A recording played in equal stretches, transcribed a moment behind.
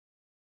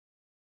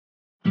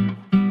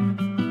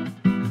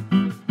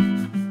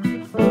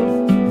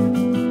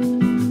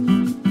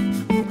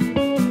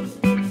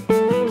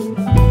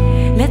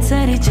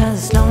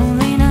other's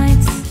lonely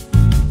nights,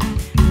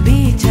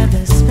 be each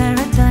other's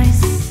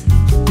paradise.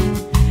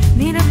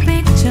 Need a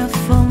picture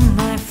for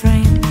my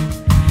frame,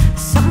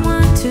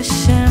 someone to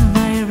share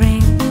my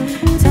ring.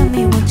 Tell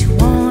me what you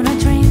wanna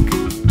drink,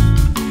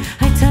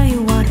 I tell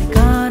you what I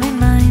got in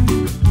mind.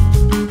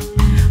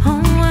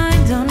 Oh, I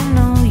don't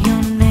know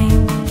your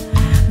name,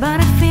 but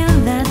I feel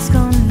that's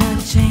gonna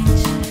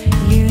change.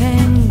 You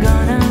ain't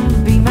gonna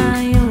be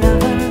my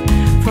lover,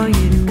 for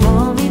you to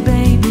call me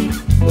baby.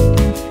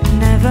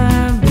 Never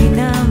been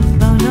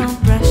about no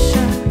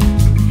pressure,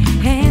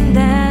 ain't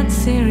that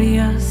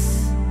serious.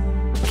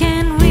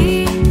 Can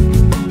we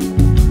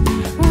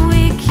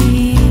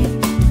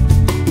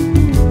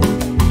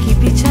keep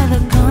each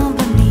other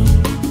company?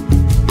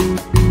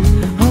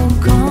 Oh,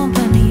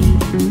 company.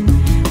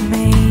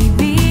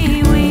 Maybe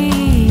we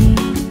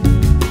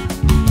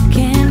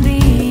can be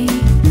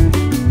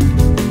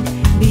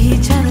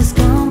each other's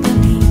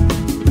company.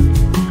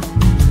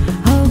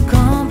 Oh,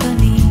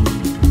 company.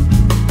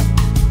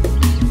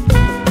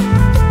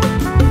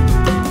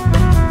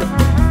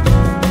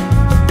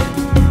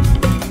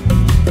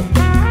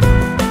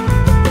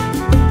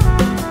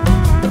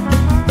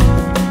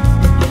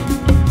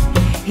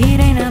 It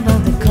ain't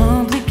about the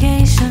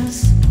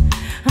complications,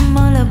 I'm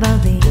all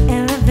about the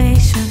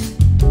elevation.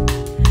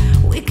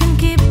 We can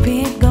keep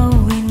it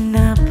going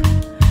up,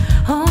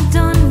 oh,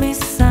 don't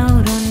miss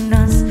out on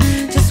us.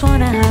 Just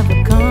wanna have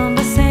a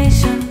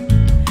conversation,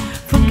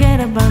 forget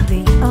about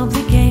the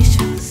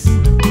obligations.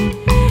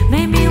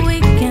 Maybe we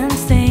can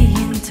stay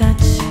in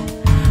touch,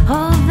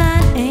 all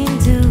that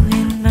ain't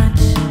doing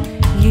much.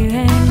 You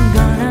ain't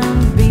gonna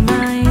be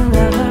my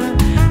lover,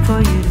 for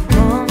you to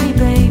call me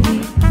baby.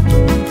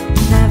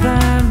 Never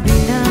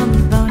been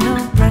about no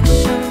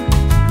pressure,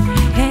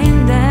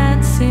 ain't that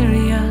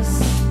serious.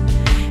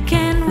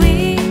 Can we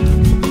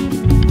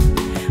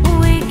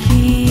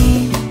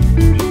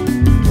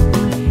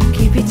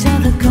keep each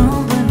other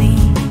company?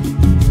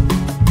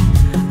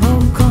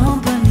 Oh,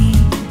 company.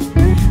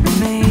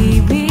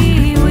 Maybe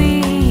we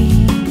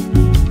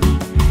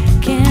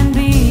can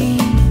be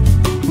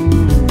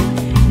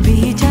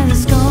each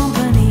other's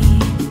company.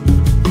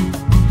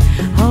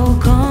 Oh,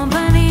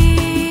 company.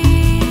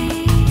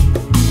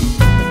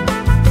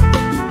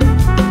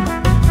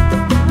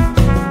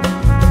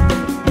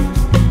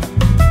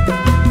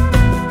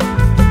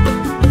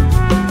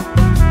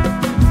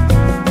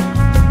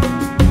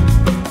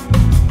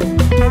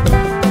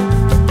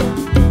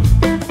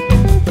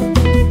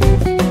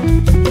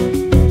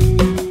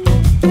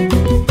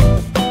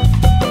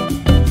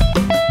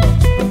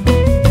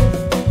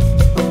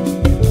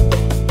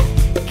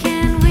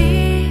 Can we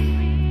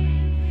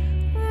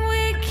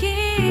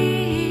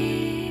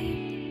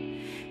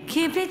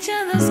keep each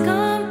other's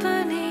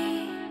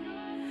company?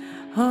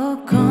 Oh,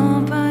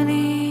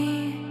 company.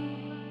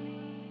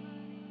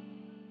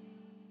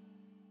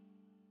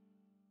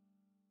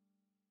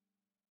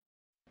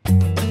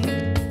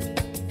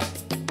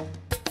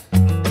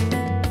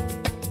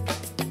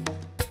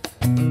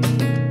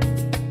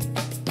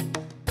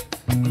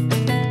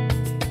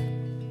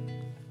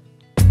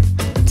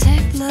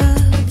 Take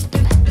love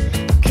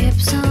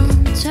keeps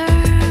on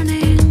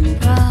turning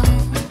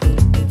round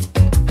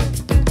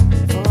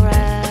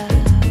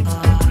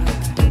forever.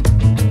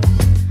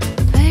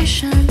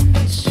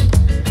 Patience,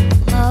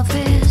 love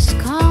is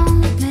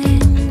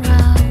coming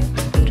round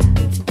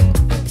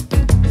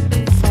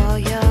for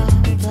your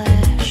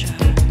pleasure.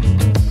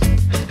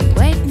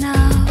 Wait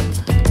now,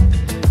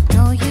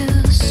 no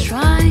use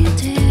trying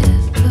to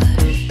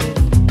push.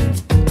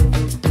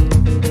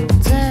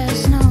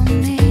 There's no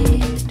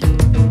need.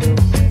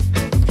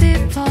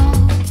 People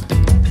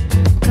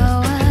go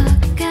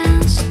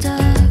against the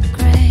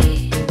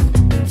grain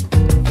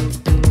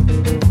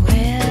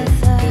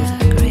with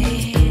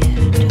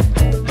greed.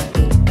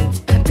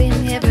 I've been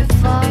here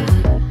before,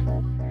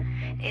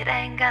 it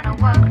ain't gonna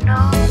work no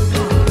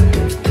more.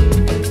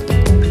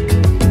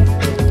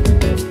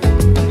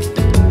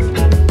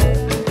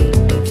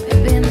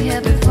 We've been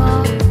here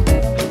before,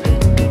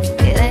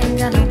 it ain't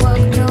gonna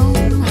work no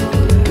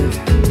more.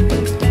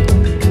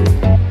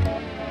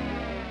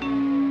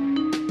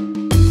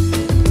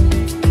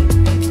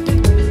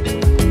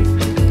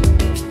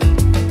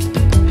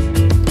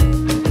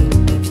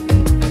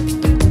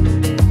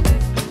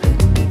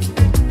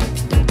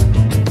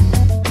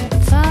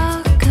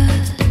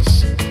 Focus,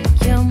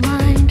 your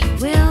mind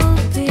will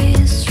be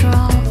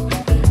strong.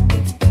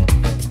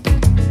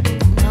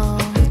 No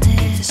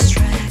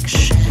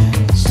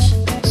distractions.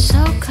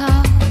 Soak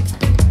up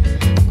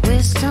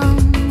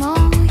wisdom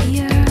all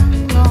year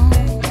long,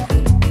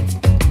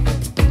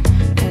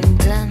 and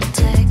then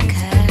take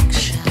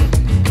action.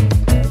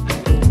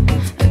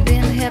 I've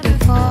been here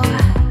before,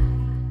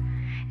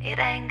 it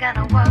ain't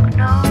gonna work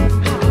no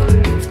more.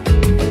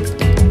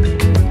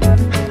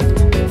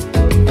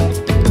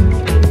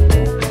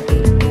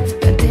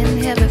 I've been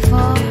here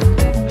before,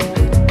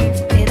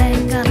 it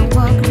ain't gonna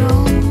work no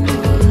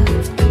more.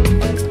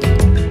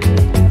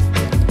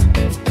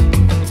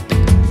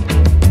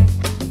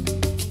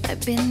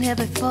 I've been here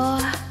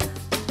before,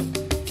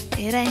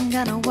 it ain't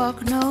gonna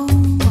work no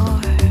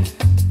more.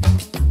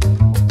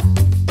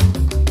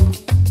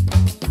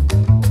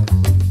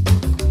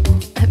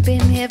 I've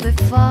been here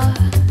before.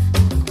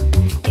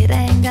 It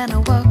ain't gonna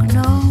work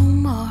no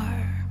more.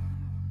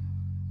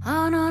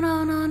 Oh no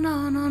no no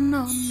no no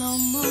no no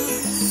more.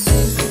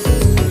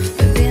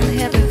 I've been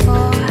here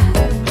before.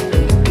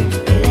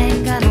 It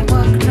ain't gonna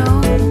work no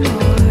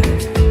more.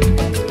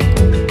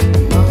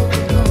 No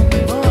no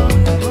more.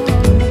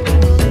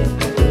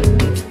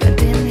 I've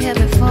been here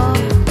before.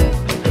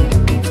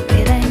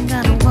 It ain't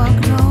gonna work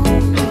no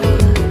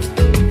more.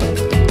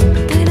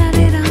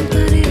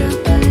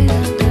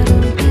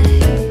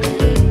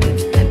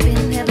 I've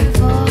been here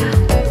before.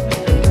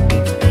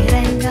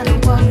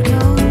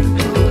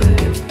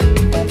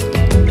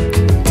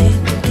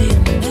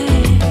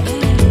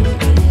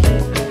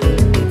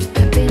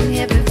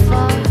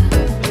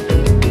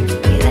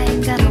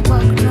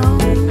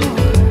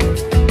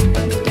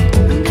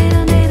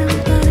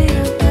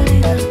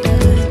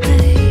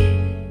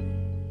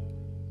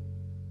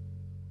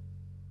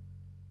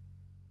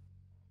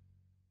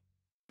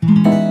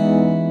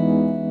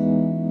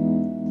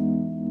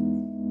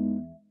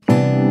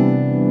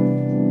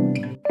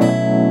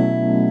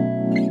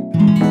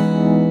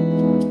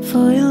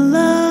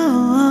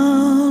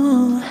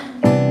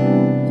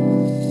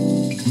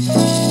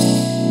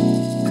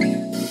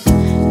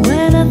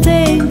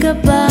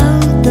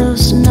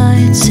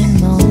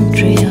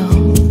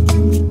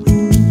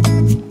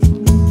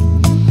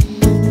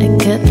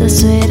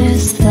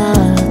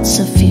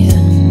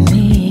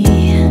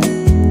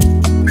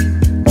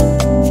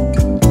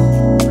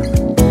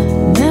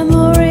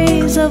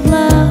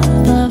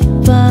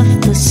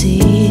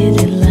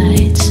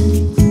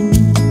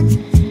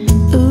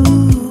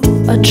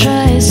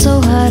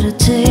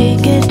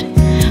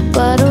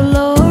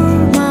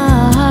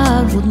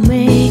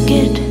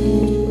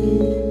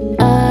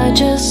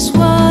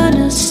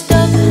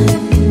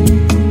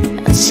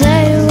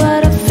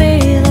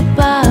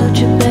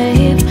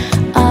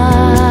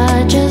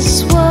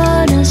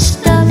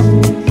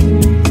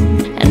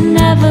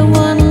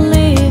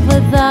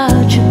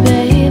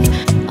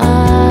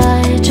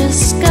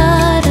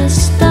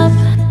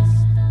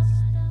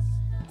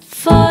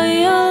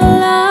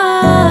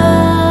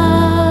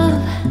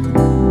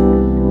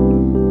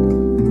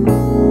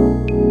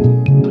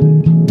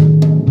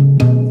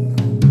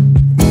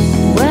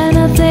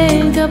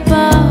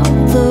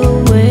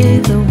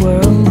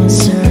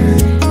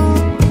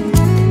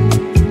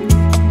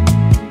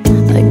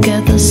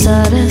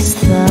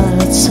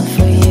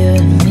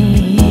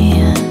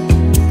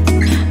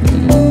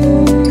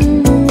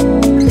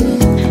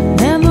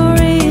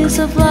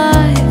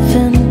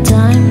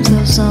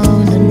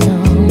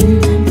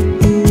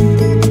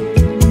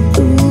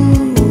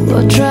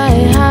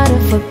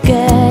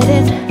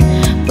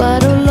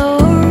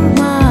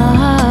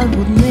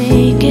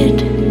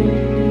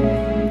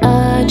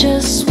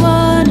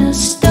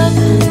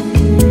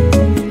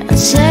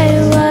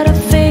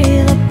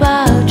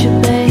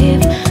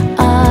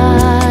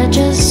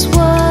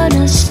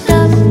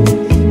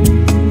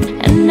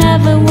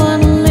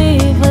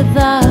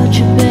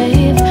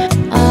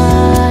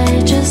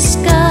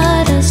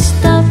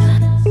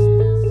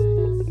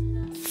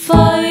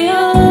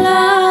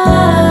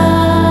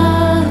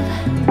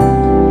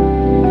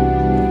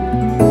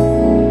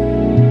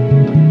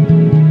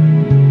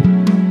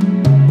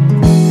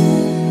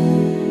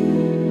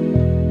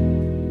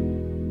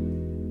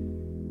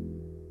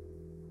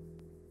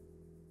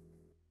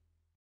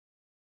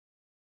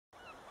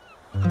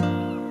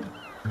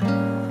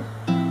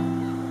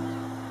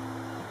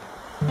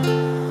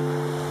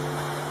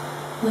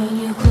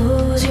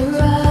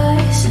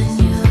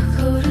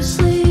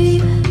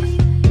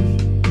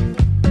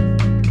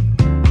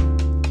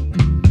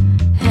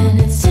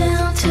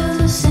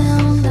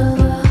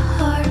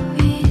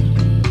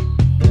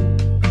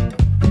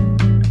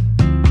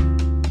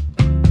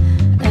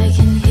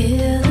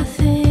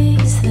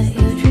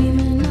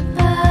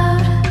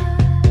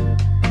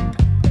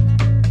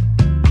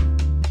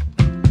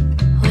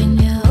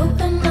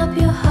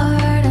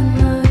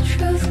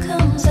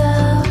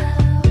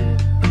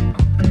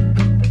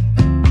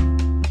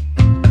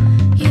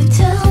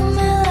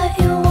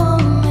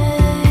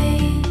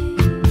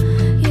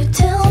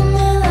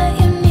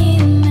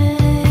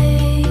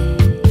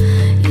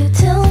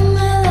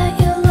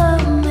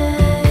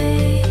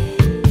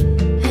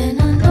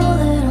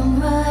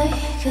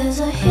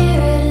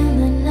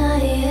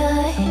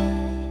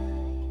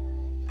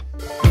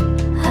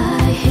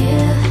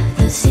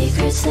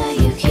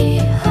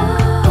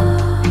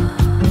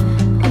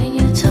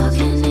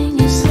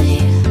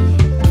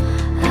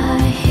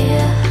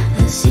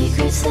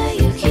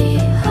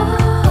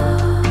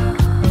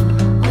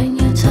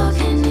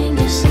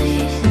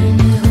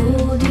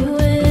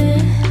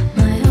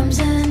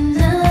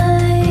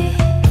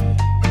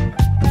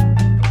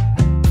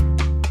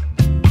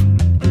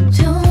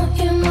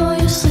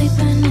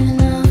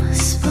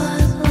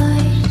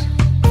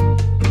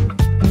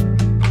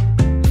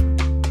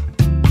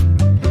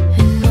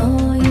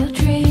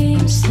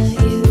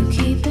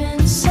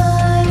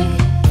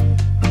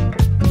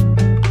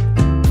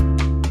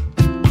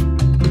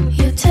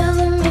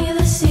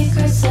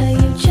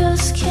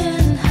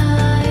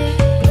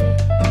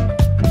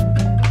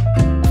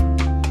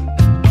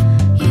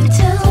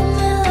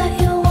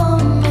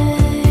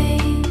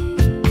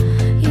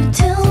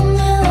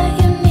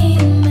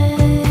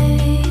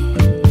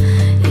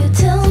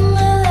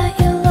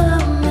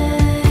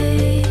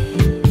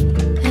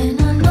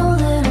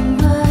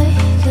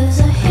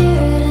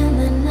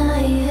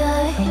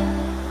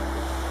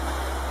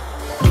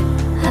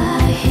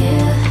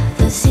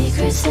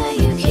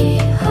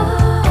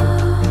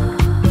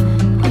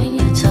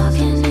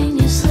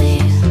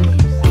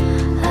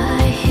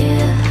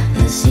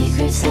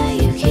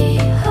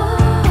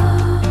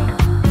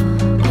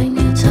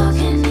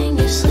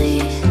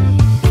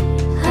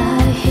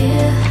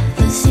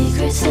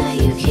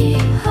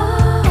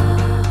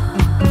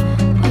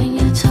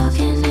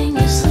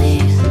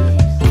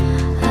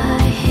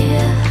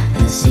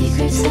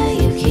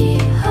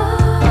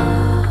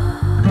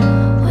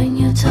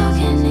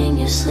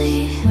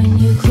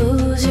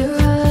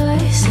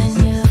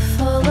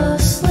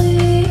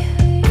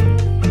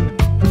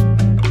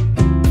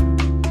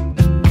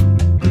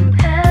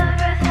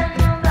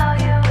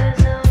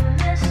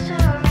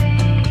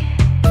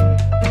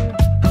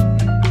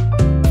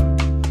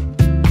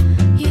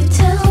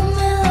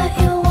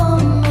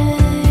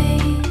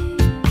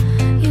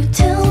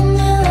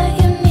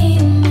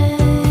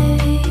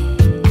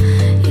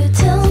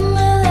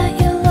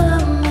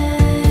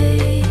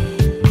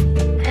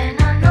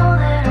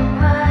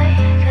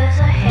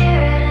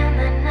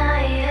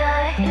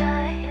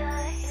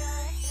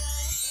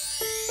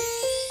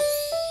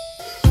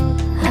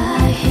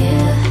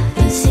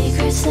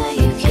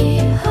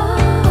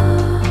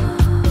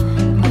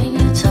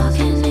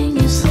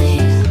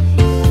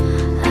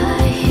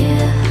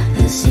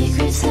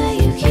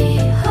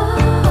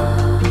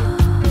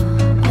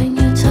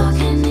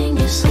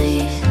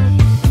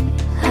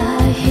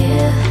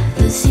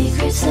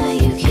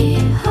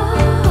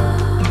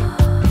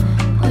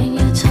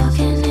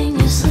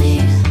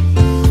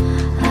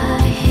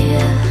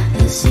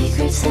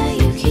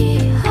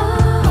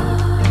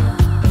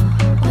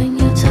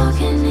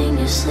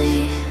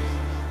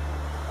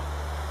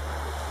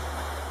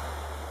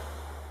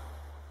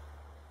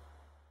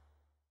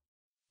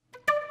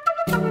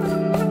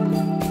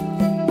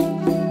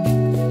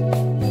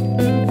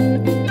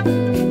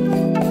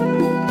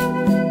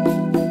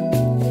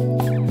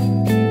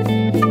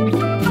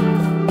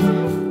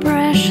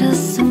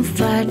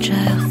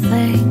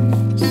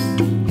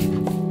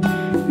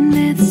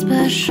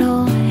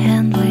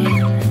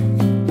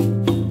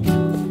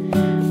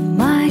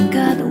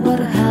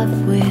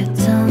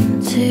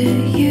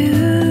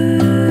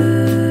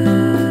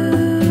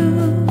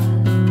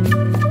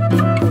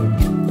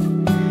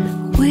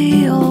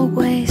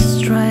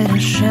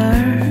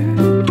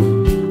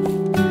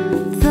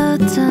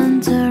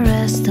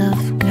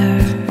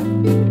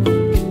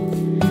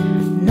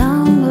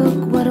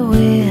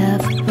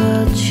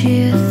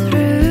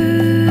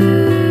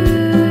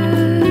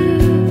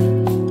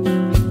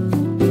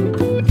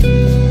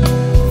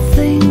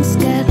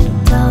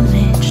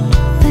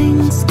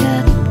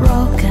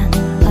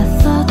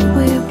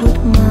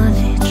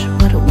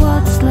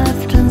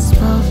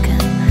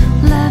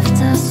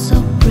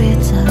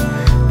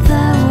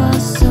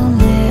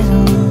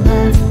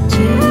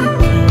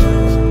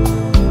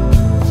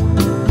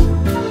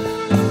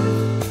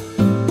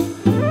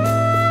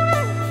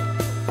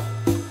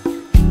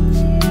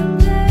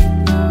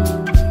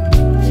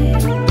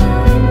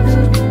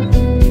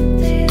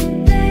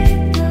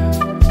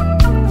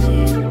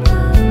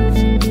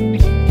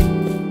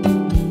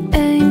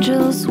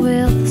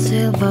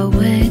 of our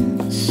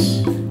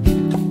wings,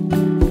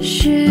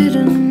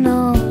 shooting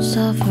no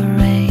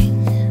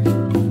suffering.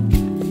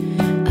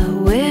 I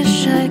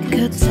wish I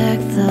could take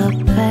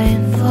the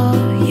pain for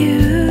you.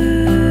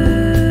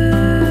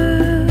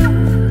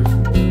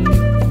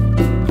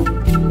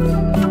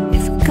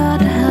 If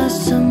God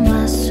has a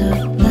master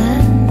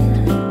plan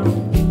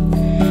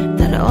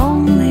that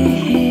only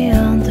He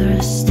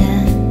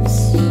understands,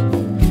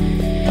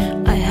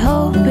 I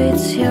hope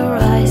it's your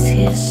eyes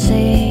He's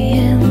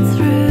seeing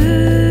through.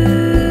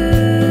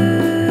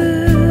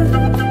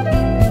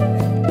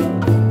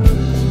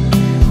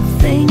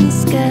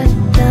 Things get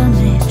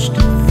damaged,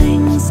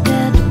 things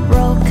get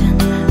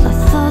broken. I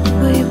thought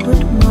we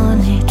would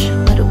manage,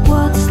 but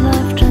what's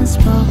left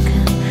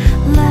unspoken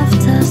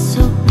left us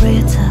so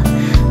bitter.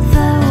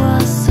 There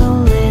was so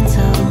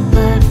little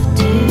left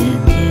to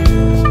give.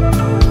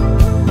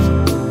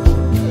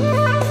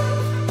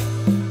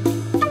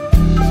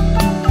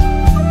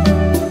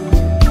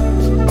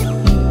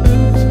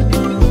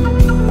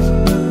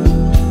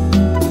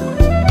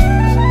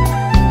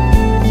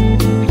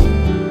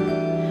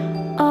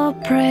 Oh,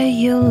 pray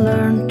you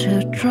learn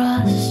to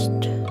trust,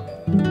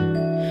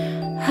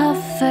 have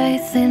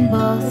faith in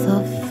both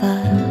of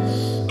us,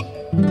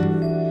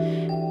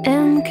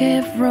 and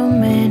give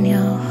room in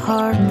your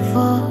heart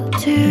for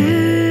two.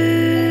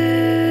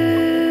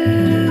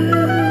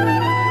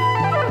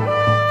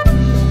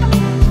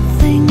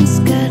 Things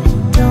get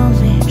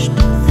damaged,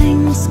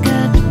 things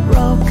get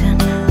broken.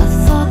 I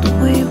thought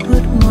we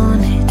would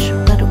manage,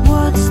 but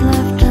what's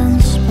left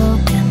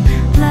unspoken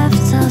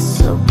left us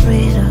so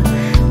bitter.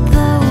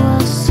 There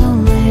was so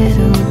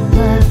little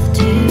left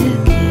to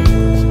give.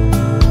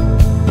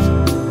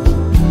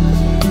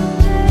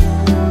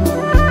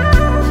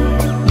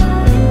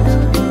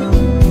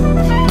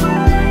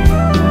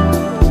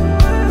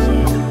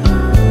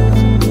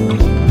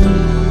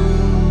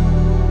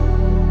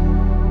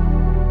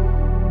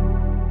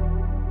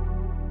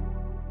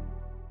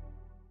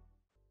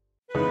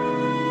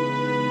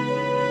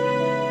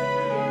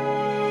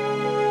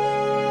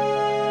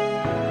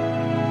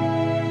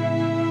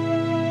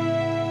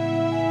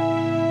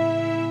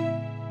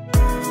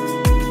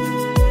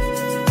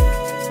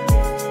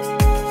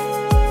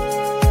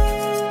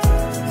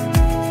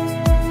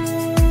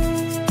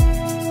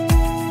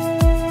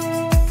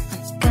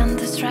 Gun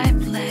the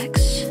striped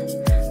legs,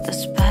 the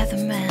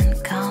Spider-Man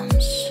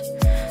comes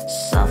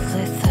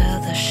softly through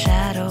the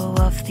shadow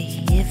of the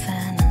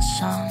evening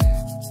sun,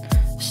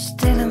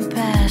 stealing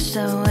past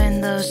the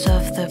windows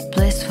of the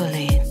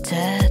blissfully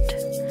dead,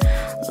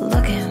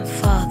 looking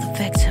for the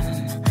victim,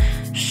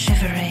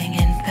 shivering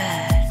in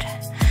bed,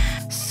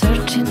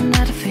 searching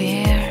at a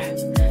fear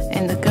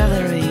in the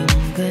gathering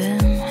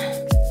gloom,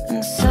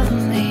 and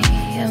suddenly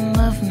a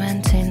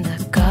movement in the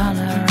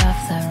corner of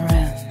the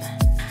room.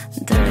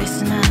 There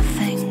is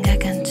nothing I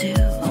can do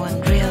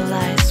when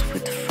realized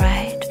with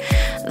fright.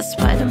 The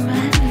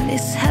Spider-Man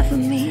is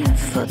having me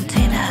for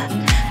dinner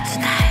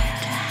tonight.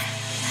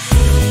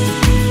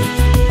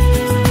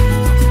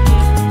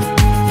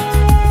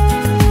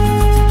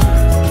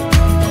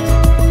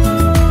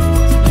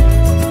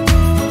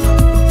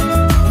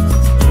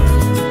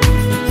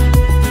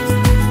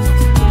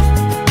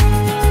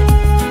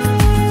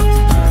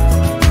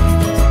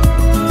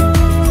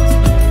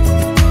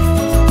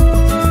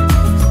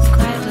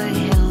 Quietly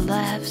he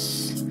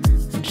laughs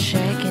and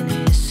shaking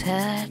his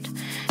head,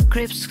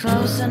 creeps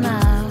closer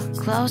now,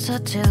 closer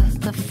to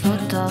the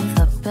foot of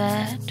the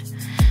bed,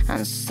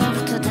 and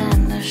softer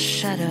than a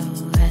shadow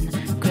and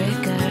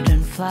quicker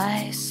than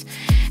flies.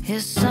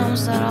 His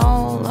arms are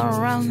all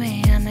around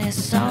me and his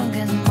song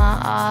in my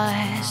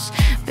eyes.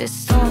 Be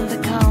still, be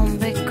calm,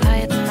 be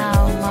quiet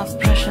now, my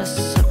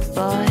precious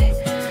boy.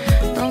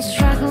 Don't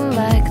struggle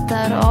like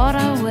that or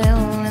I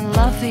will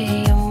love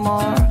you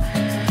more.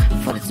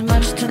 For it's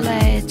much too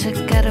late to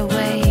get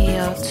away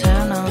or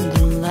turn on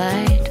the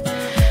light.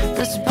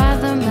 The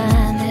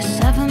Spider-Man is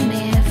having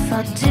me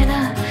for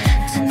dinner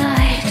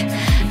tonight,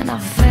 and I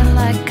feel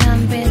like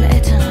I'm being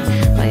eaten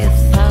by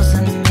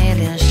 1,000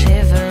 million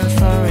shivering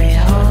furry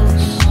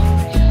holes.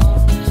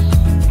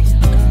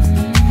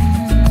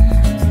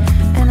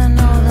 And I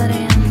know that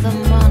in the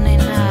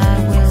morning I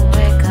will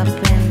wake up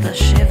in the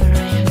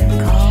shivering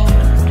cold.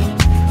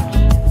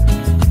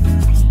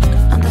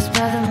 And the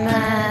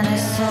Spider-Man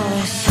is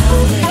always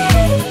hungry.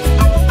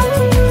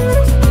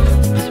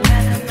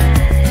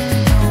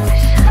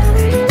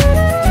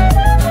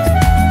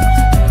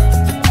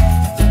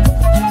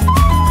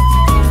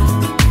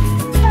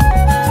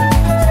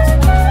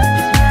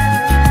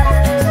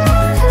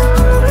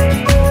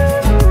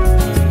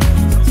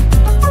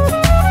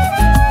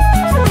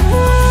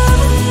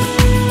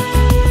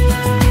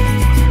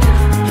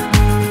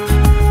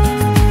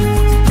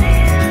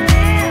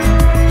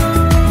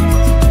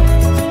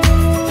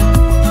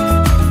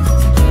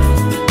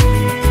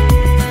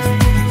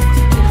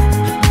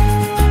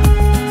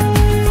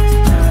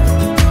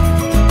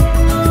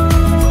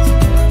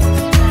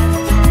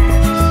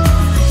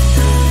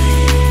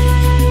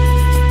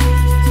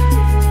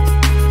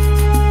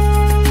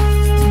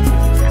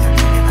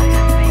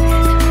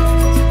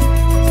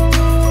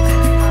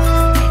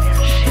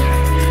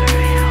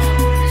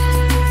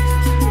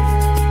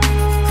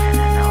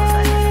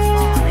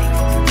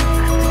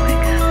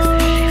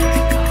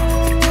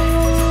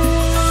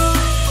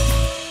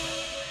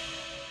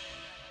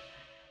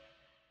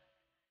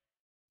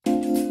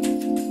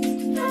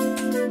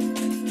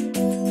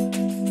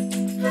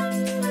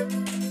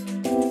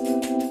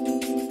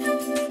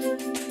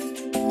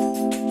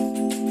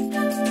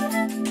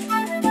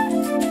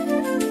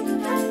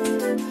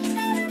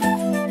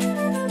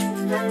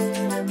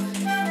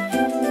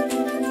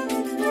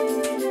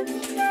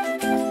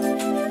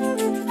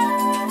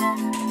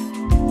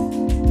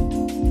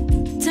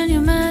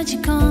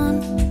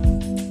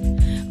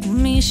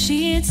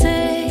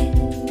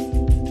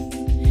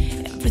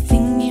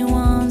 everything you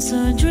want,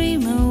 so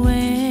dream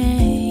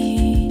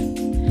away.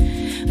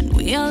 And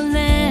we are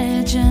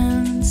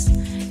legends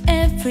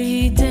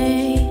every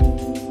day.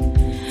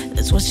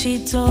 That's what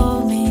she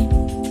told me.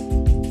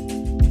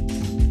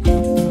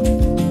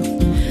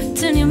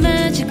 Turn your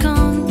magic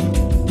on,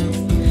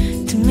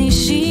 to me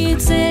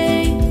she'd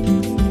say.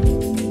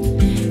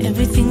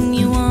 Everything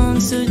you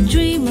want, so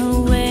dream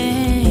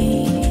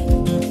away.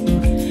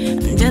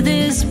 Under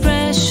this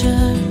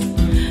pressure,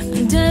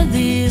 under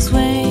this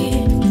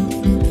weight,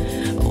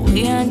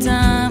 we are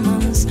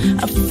diamonds.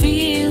 I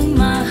feel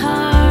my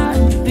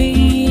heart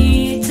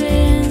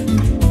beating.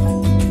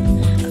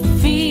 I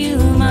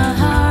feel my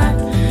heart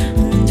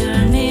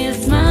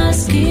underneath my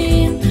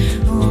skin.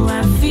 Oh,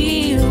 I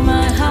feel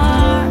my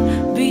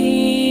heart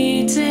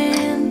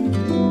beating.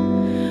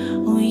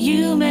 Oh,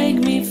 you make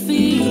me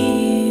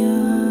feel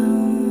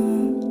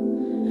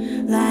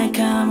like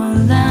I'm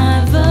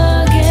alive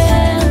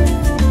again.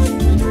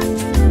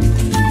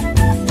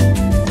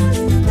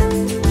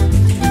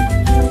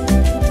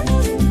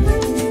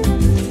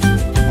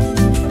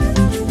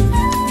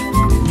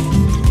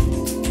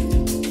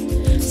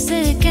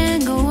 Said it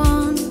can't go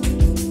on,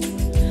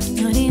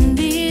 not in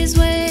this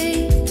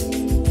way.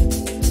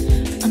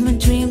 I'm a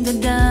dream that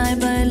die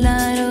by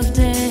light of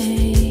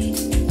day.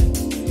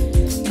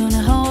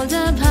 Gonna hold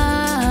up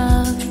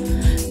half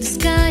the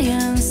sky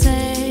and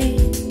say,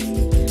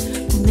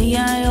 only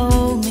I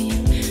owe me.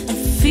 I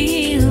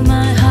feel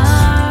my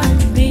heart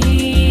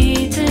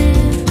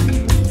beating.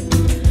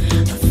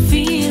 I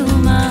feel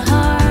my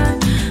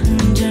heart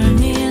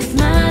underneath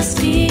my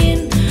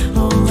skin.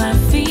 Oh, I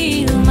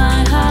feel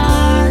my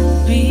heart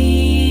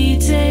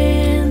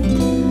beating.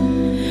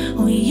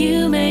 Oh,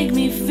 you make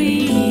me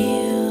feel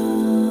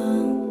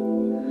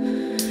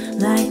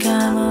like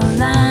I'm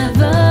alive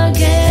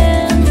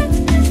again.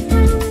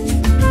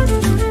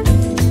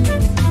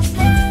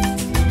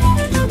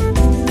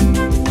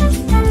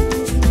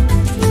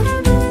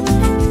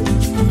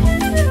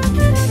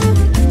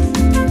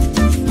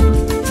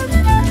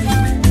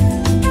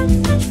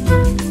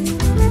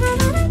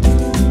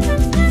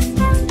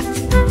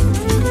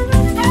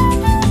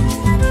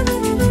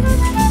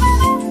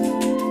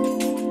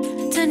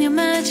 Turn your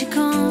magic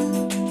on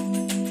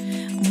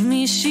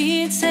me,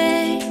 she'd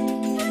say.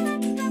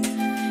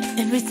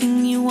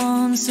 Everything you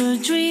want, so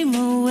dream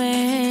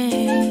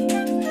away.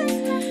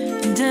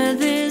 Under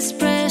this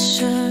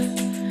pressure,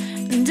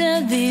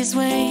 under this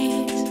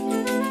weight,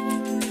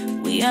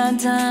 we are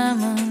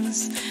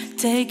diamonds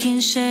taking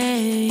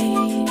shape.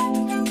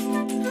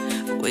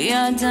 We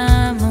are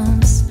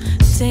diamonds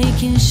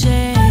taking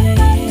shape.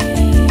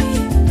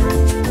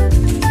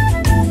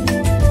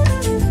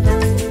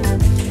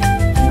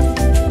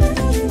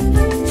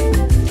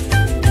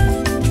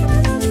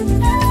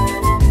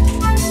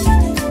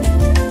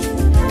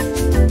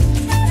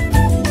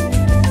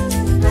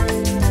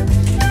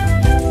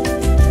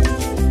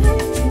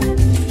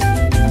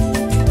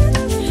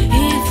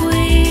 If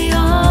we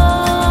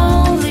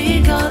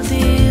only got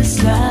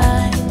this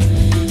life,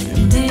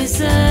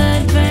 this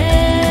adventure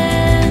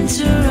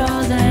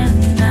all that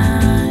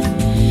night.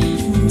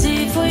 And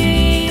if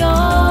we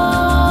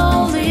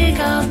only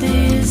got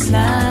this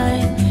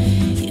life,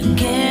 you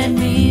get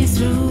me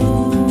through.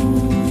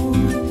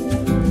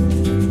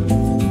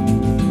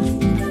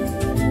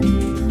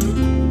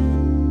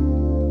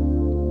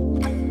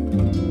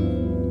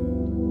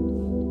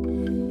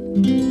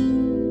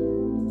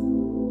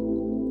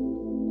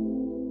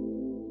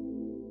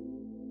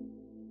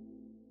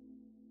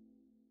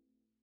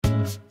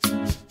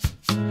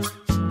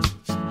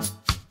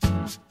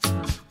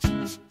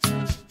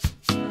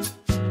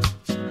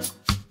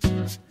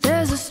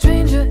 There's a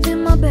stranger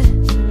in my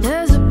bed.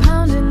 There's a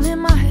pounding in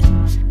my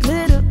head.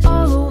 Glitter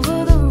all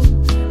over the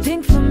room.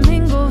 Pink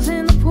flamingos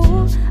in the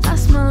pool. I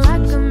smell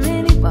like a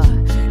minibar.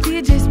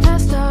 DJ's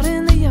passed out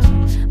in the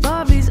yard.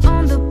 Bobby's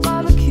on the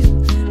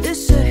barbecue.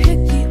 This a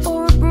hickey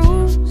or a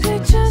bruise.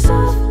 Pictures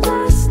of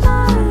last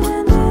night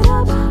ended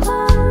up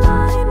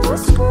online. We're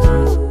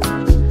screwed.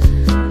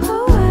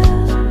 Oh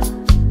well.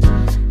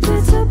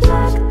 It's a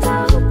blacked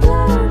out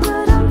blur,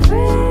 but I'm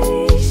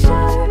pretty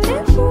sure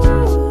it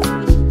proved.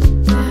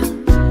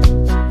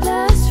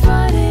 Last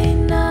Friday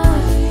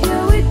night,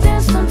 yeah, we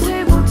danced on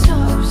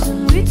tabletops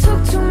and we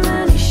took too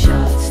many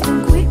shots.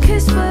 Think we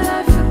kissed, but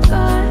I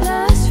forgot.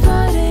 Last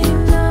Friday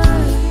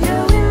night,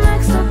 yeah, we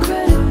maxed our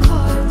credit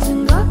cards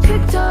and got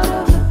kicked out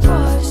of the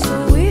bar, so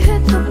we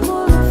hit the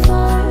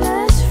boulevard.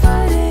 Last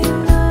Friday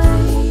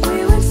night, we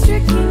went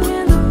streaking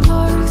in the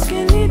park,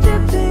 skinny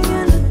dipping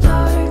in the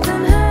dark,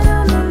 then had a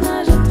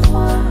ménage à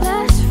trois.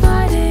 Last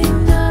Friday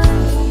night,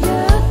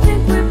 yeah, I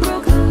think we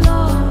broke the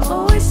law.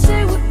 Always say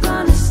we're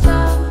gonna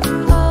stop.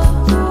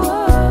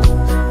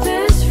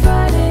 This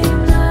Friday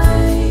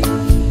night,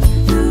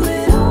 do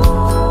it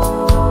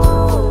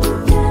all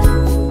again.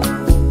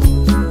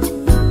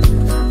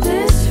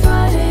 This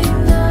Friday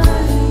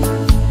night,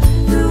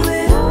 do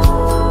it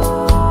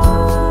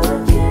all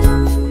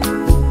again.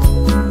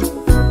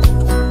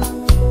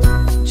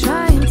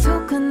 Trying to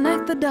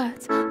connect the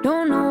dots,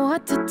 don't know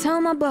what to tell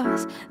my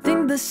boss.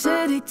 Think the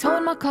city,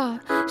 towed my car.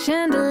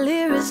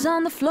 Chandelier is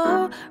on the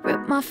floor.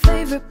 Ripped my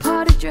favorite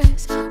party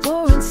dress,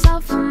 wore it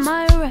south for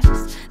my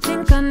arrest.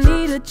 Think I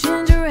need a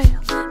ginger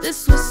ale.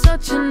 This was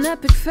such an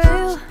epic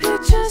fail.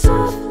 Pictures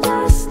of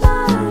last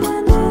night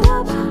ended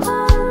up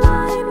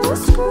online. We're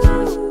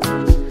screwed.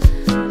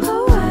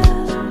 Oh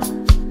well,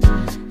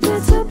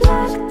 it's a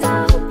blacked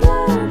out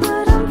blur,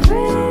 but I'm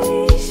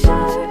pretty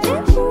sure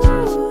it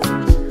ruled.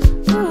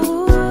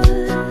 Ooh,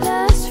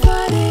 last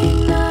Friday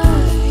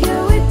night,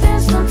 yeah, we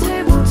danced on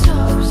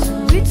tabletops.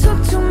 We took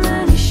too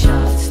many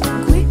shots.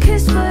 Think we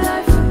kissed, but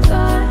I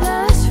forgot.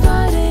 Last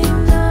Friday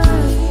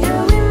night, yeah,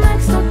 we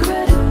maxed our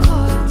credit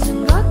cards and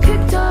got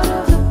kicked out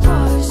of the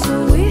bar, so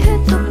we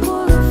hit the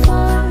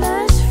boulevard.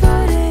 Last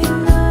Friday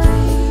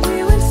night, we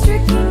went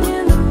streaking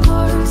in the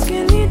park,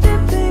 skinny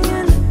dipping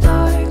in the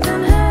dark,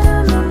 then had a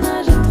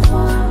ménage à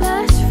trois.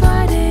 Last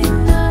Friday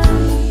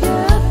night,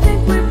 yeah, I think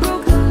we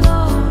broke the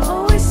law.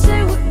 Always say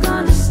we're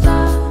gonna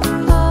stop.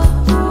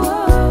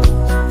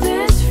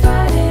 This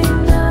Friday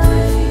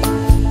night,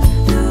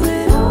 do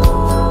it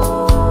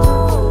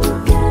all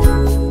again.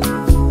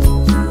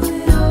 Do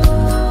it all.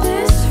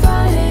 This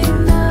Friday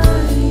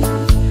night,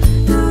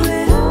 do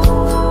it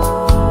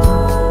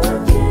all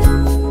again.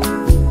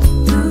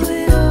 Do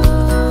it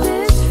all.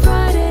 This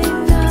Friday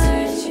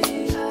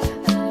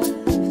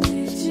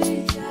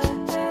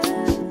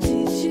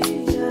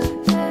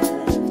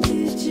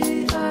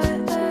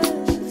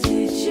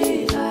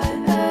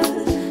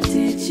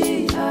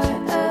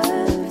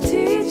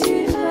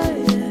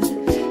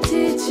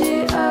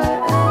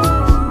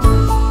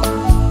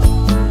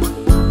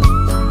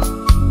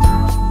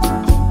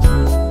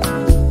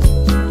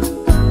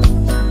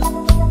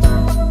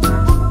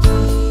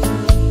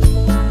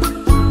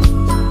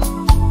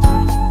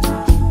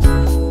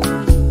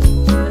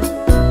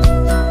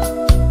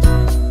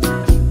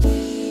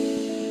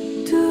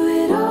do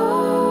it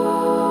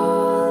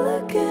all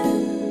again.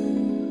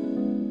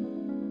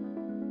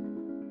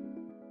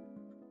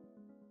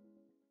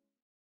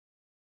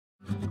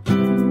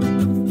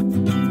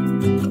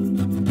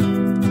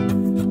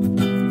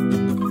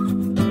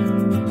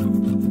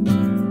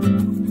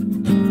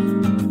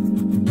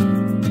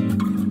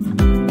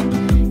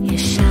 You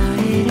shout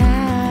it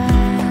out,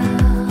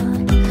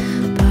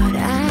 but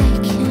I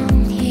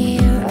can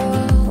hear a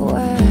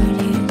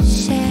word you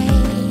say.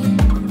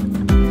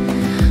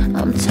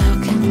 I'm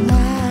talking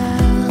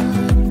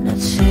loud, not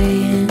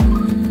saying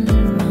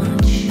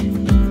much.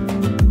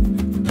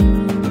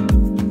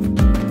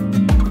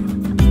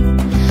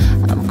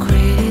 I'm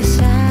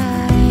criticized,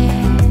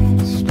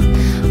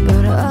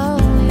 but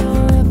all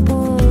your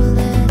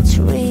bullets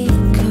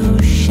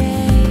ricochet.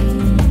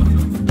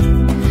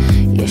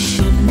 You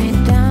shoot me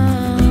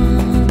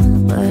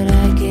down, but I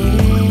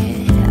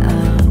get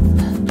up.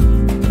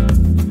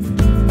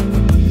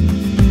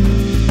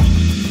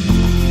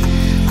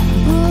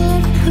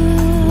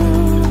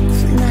 Bulletproof,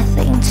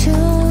 nothing to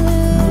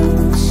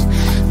lose.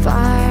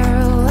 Fire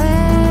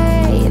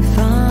away,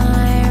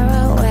 fire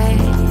away.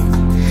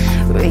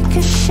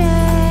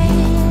 Ricochet,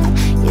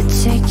 you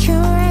take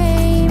your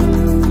aim.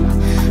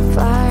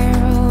 Fire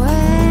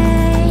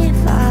away,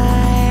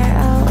 fire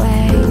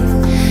away.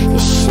 You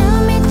shoot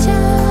me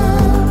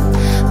down,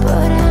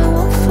 but I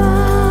won't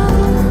fall.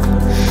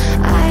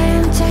 I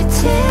am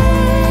titanium.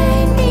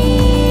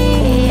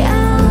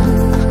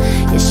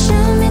 You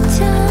shoot me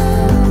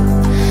down,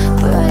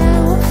 but I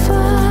won't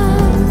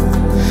fall.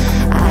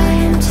 I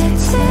am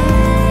titanium.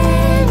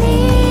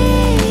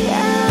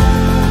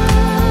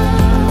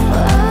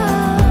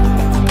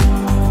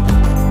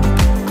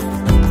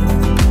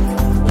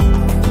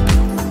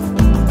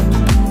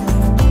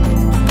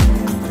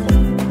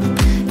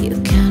 You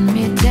count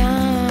me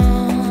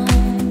down,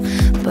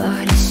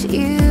 but it's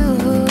you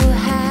who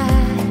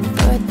had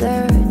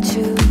further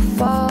to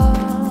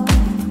fall.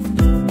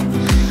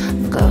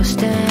 Goes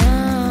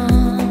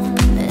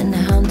down in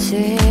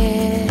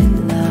haunted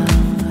love.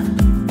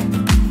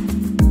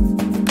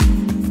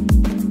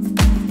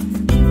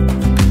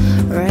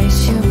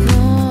 Raise your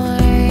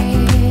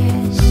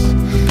voice.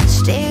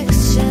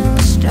 Sticks and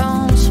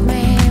stones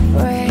may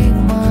break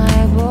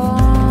my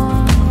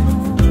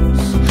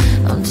bones.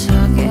 I'm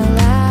talking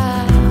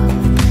loud,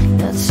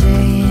 not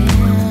saying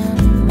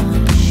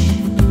much.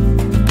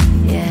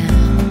 Yeah.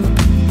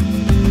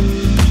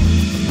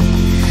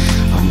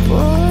 I'm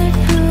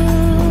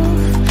bulletproof,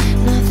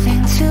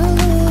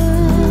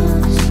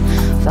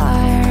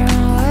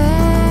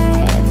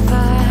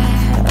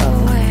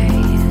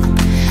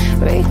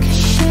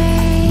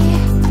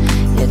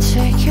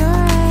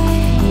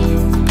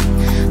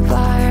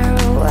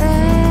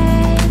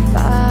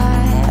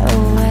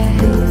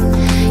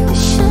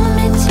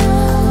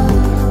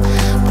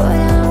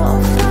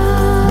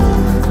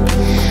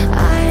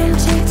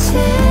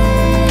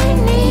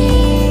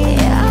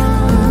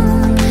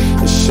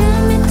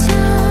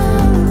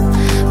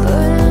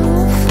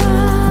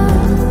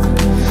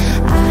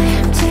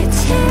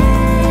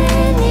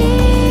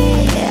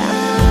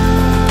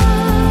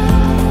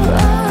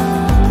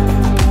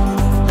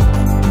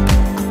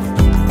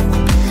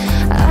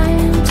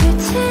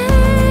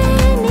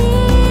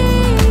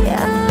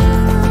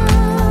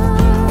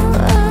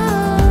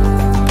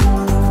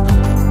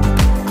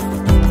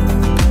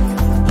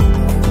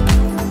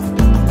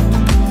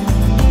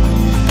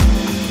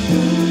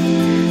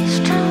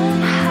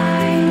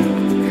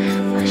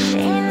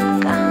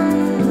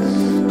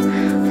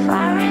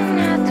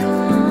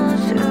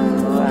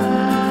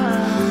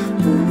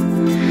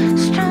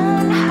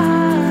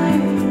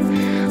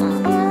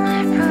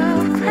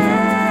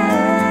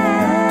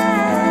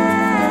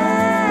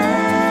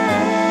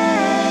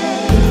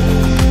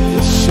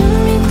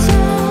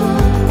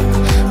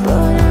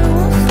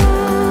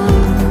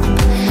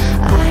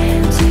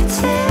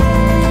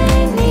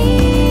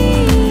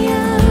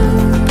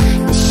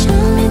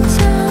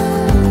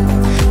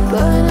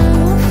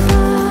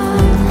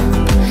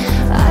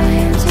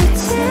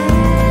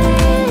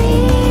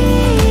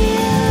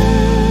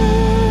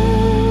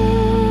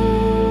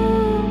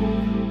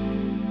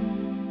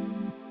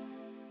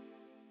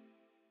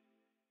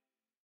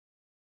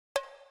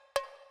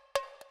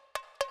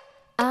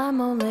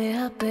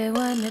 happy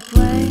when it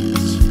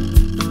rains.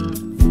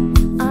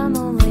 I'm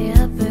only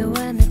happy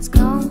when it's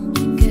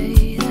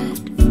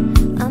complicated.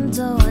 And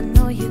though I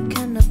know you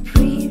can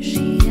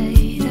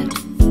appreciate it,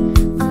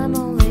 I'm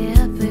only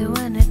happy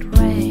when it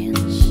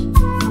rains.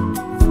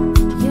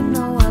 You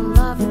know I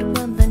love it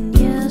when the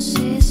news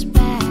is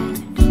bad.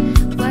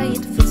 Why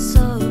it feels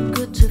so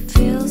good to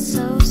feel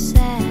so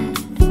sad.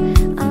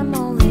 I'm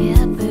only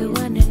happy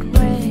when it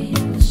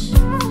rains.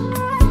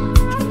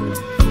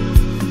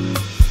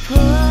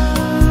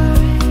 Pour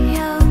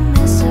your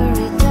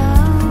misery down.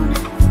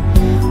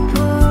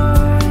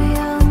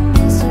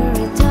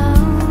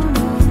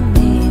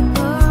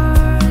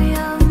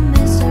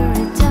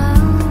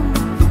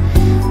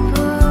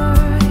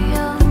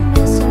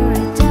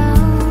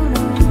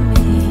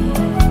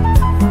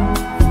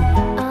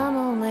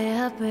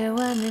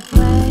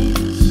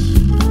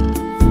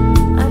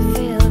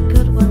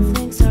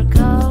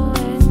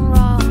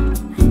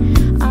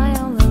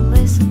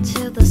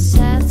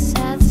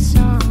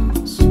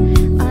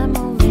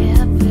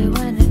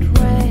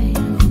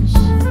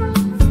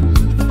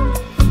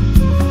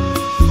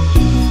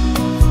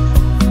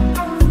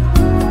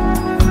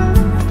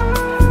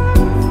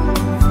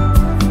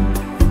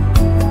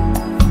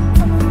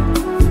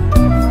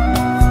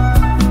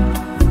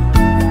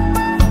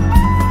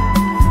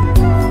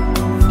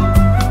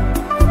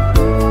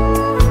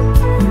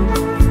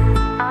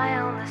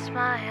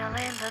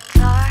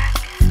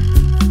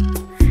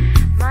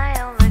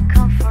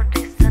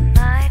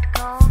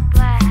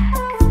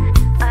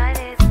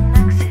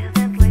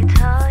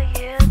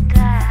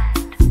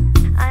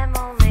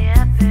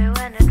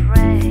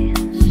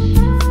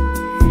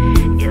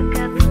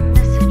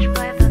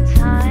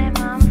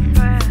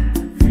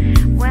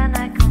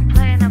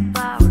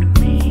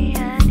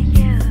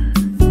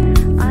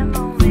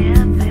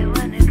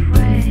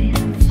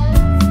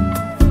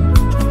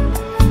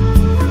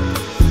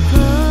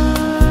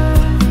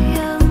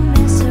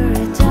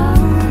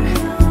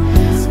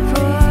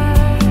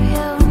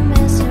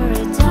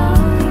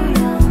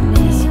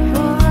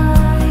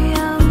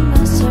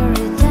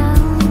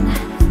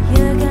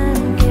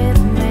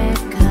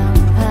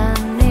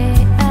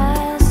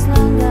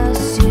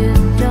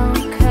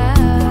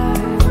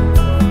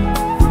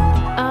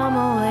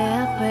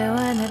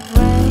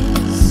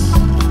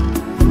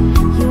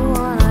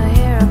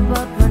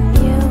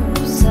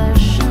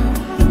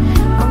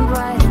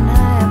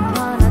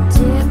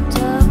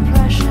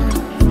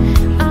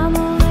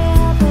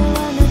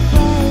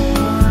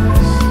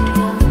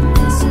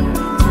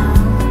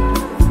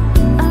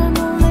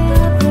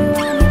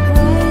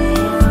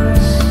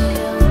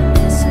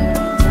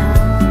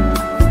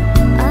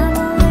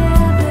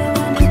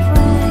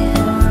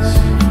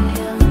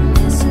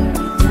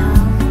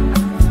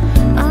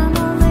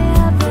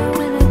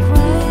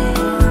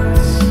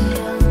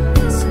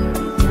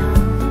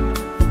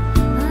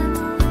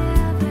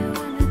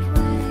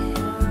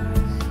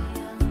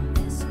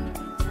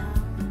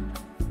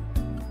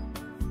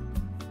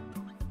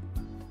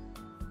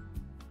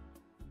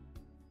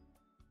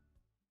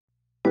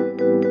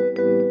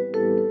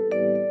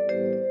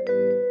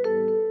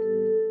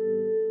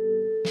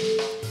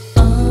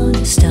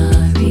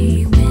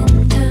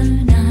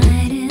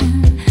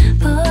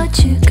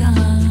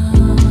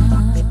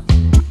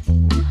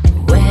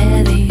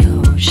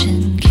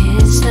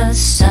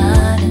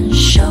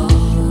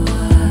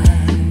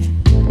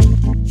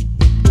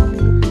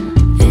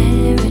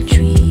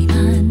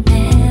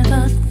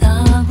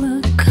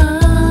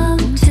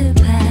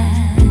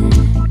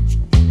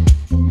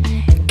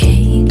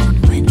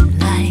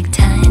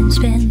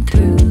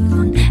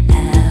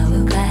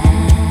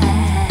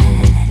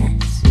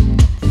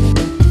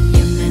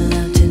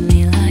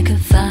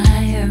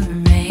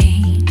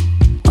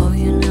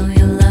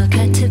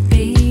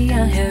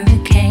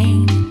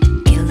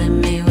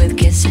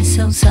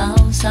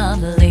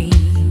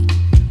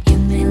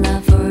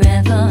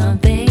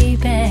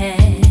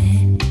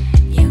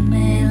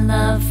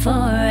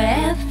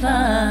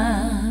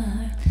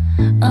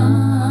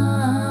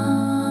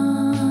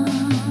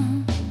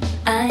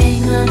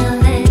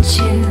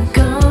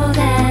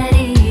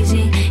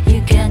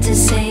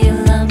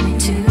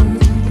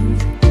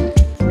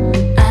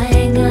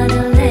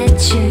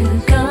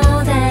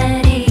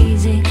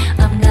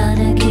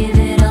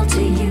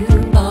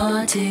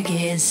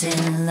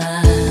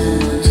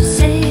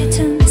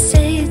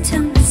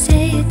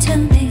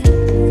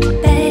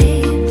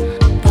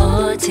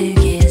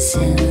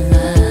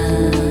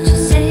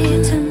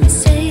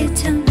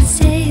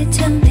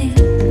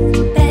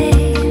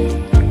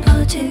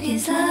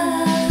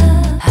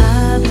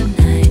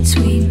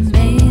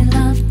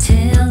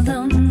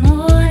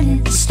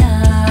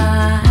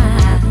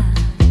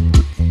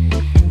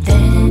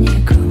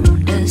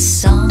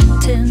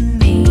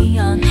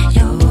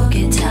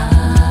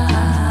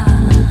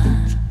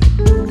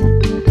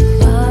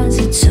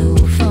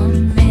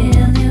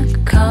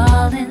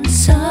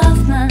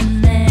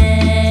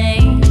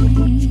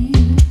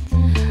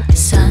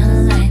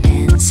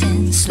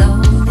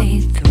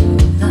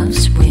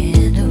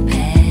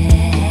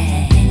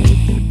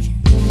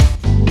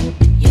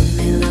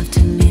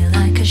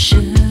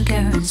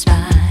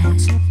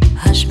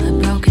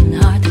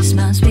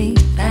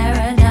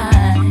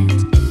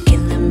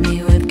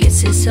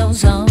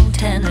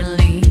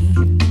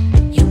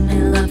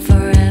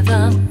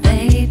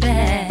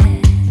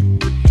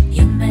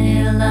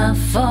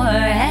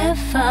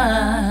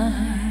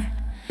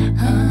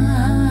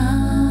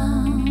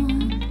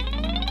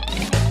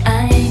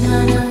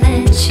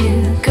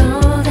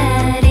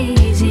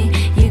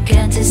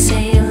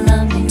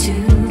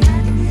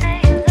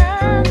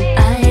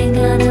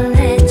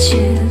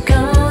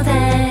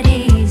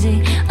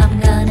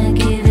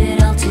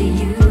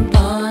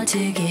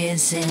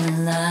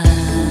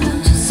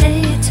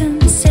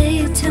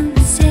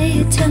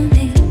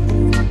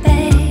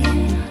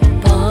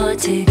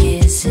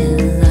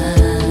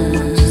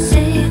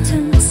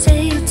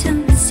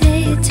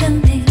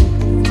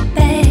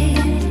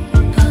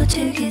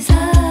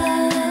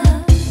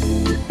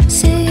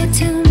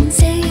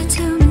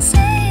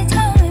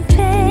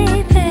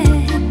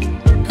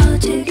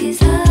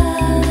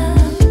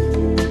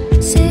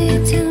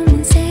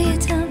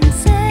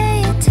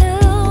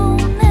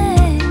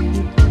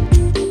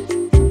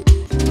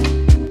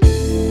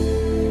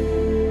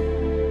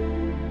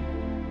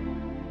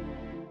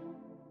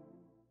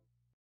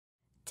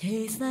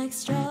 like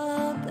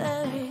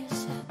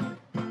strawberries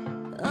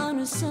on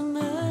a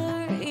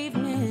summer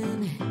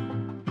evening,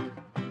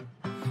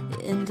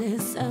 and it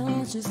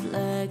sounds just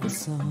like a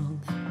song.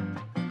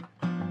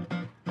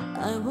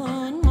 I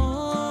want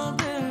more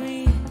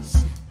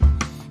berries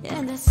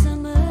and that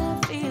summer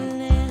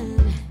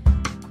feeling,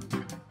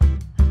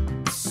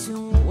 so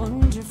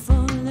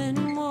wonderful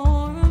and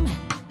warm.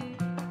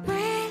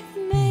 Breathe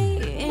me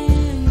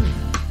in,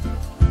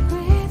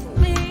 breathe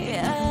me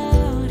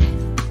out.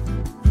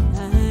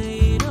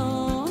 I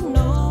don't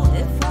know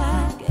if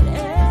I could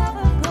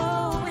ever go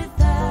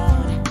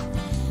without.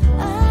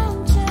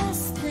 I'm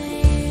just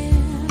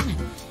thinking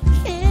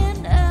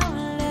out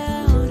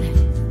loud.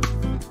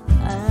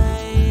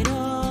 I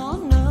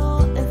don't know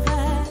if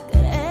I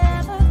could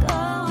ever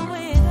go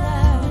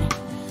without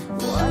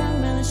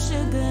watermelon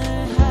sugar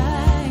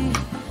high,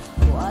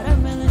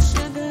 watermelon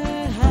sugar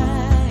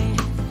high,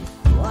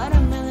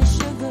 watermelon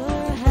sugar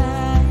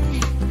high,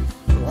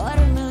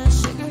 watermelon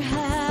sugar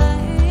high.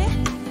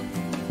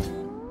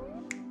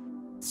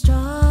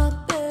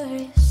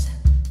 Strawberries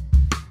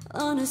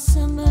on a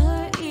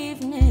summer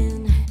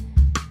evening.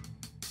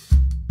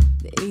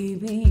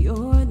 Baby,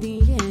 you're the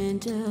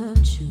end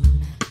of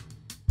June.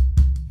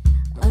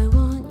 I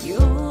want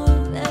your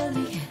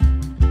belly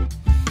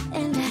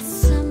and that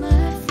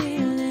summer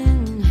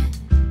feeling,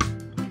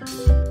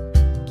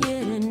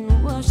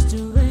 getting washed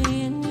away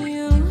in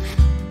you.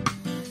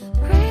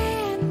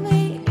 Breathe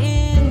me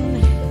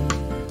in,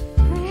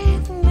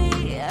 breathe me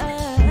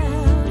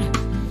out.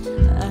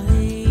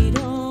 I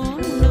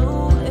don't know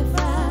if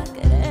I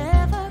could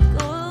ever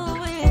go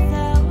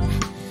without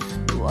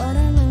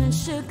watermelon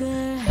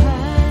sugar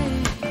high,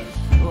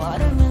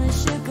 watermelon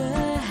sugar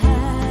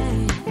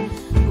high,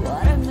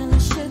 watermelon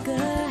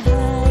sugar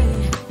high,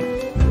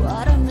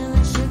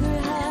 watermelon sugar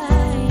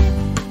high,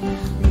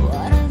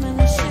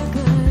 watermelon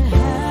sugar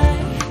high,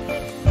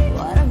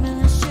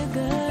 watermelon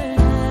sugar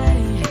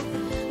high,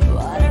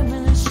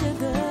 watermelon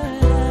sugar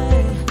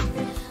high,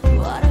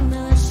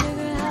 watermelon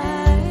sugar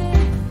high.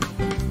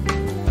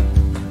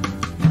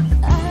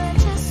 I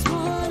just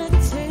wanna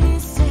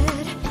taste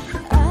it,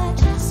 I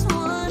just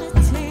wanna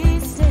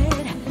taste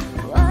it.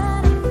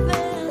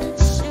 Watermelon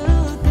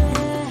sugar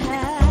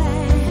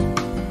high,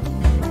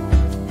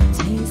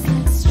 tastes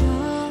like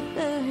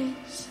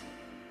strawberries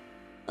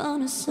on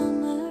a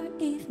summer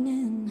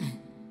evening,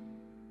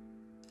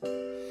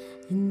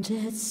 and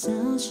it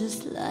sounds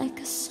just like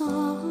a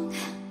song.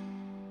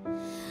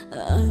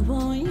 I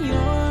want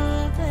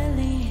your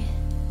belly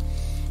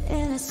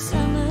in a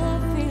summer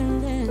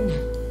feeling.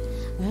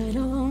 I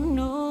don't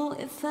know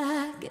if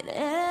I could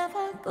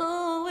ever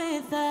go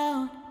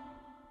without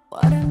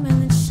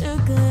watermelon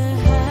sugar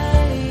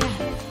high,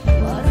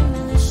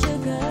 watermelon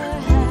sugar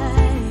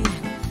high,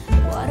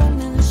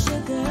 watermelon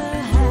sugar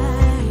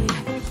high,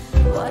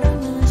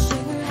 watermelon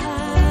sugar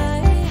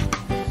high,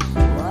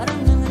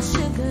 watermelon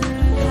sugar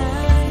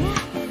high,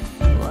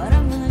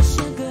 watermelon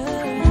sugar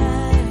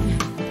high,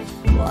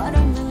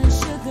 watermelon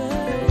sugar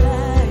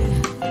high,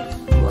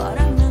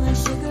 watermelon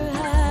sugar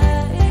high.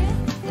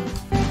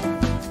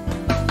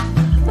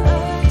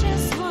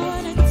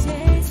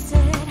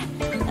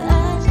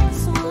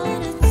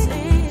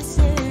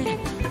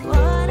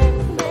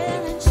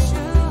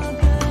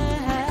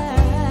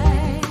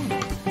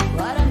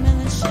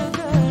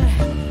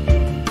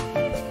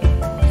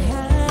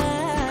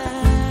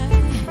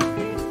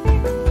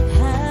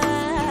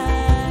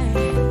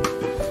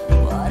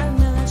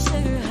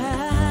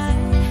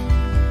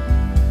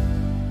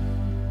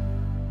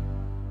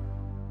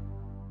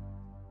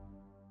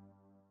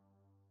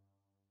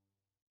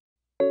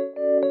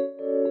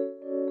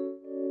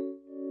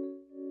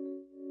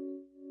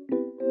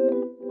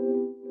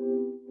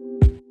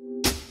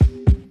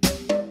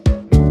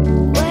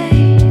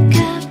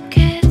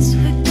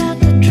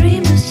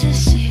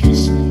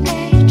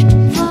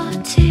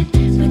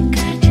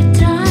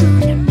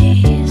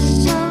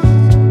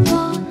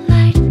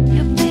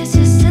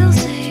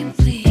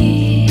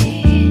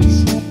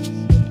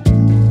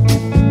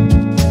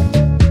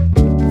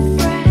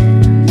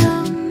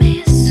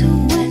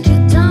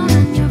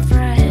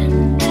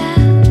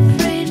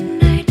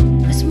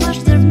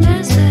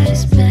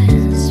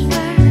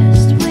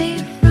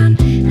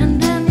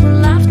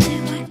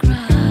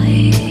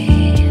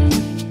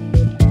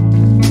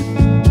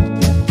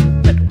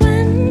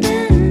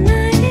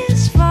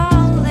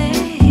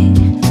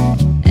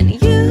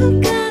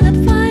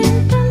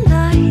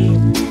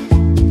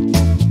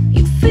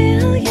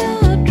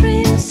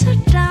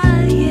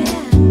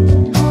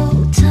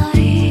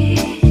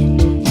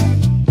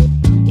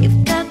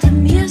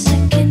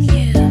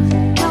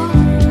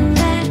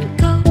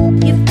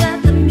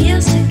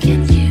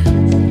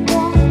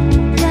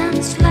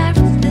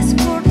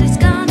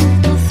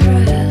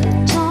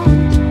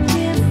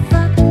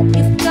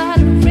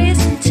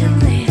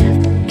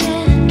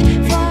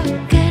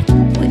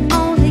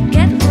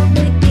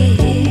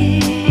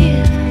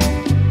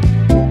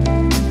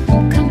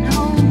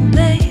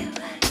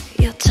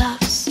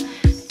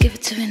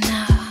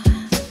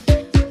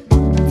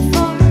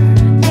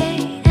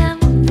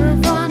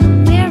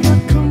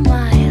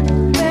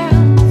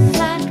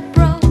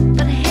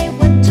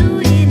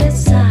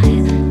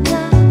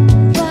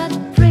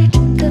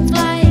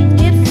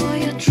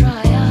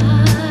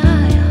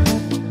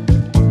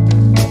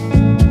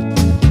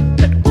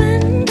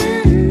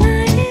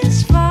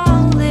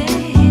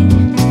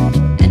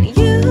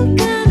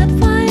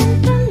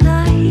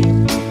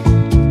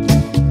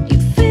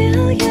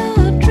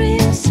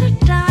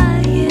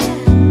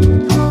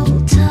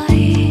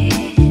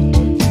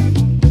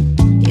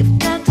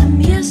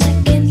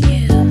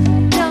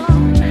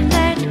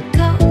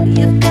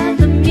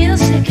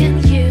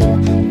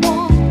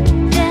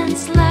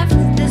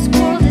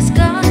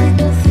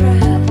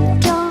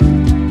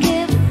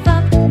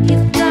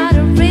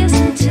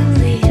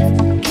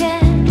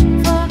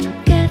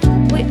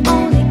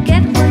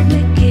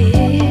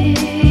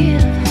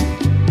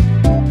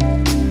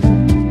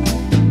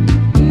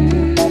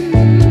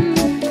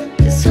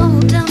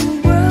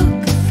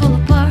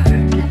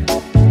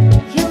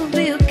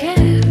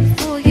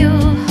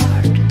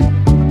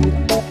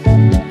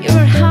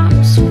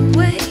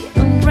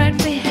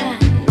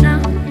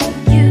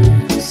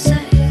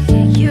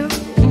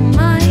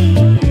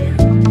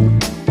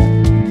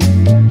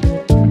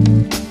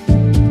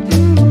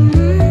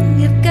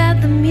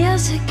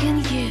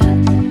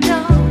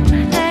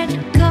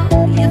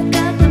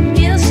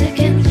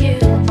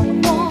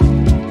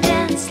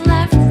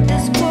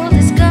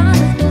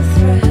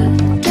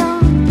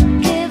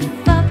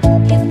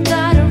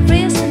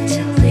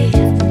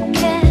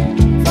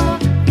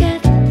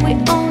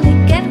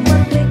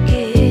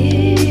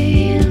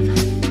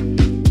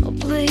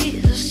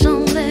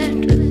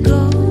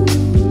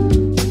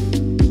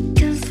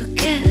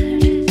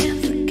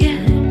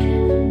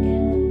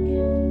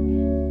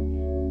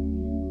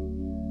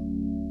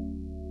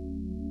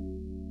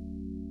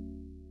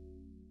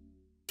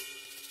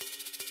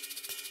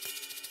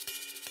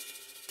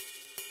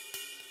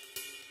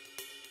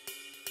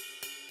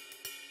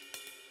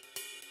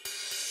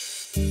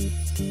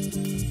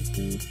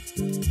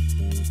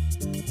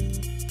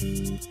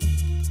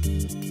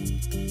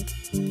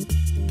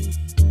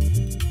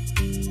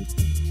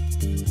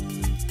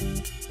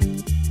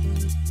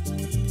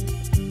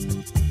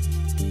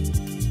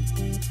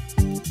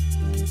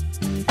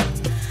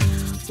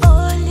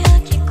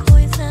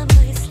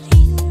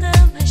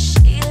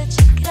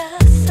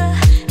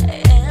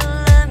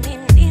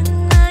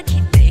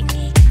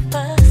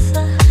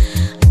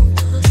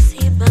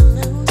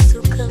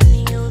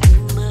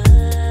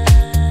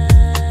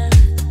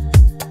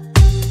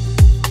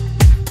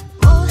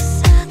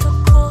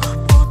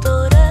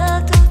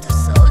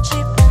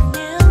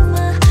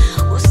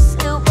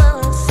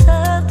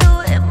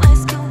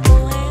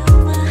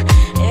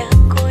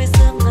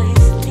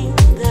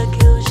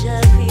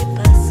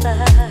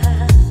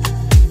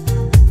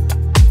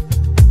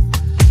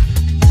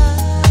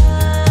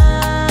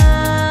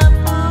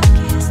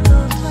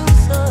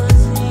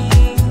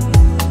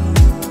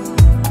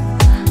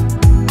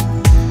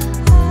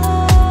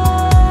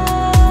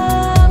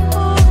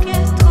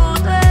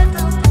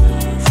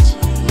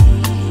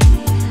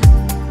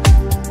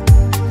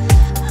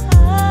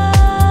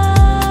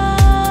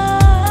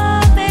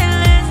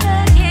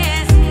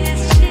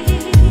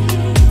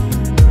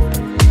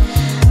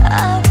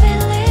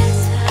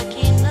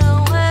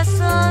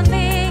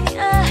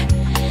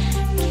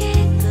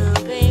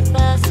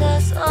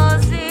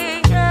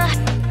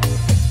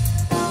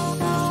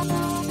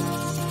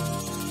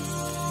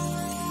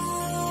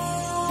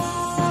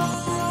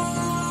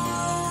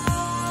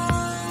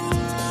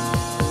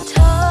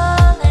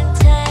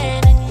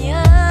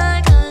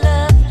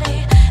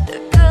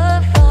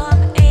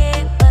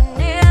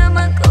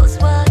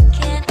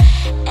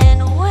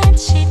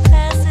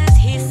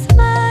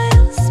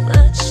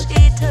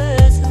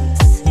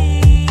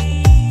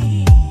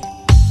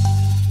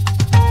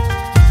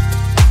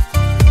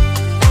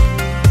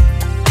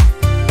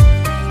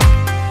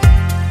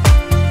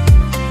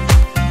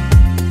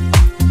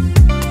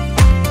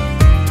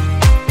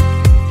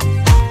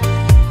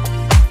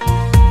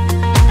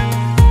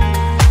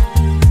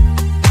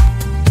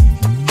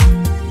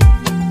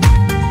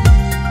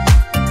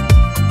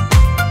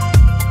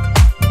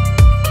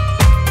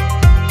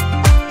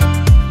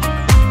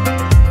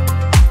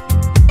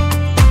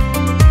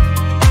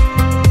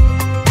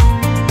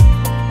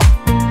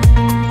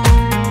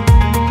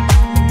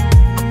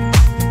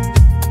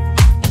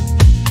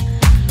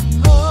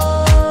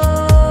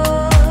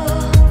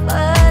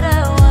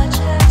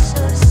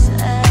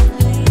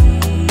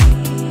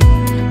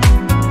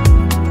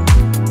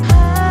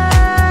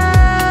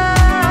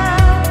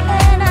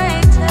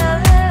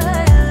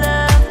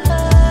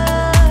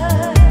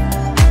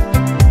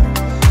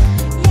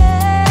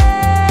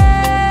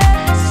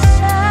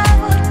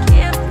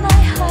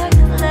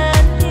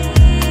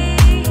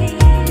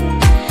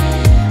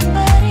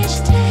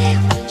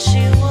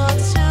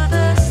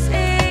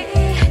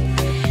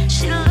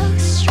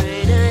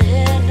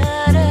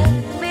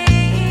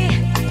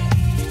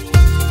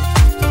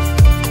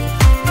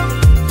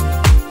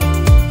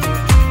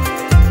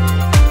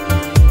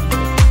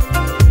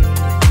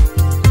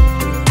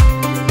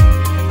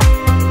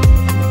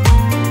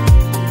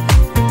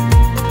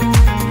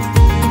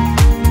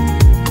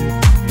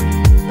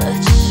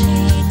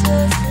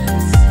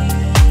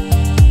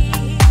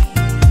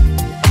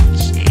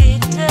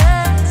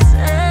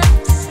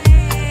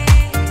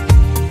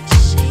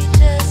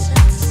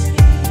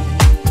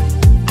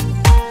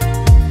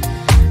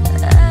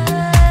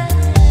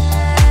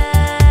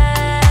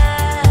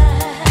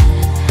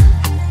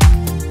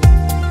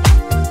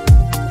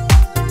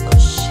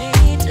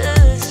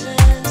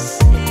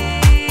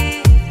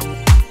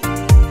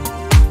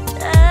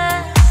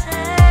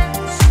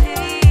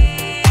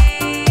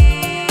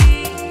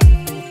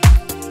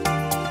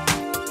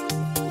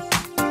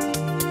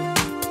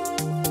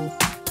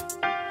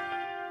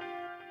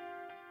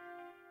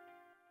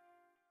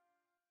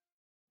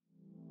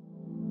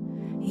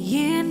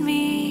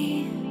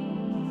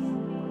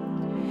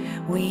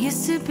 We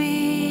used to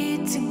be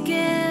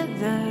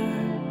together,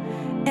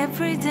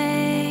 every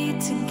day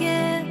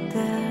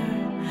together,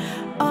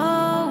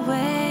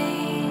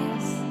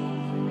 always.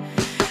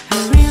 I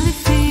really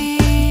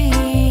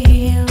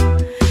feel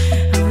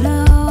I'm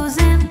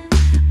losing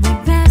my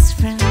best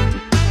friend.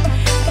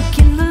 I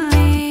can't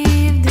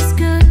believe this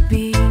could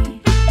be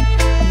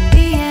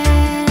the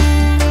end.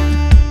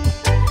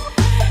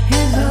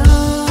 It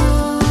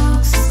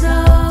looks as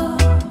though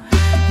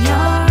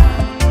you're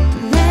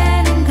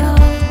letting go,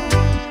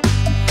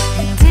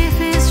 and if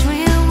it's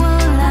real,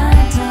 well, I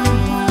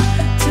don't want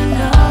to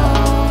know.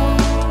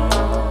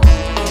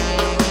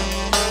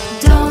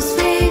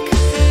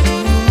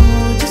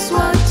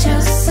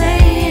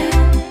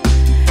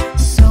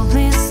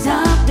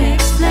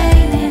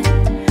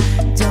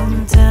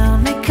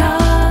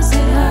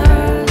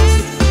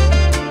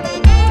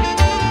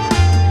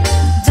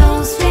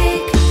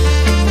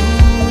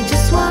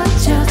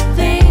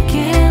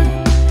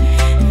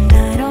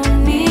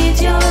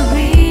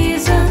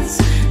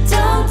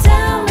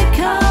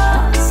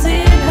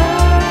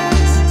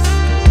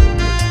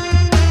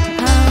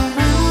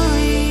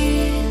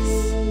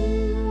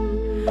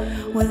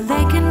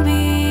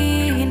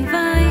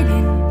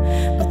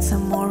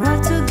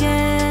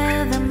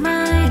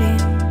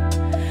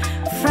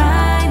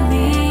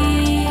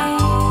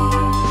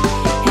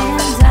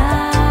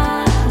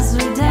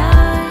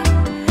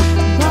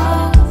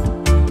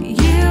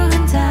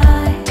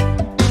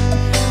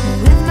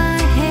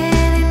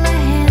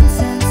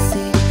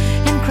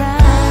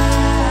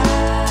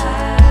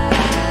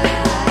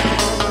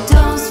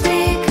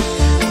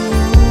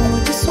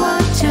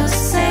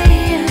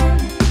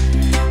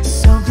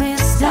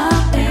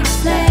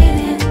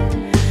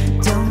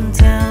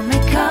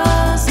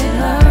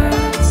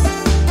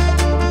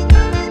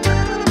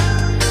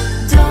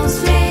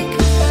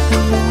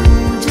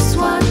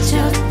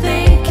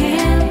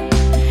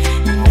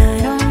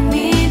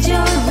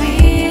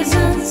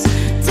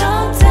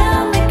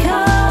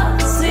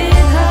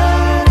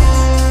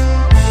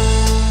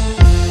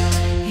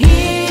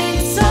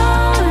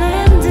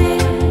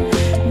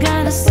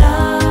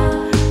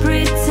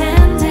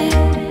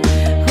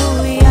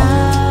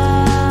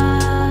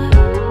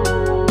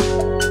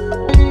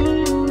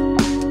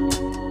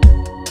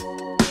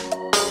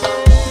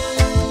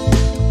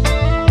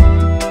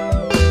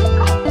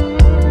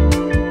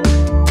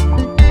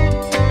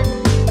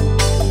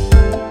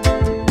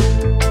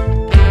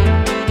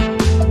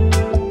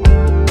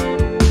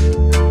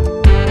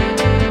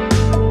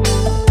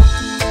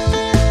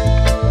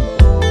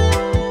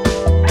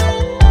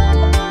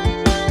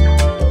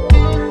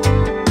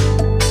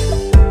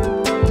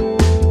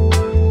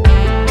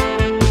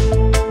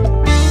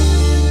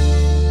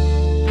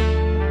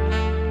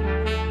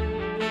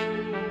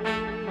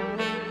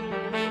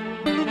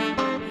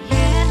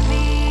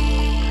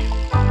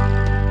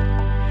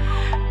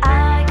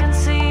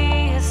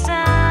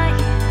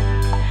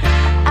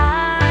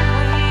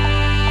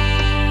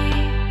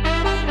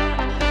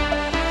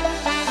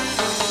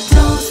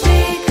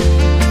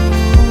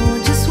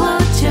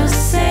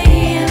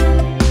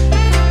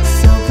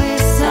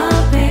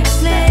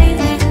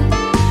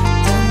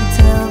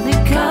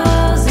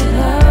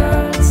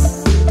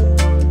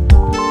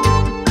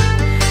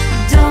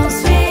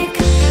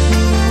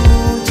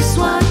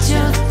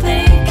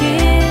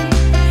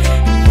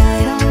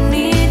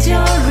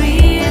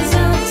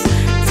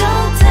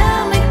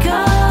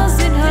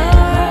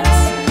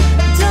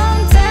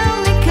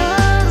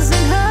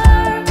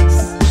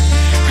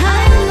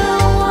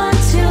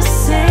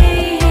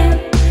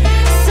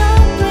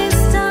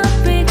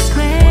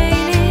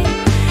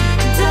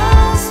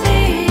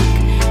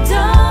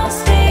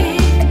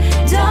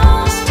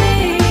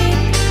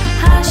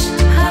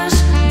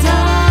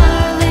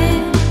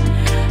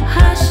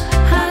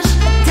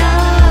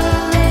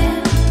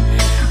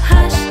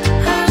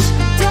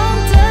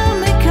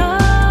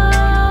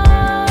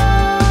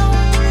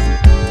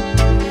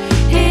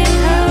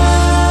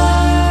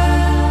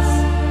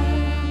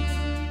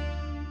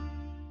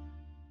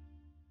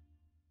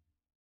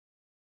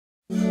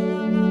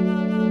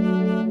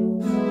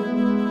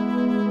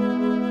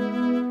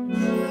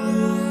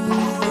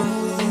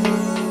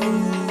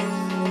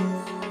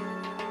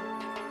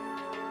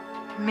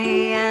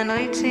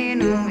 Meia-noite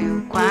no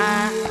meu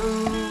quarto,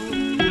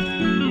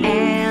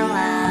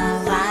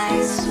 ela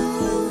vai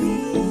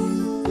subir.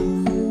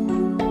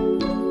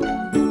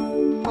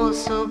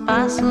 Ouço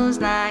passos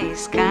na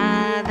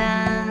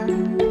escada,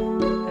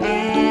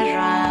 vejo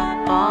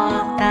a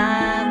porta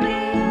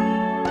abrir.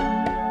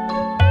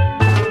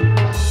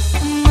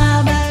 Um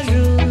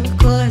abajur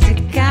cor de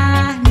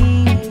carne,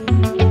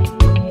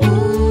 o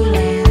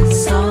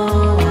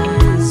lençol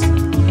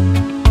azul,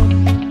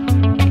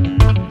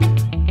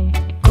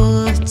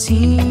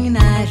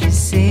 cortinas de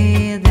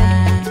seda,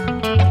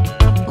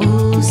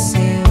 o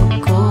seu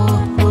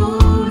corpo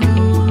nu.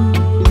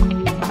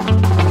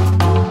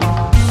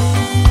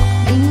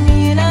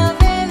 Menina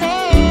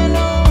veneno.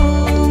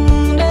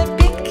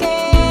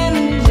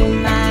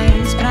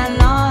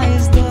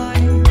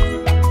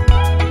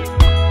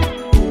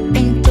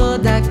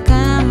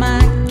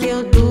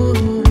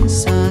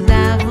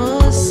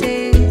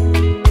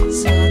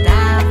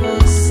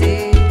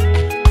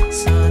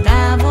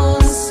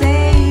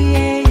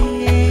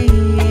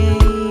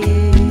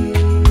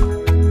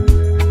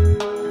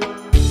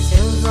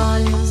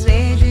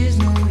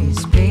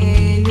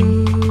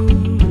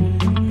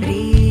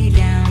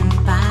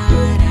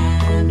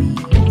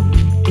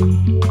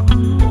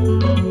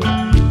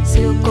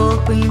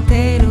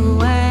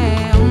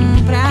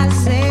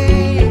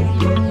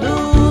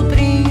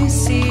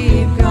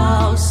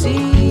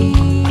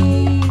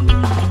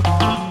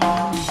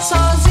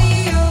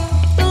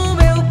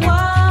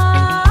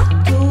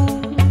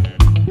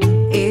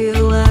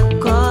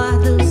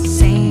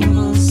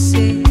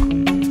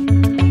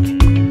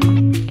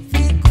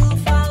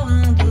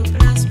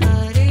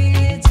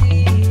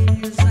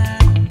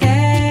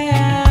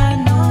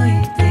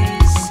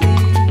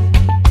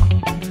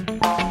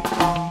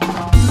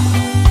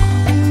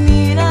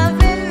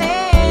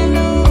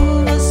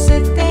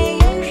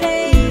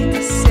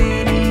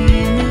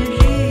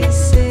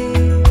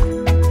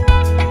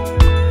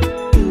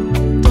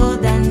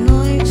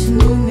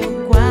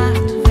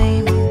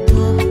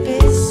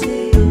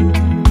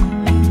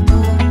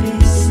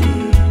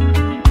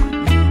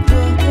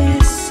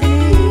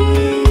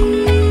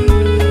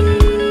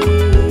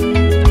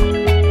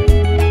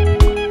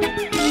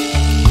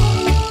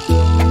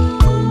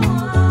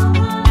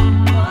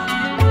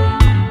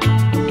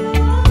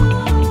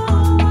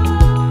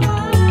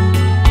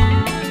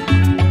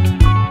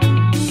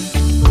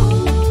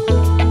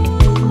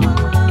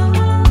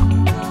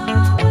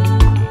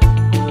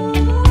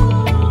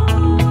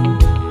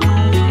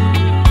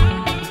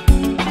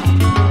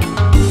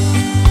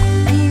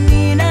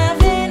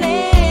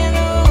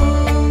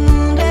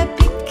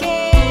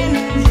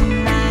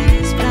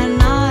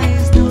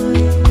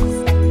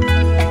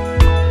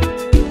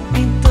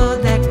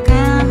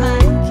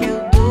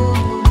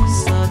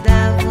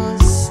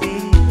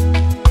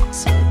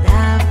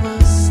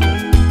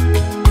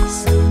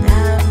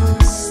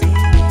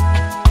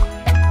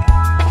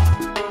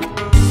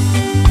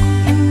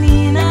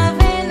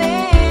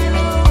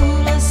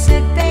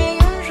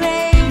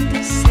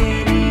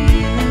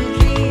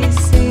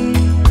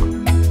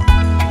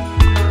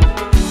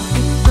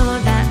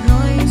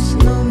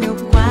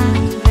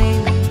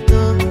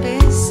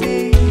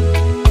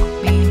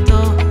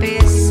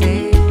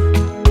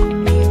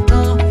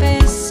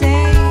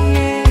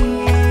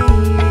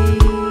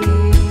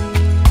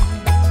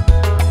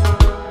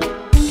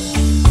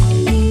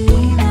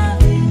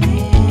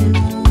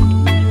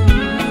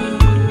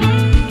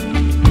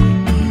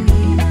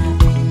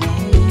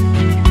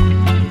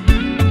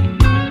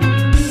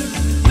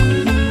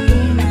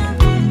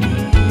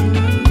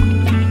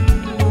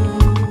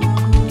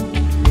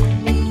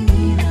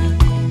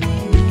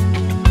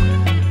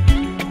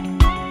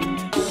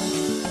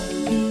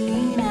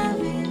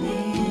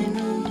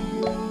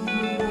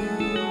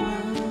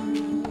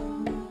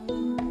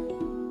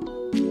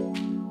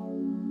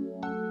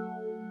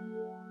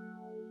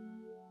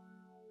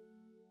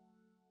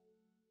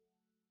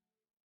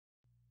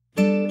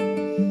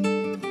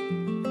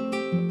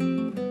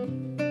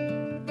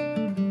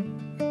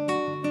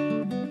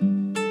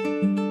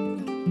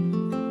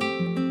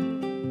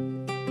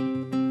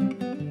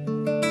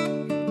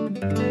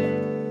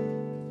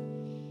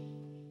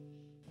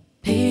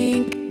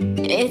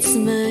 It's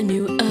my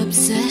new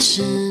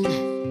obsession.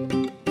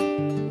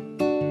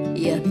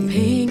 Yeah,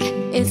 pink,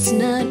 it's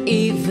not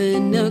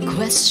even a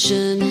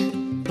question.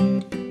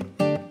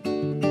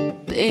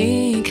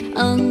 Pink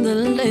on the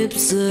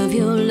lips of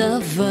your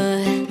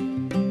lover,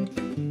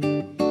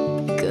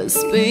 'cause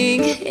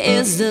pink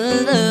is the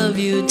love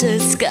you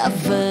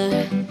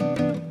discover.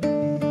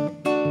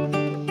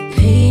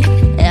 Pink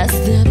as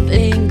the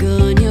pink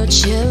on your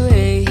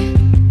cherry.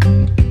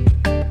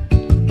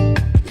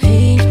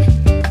 Pink,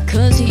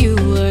 'cause you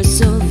are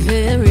so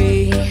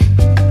very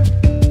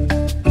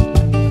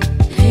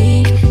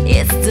pink.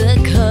 It's the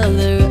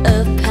color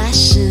of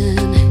passion.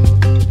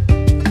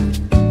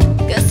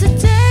 'Cause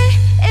today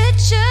it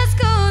just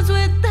goes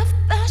with the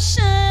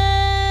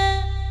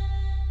fashion.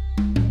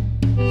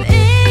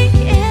 Pink,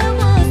 it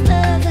was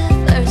love at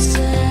first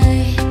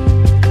sight.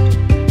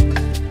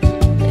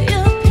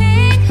 You're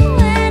pink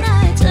when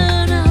I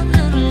turn out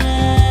the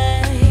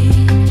light.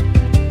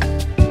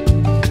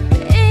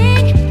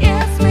 Pink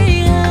gets me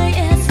high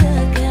as a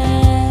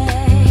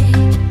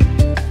kite.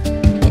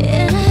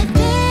 And I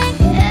think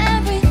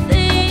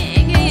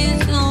everything is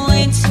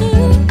going to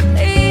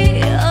be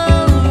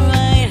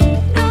alright,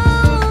 no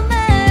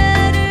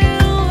matter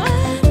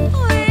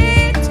what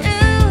we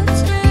do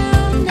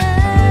tonight.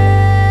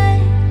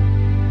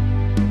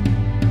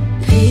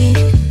 Pink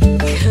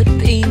could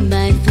be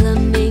my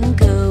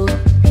flamingo,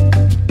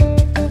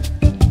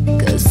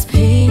 'cause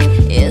pink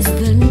is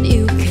the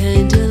new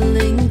kind of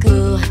lingo.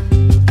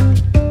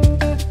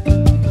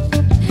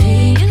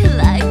 Pink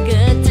like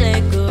a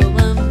deco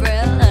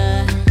umbrella.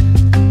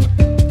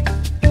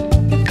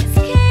 It's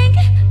king,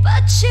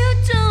 but you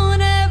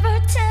don't ever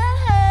tell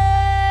her.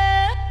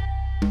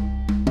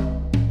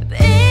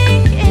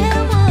 Pink, it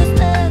was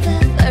love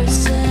at first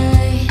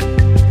sight.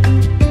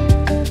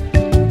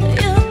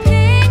 You're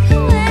pink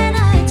when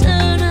I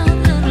turn out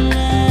the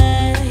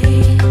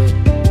light.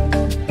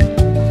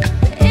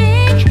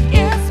 Pink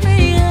gets me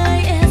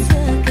high as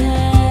a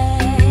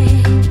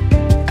kite.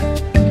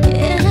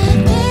 And I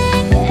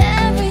think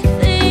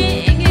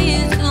everything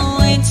is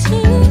going to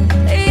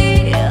be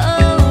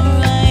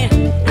alright,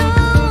 no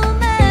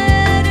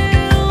matter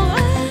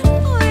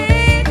what we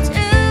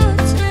do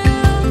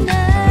tonight.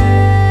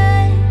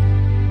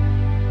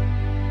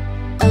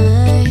 I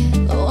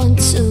want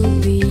to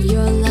be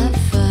your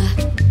lover.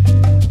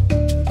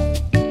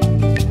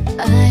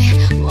 I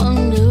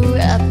wanna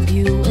wrap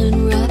you in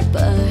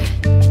rubber,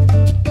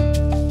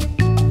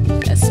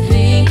 as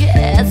pink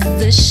as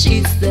the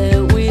sheets that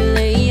we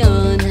lay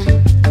on.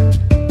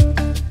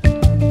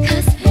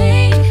 'Cause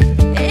pink,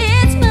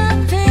 it's my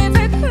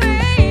favorite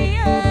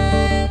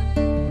crayon.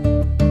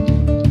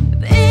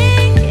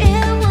 Pink,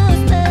 it was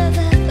love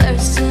at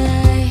first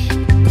sight.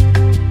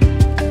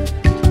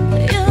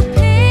 You're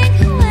pink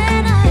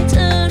when I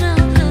turn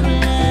out the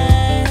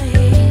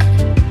light.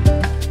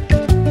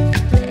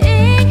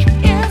 Pink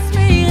gets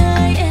me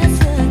high as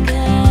a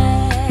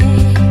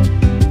kite.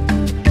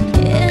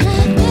 And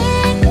I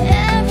think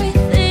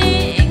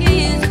everything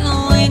is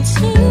going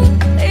to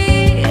be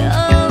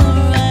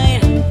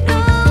alright,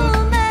 no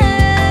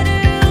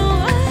matter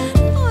what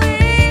we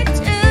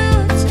do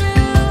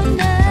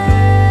tonight.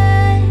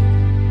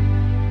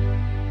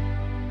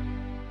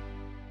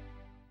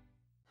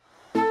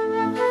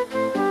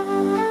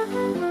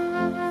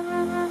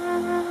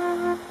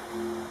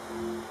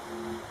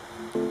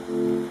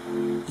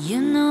 You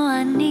know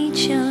I need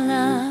your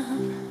love.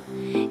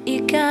 You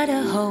got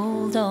a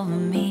hold over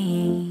me.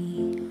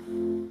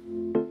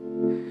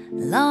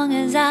 Long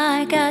as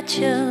I got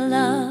your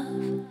love,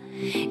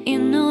 you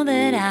know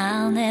that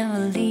I'll never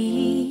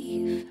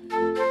leave.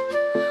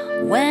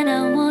 When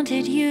I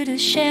wanted you to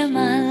share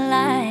my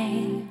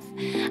life,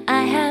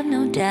 I had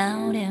no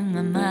doubt in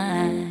my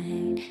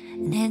mind.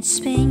 And it's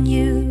been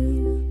you,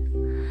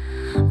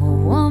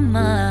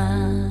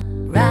 woman,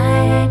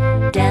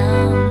 right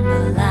down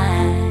the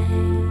line.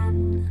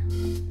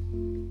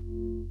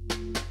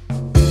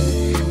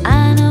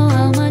 I know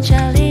how much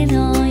I lean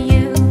on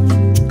you.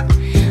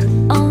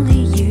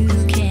 Only you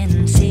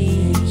can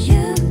see.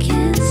 You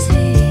can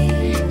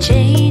see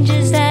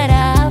changes that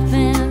I've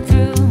been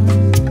through,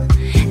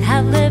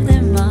 have left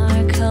their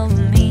mark on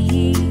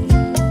me.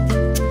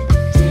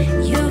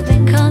 You've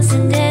been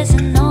constant as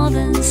a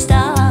northern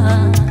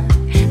star,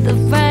 the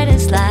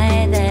brightest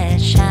light that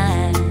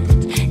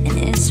shines, and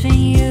it's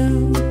been you,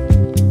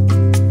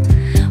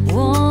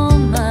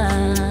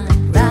 woman,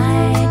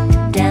 right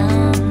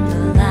down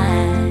the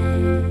line.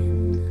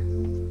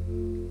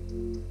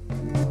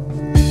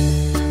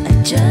 I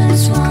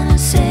just wanna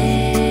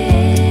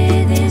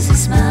say this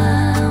is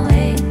my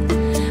way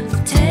of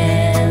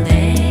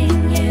telling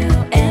you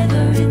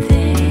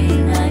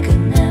everything I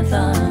could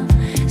never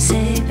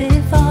say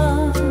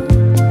before.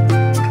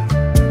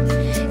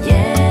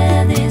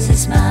 Yeah, this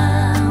is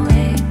my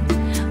way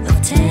of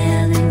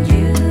telling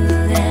you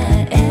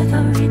that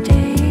every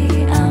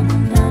day I'm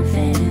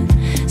loving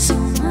so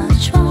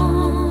much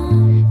more.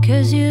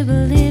 'Cause you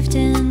believed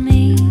in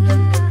me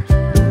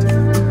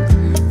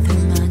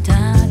through my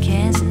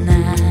darkest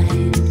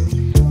night.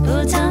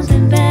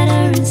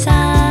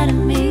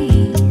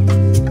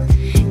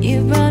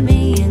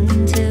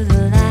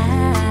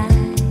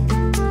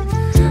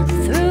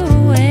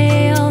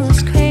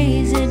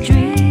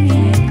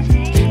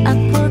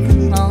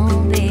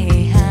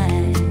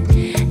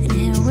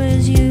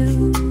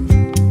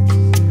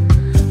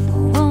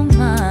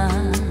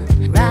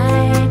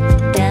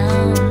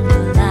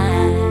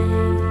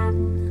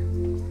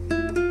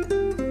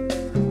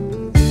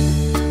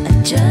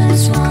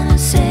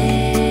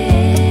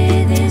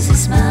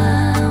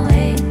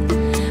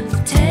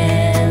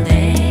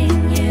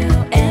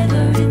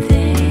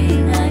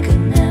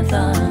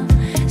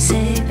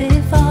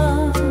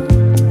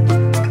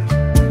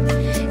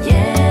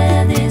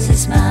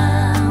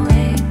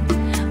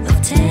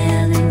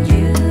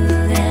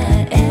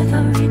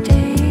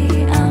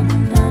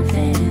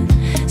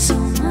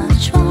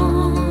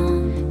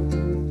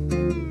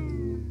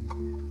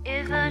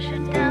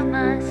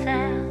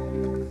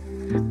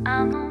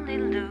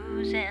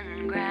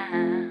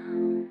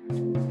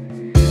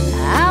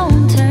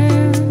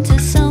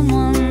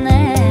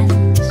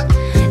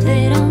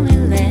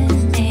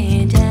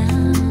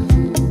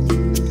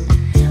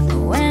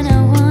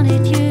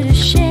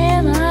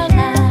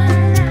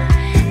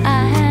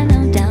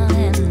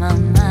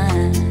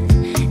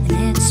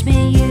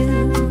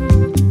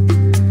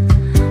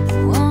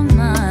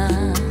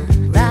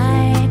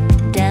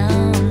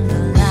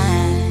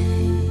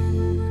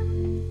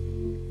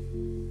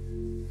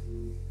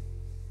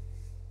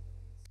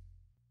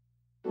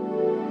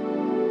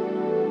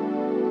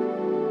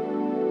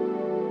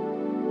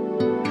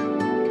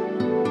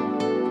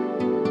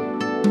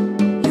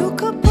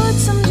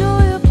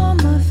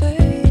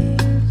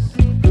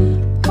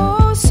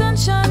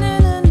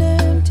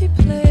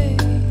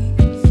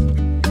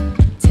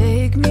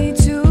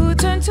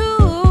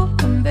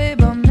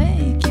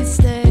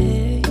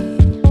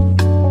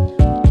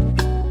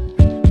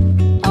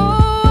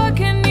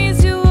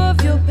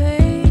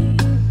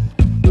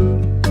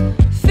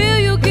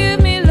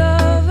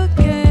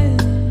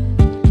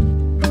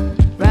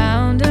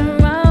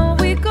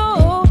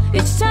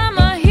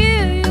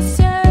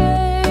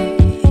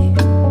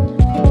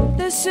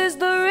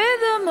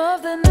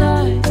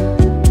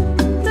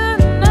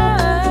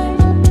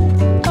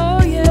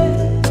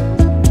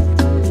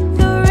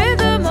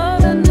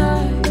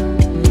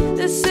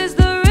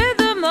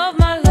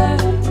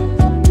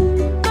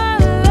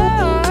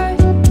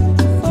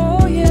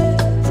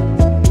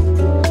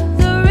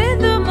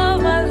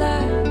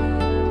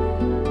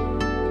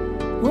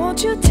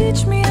 Won't you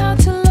teach me how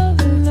to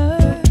love and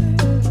learn?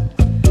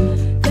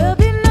 There'll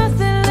be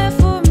nothing left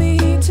for me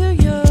to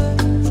yearn.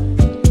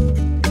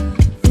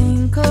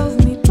 Think of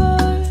me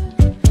burn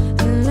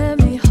and let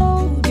me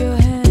hold your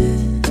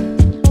hand.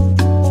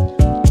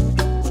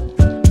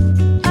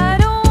 I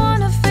don't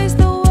wanna face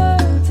the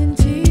world in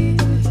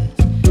tears.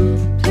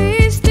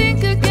 Please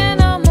think again,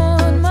 I'm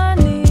on my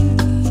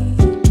knees.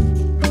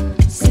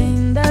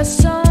 Sing that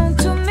song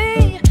to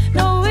me,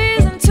 no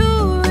reason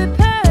to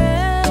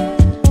repair.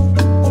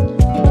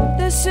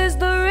 This is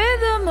the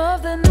rhythm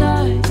of the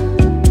night,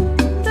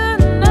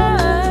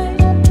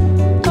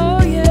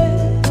 oh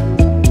yeah.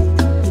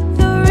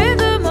 The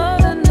rhythm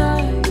of the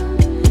night.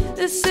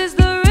 This is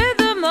the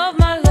rhythm of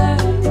my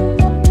life,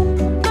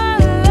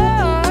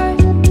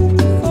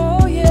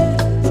 oh yeah.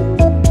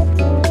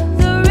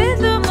 The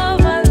rhythm of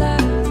my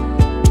life.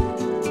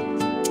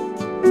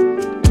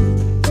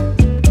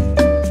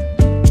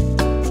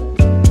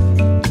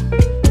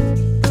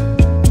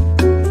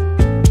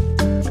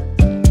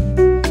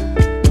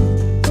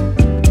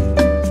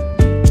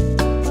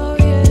 Oh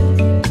yeah.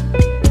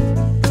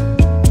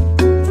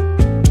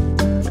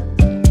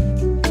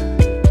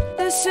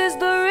 This is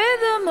the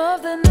rhythm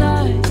of the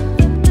night,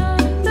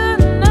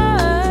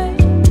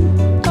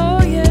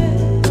 oh yeah.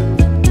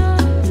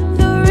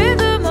 The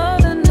rhythm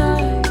of the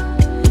night.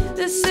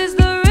 This is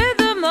the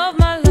rhythm of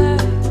my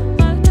life,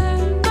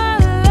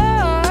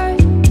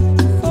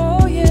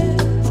 oh yeah.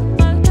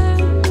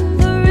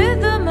 The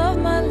rhythm of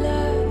my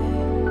life.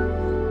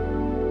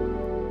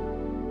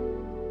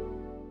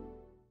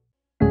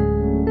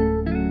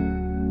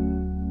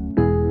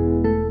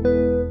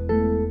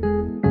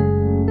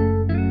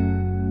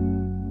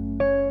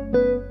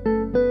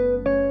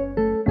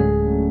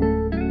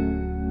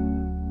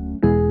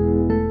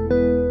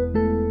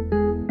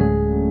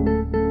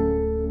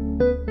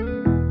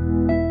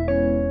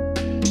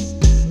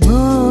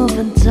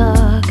 Moving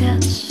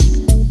targets,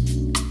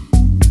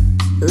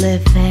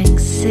 living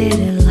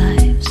city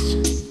lives,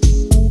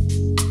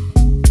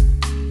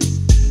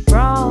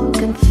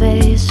 broken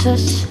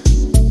faces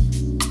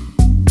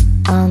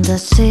on the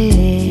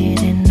city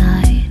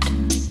night.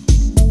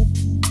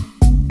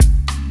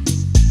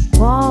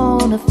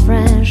 Want a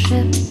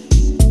friendship,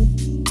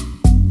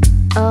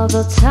 all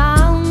the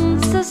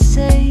time's the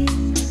same.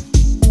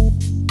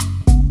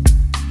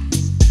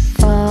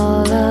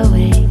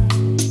 Following,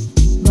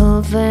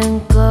 moving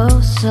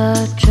closer,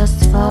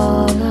 just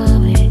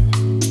following.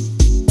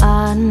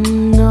 I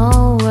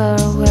know where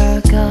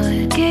we're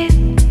going. Keep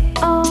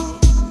on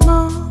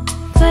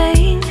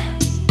moving,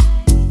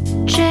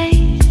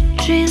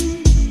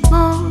 changing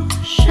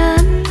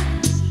motion.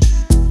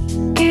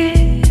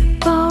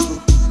 Keep on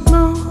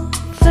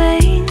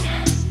moving,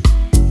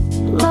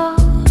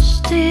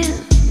 lost in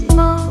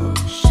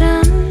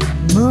motion.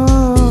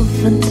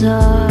 Moving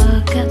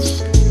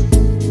targets,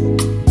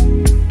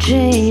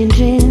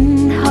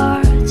 changing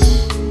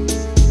hearts,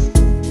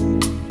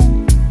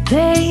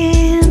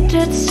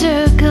 painted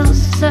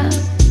circles that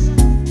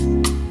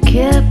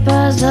keep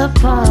us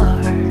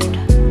apart.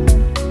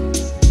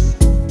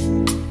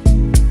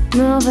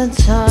 Moving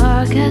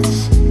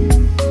targets,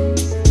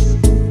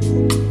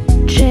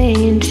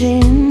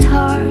 changing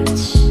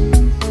hearts,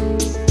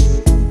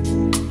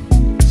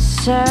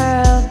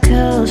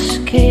 circles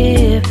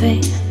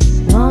keeping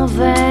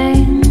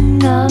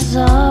moving us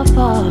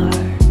apart.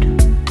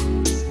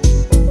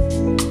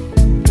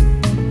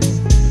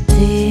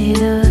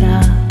 Tidura,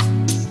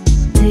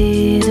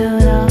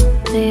 tidura,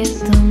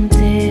 tidum,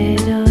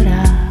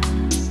 tidura.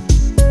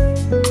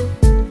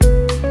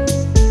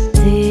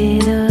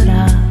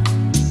 Tidura,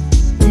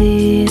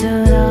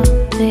 tidura,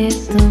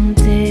 tidum,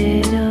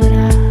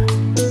 tidura.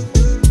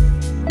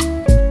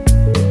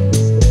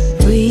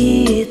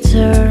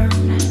 Return,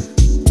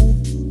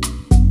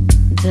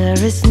 there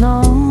is no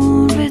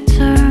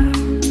return.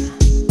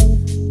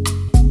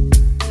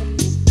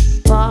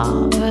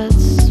 Forward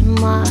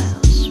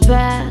smiles,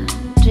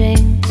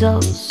 bending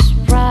those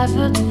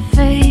private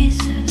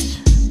faces,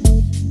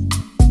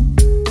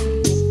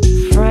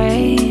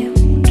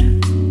 framed,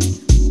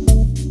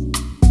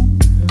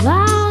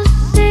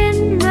 lost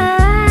in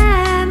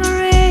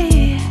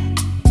memory.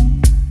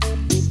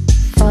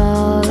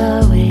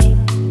 Following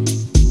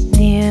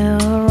new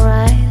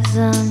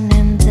horizon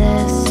in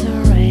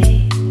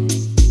disarray.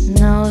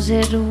 Knows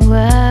it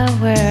where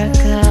we're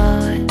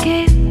going.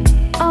 Keep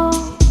on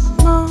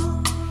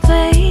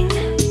moving,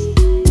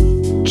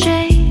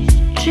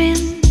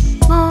 changing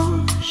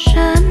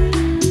motion.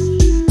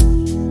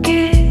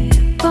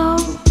 Keep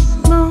on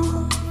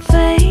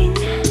moving,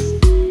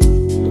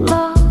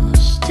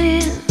 lost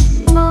in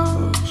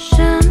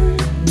motion.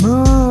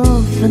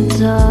 Moving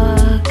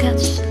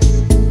targets,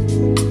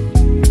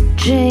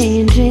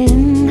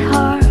 changing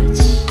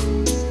hearts,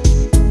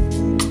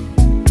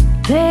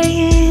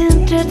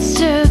 painted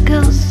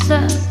circles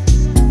that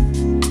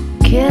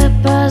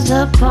keep us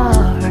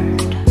apart.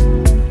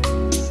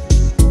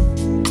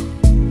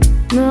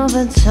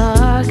 Moving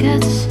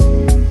targets,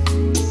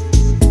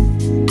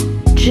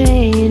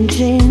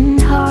 changing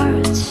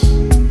hearts,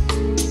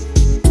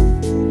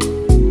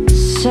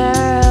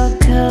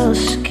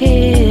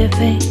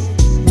 feet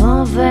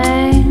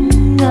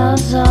moving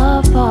us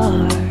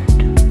apart.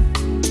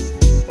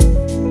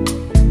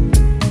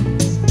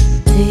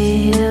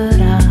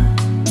 Tidura,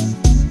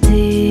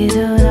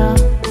 tidura,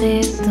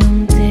 tidum,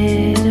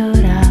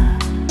 tidura.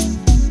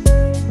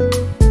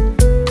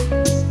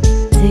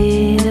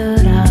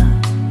 Tidura,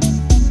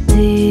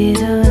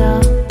 tidura,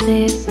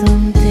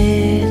 tidum,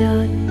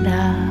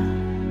 tidura.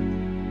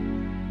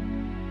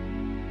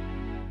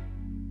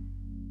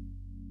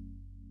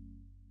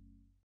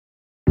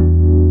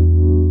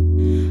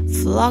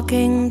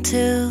 Flocking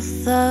to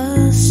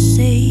the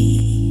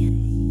sea,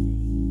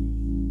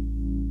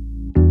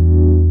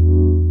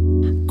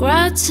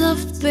 crowds of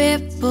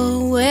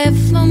people wait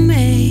for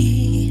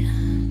me.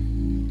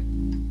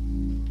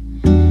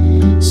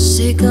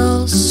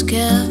 Seagulls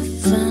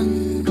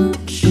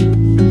scavenge,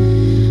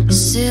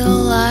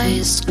 seal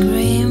ice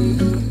cream,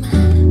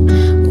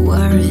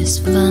 worries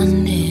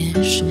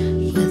vanish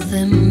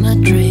within my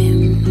dream.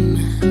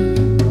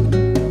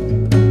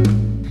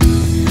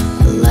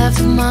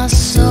 Left my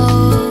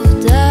soul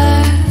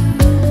there,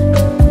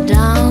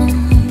 down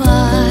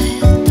by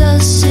the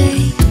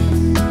sea.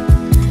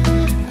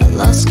 I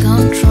lost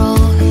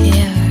control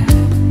here,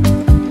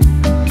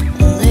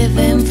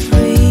 living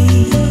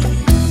free.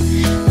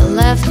 I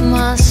left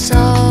my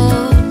soul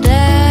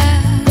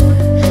there,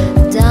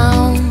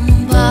 down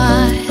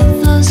by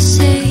the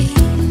sea.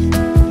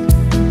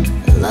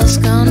 I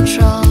lost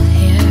control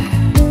here,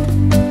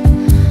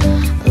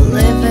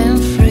 living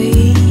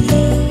free.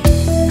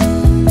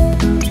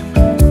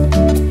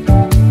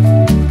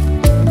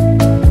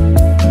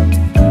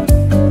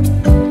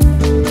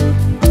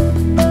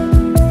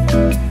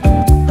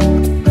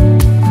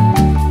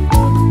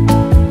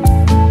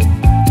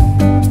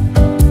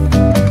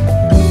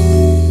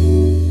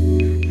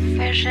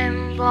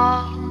 Fishing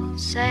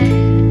boats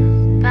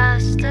sail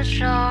past the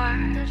shore.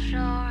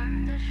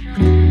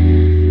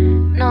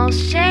 No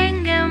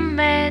singing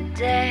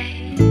midday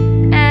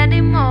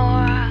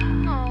anymore.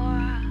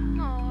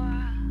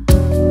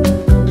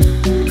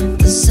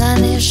 The sun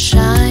is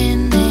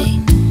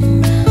shining,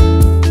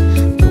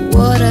 the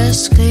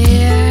water's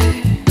clear.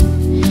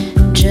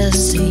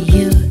 Just see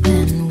you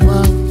and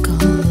walk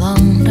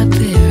along the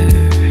pier.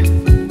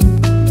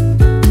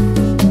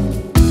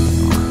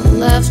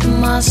 Left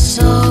my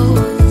soul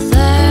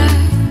there,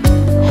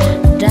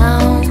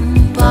 down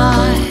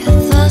by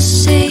the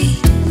sea.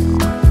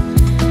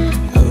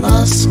 I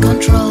lost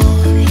control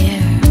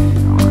here,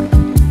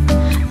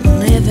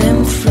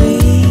 living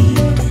free.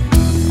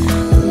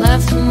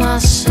 Left my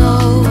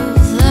soul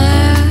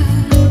there,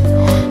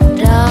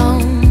 down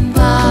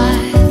by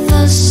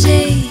the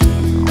sea.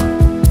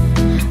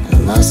 I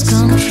lost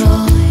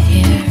control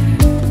here,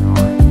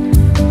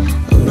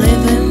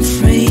 living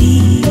free.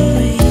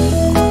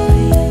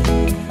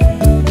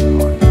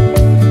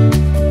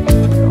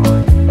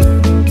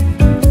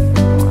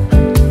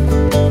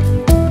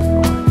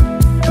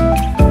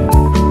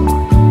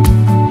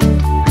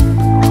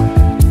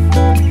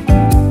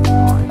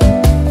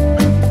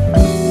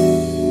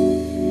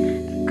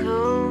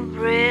 Cool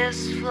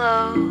breeze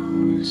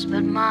flows,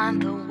 but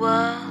mind the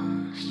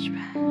worst.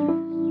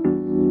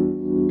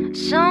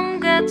 Some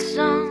get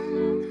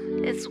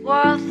some, it's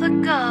worth the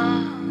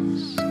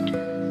cost.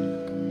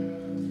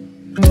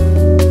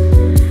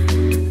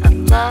 I'd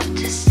love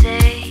to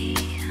stay.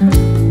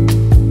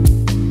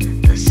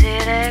 The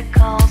city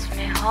calls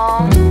me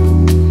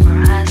home. A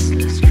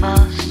restless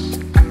fuss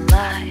and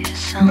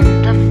lies on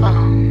the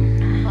phone.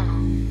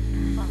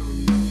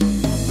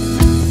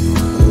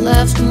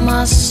 Left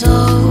my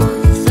soul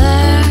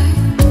there,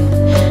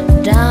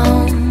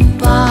 down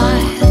by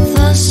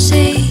the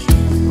sea.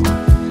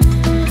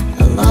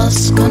 I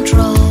lost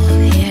control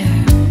here,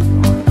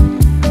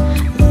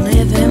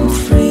 living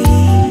free.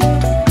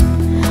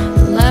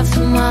 Left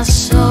my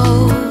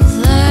soul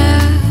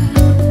there,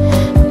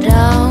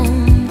 down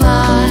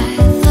by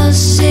the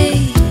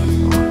sea.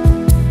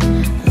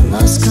 I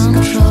lost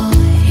control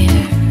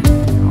here,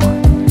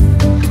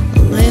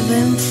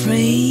 living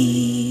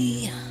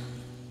free.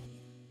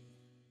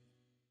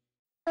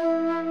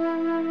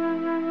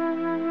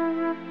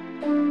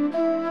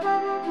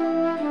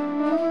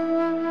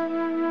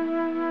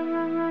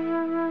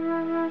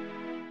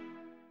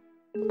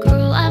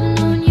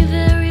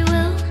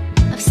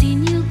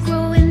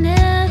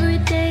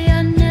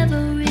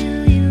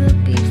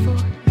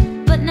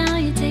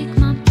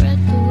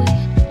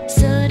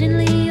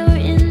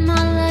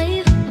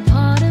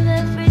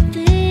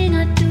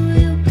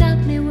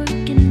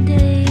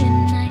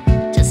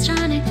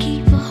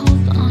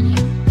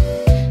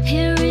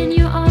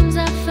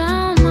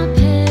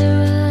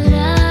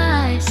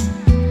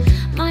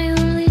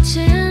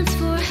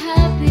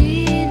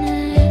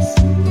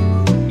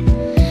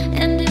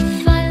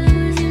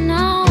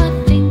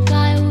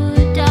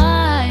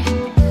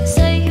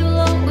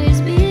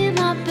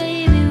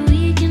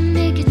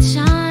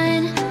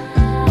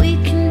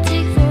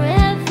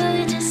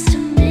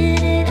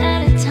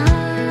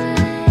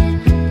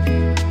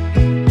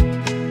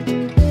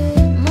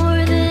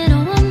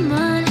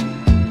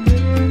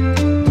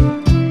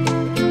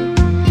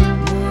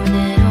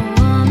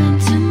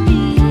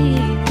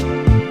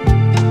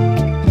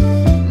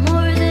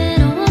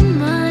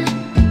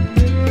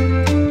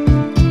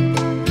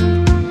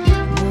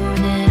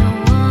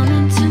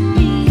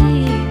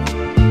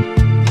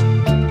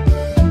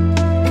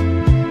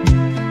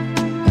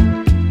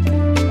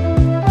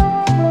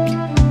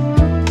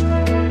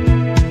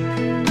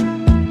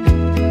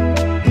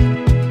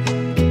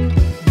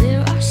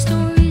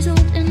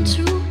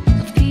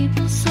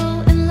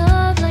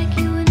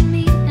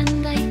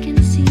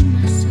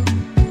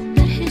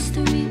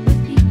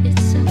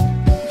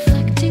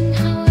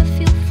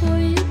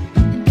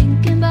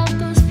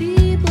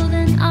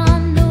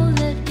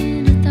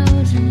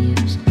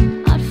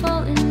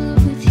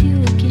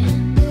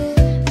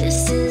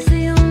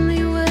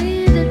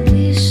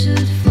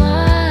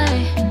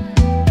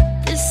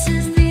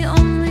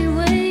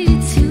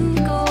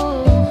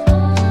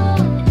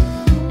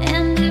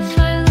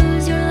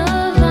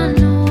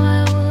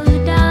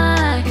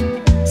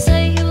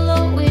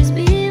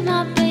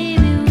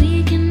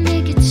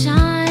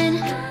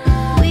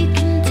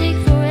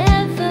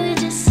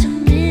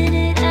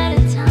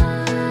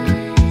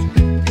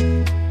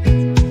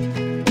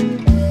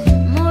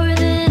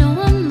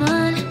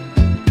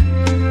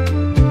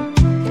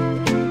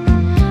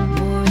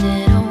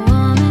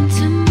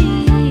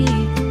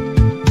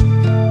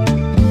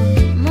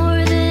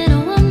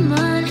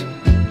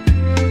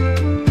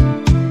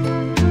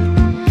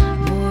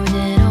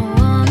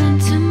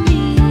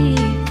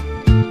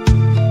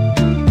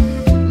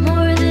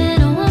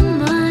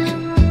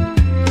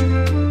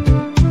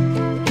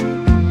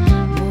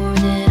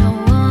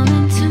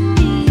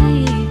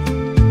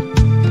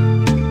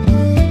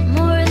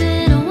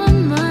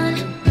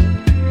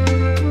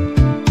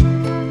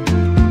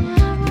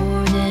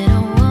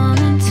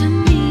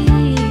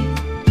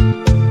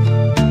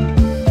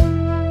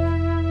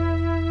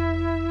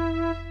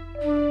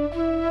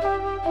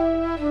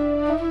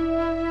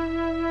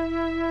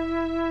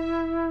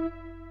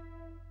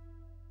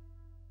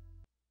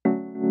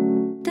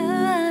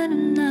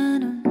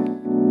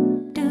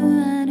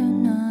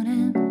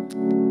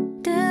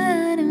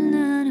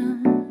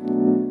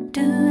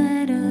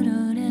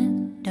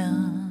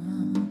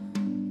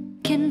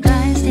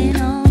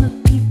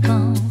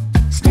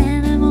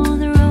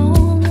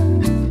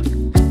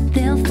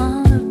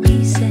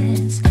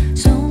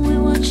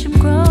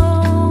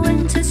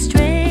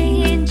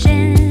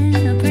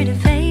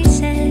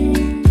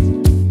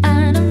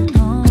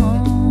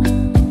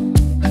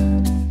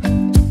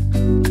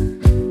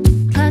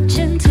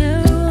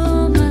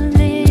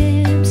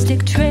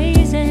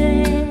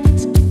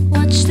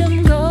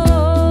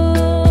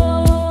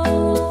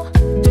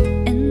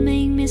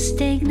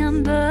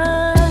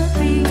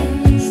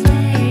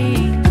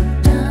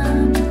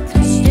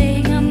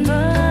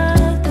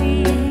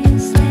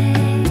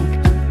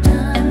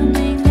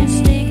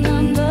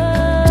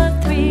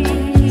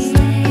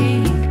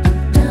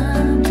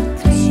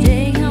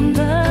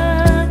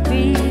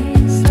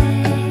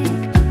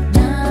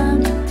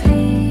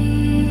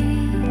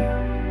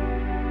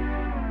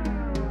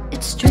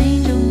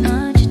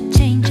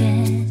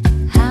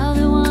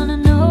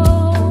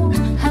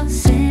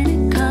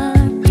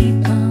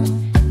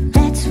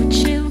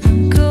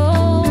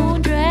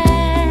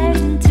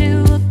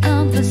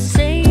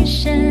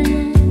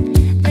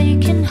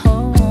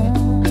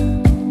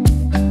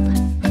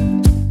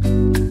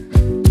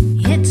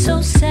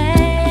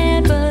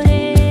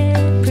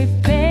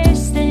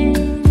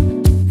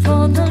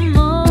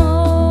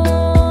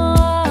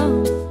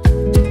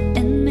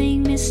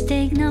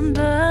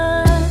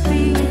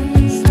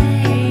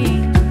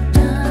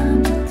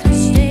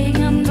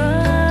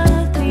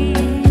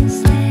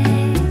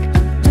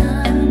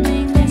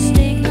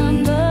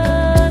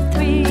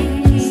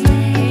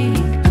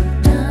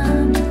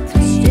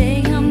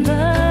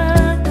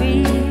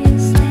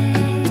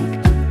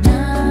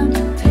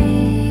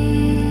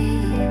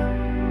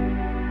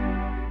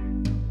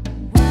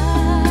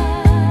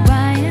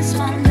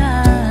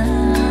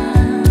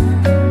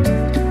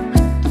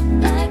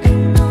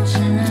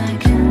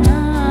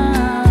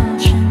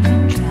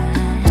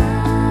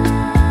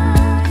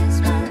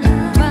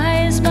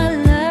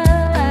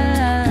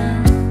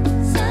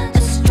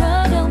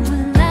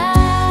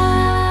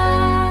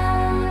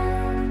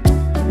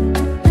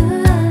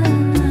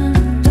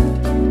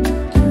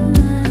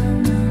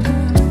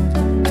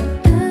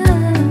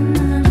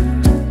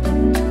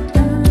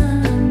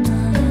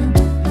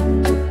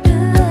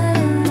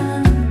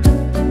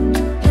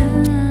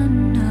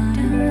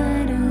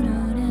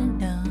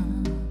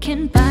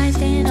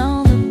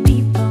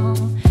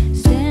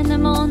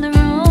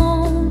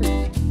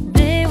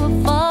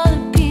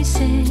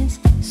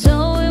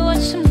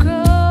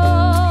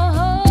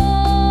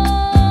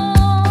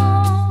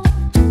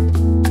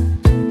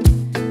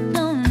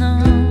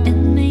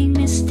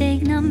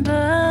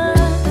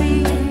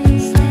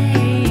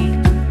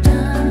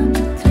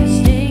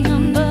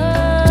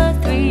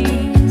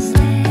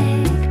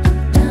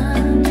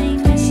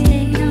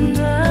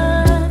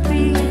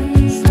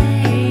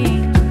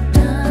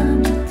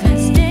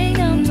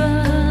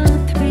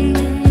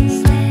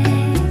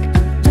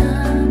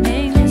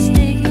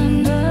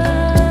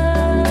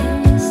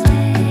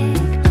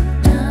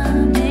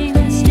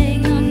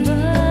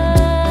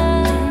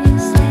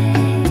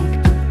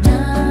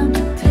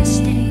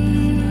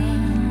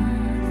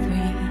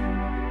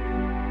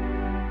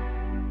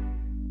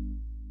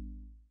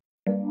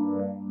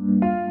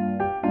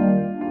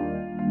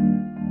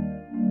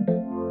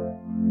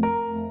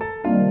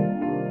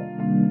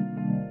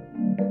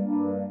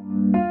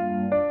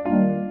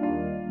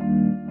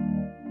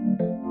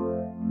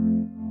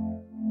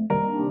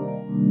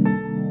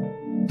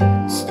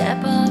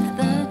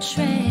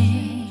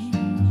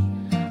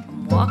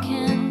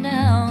 Walking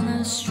down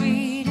the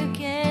street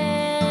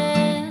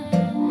again,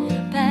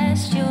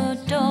 past your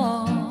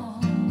door,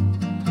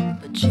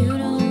 but you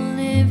don't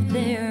live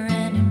there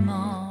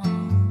anymore.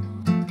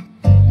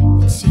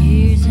 It's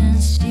years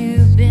since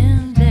you've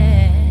been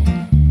there.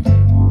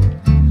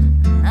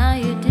 Now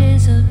you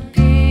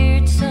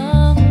disappeared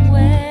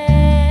somewhere,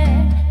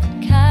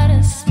 kind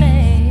of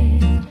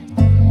space.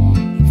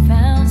 You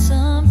found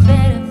some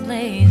better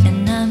place,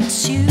 and I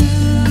miss you.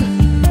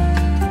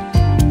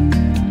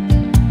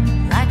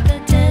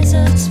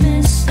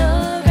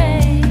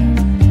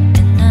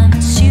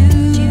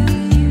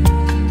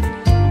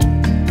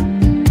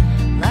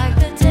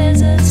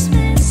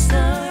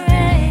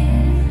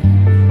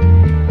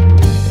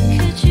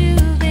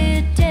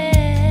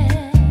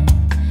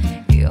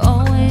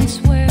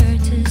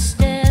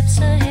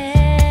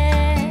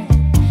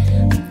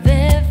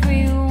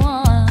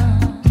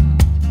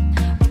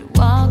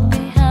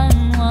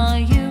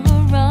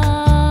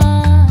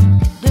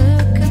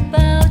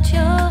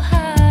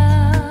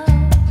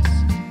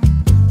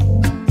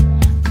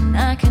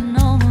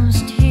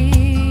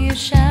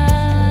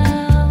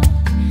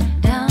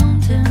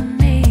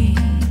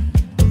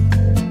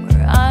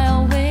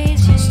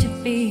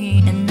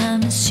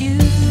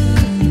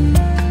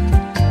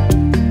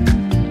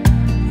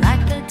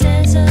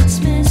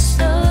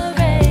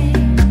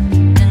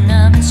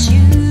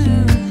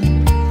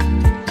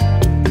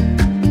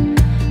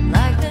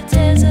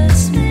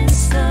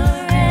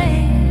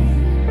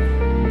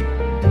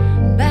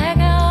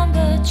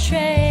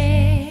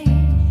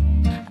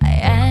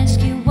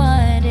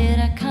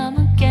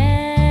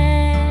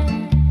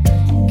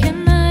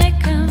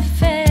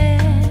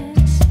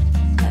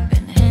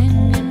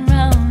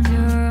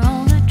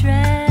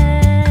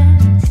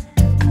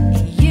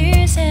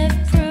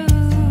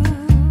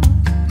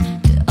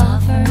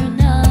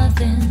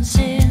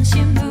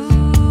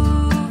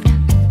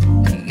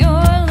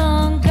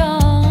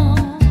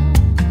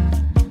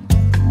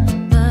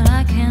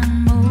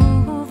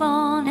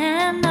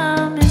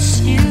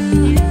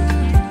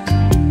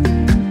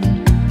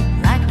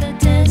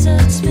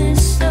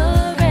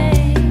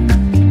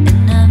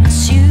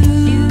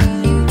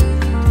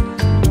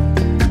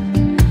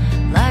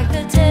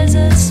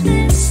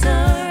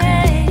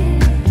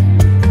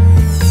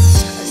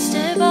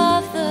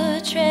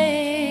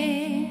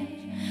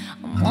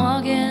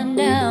 Walking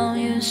down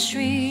your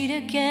street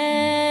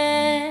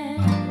again,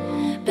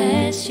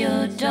 past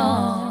your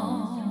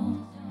door,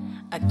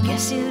 I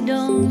guess you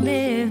don't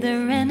live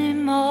there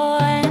anymore,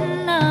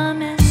 and I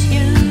miss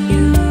you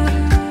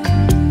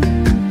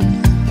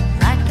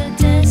like the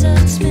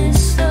deserts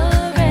miss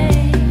the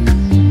rain.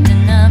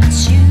 And I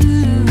miss you,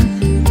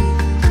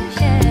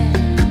 yeah,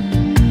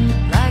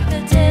 like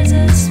the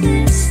deserts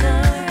miss the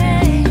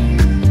rain.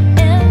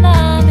 And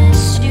I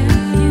miss you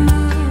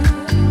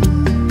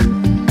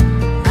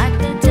like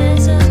the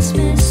deserts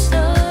miss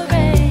the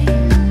rain.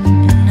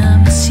 And I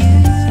miss you,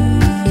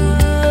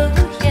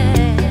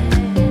 yeah,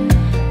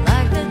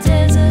 like the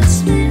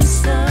deserts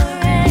miss the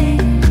rain.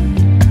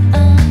 I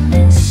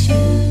miss you.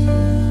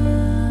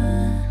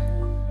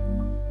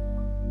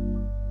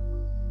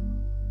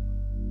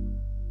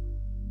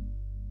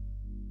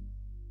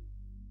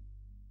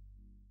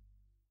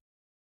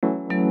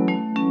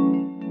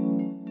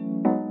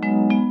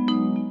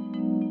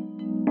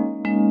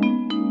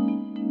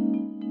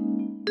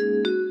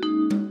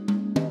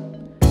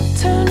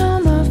 Turn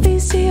on my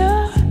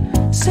VCR,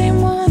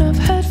 same one I've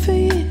had for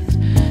years.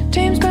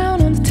 James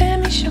Brown on the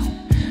Tammy Show,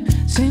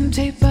 same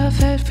tape I've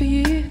had for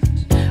years.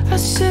 I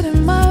sit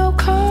in my old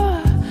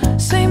car,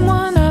 same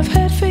one I've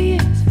had for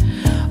years.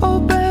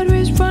 Old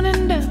batteries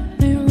running down,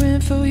 it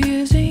ran for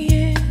years and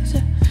years.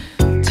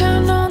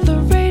 Turn on the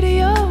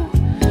radio,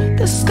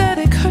 the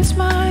static hurts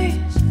my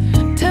eyes.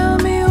 Tell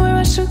me where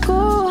I should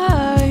go,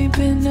 I ain't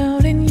been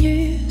out in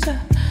years.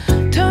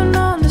 Turn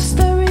on the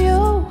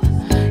stereo,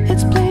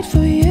 it's played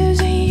for years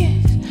and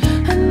years.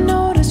 I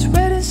know this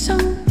Reddit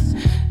song,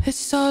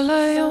 it's all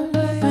I own.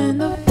 When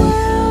the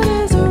world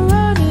is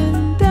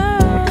running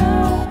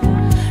down,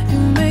 you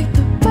make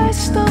the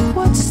best of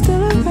what's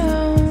still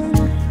around.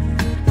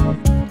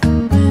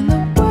 When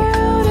the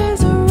world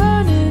is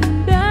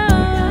running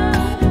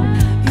down,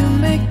 you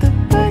make the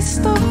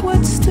best of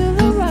what's still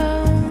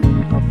around.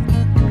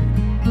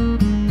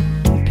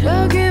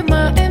 Plug in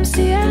my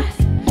MCI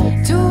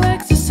to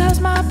exercise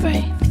my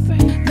brain.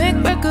 Make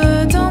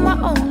records on my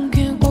own,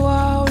 can't go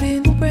out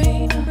in the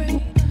rain.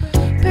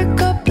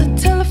 Pick up the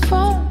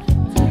telephone,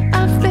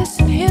 I've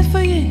listened here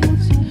for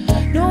years.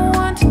 No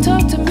one to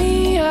talk to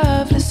me,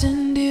 I've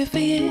listened here for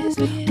years.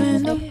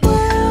 When the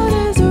world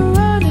is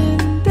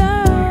running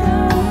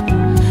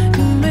down,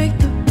 you make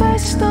the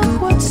best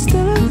of what's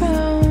still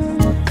around.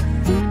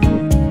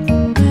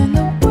 When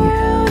the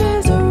world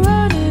is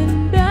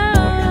running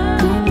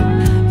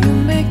down, you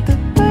make the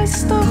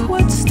best of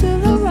what's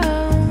still around.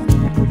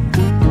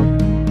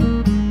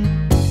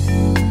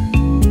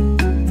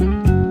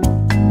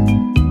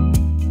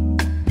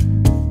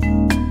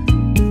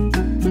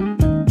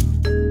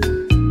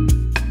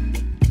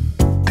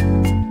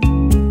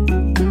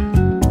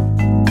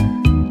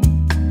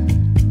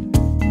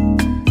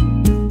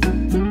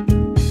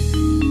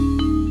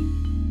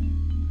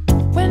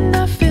 When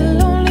I feel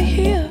lonely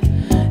here,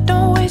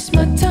 don't waste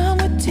my time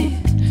with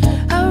tears.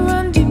 I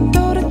run deep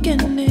throat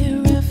again,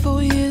 it ran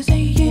for years and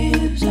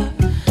years. I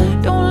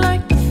don't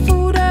like the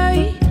food I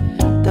eat,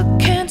 the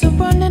cans are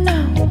running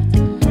out.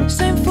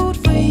 Same food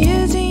for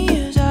years and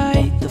years, I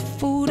hate the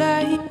food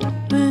I eat.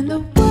 When the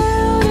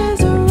world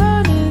is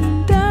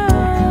running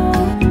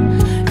down,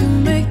 you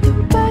make the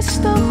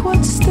best of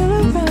what's still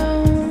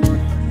around.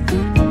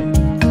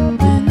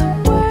 When the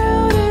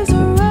world is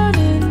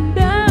running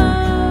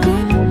down,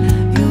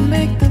 you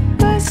make the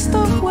best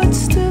of what's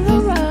still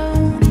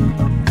around.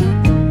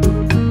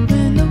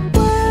 When the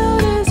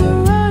world is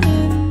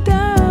running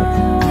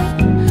down,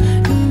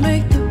 you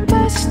make the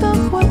best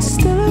of what's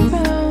still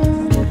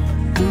around.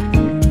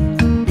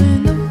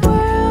 When the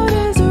world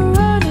is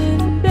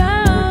running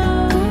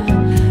down,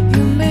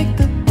 you make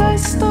the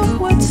best of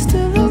what's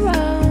still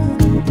around.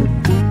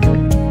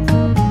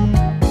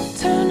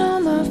 Turn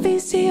on my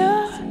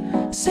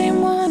VCR,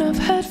 same one I've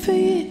had for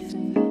years.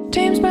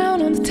 James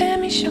Brown on the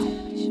Tammy Show,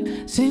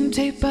 same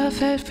tape I've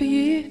had for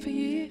years.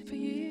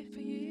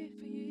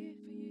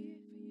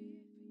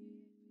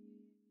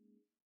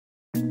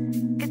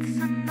 It's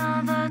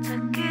another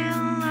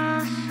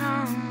tequila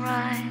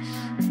sunrise,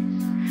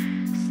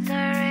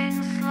 staring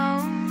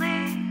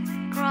slowly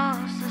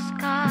across the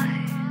sky.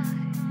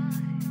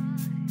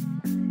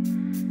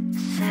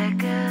 Say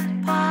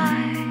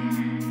goodbye.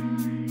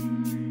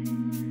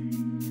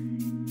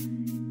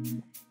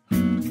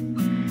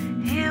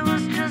 He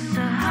was just a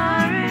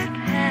hired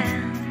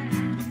hand,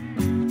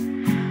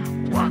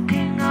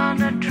 walking on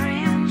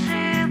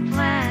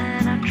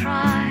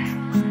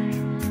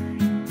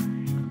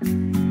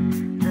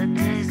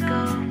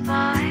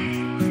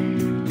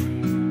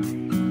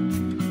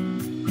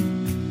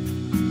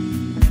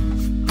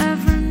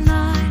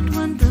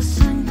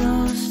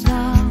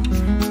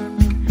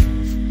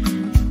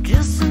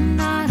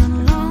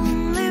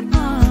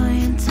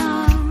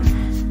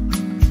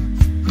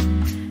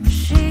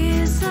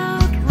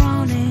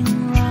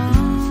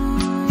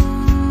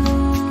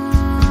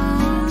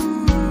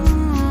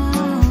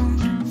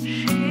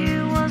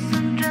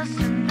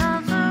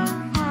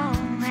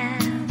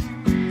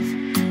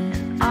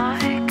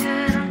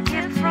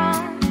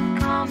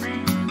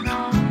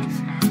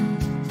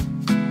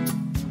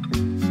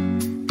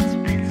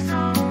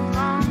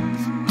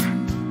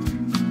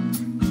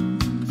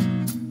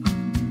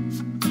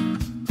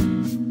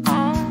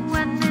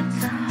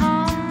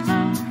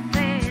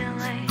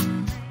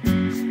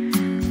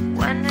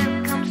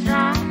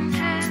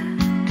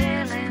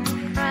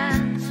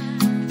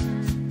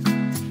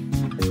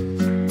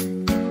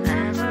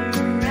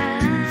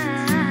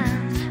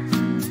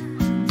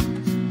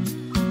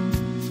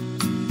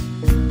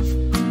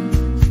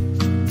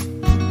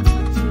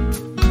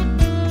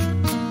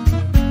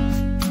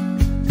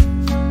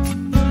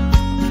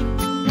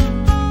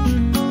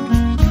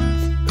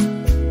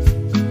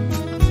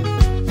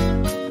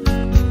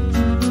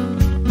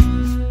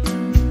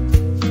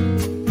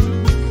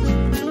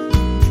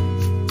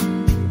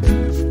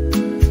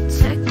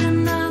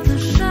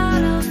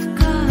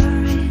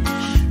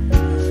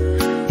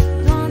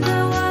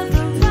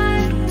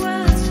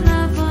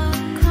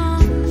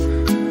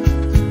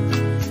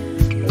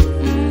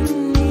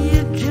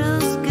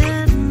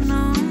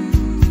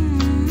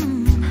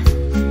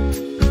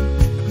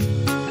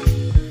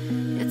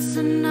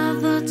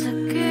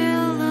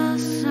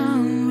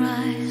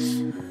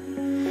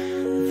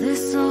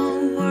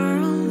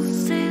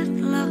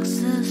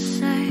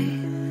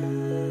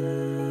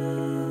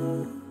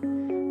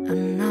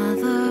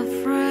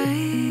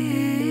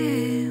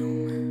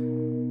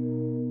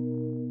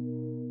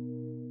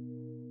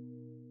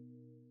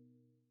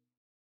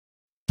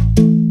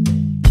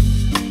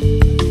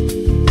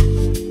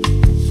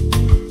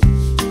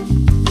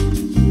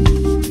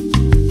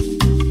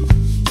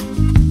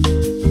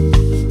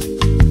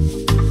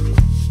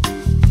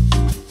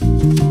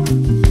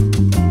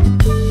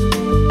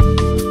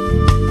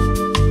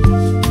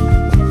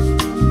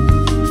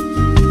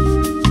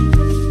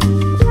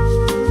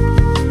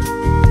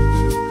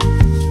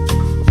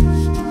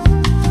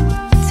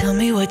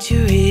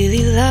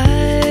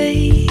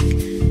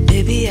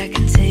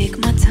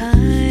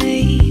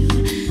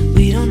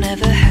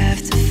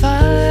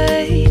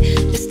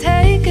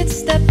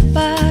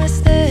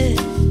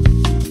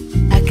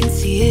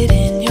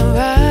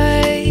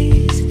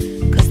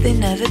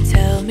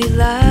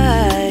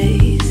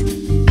lies.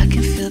 I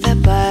can feel that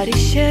body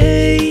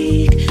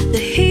shake,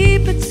 the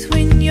heat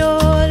between your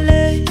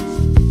legs.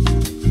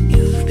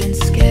 You've been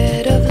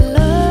scared of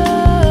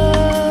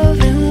love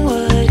and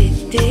what it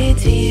did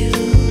to you.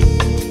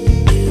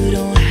 You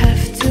don't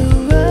have to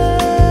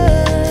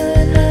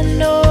run, I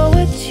know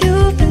what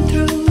you've been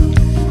through.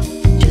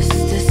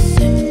 Just a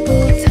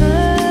simple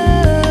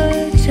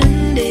touch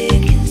and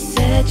it can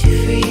set you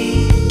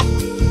free.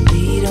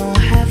 We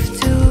don't have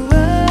to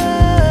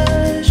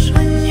rush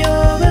when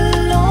you're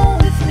alone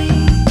with me.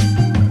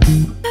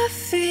 I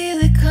feel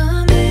it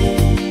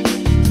coming,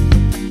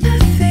 I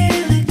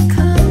feel it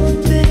coming,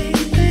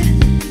 baby.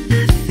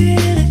 I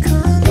feel it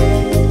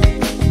coming,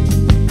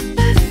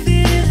 I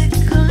feel it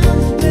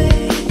coming,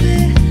 baby.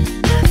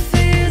 I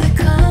feel it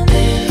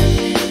coming,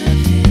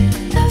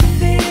 I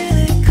feel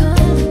it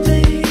coming,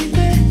 baby.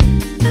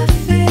 I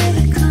feel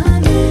it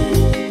coming,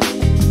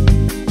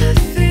 I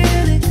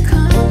feel it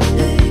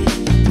coming.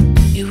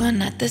 You are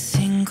not the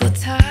single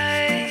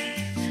type,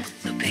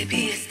 so baby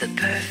it's the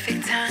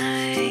perfect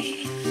time.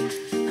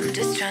 I'm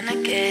just tryna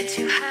get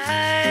you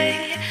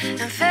high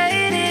and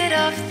faded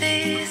off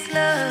this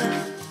love.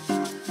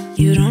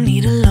 You don't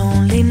need a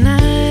lonely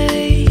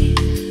night,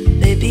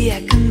 baby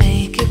I can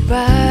make it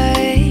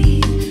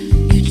right.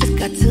 You just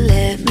got to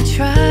let me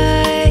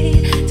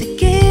try to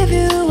give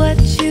you what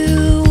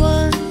you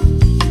want.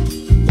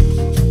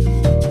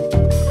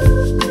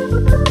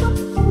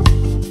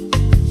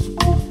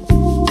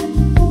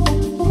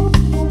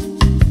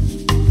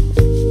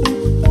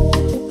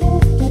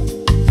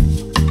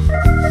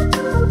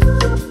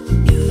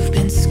 You've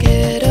been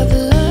scared of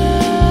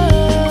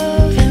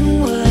love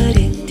and what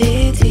it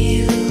did to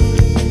you.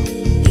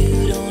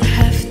 You don't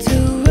have to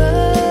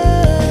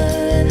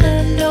run, I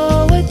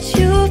know what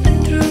you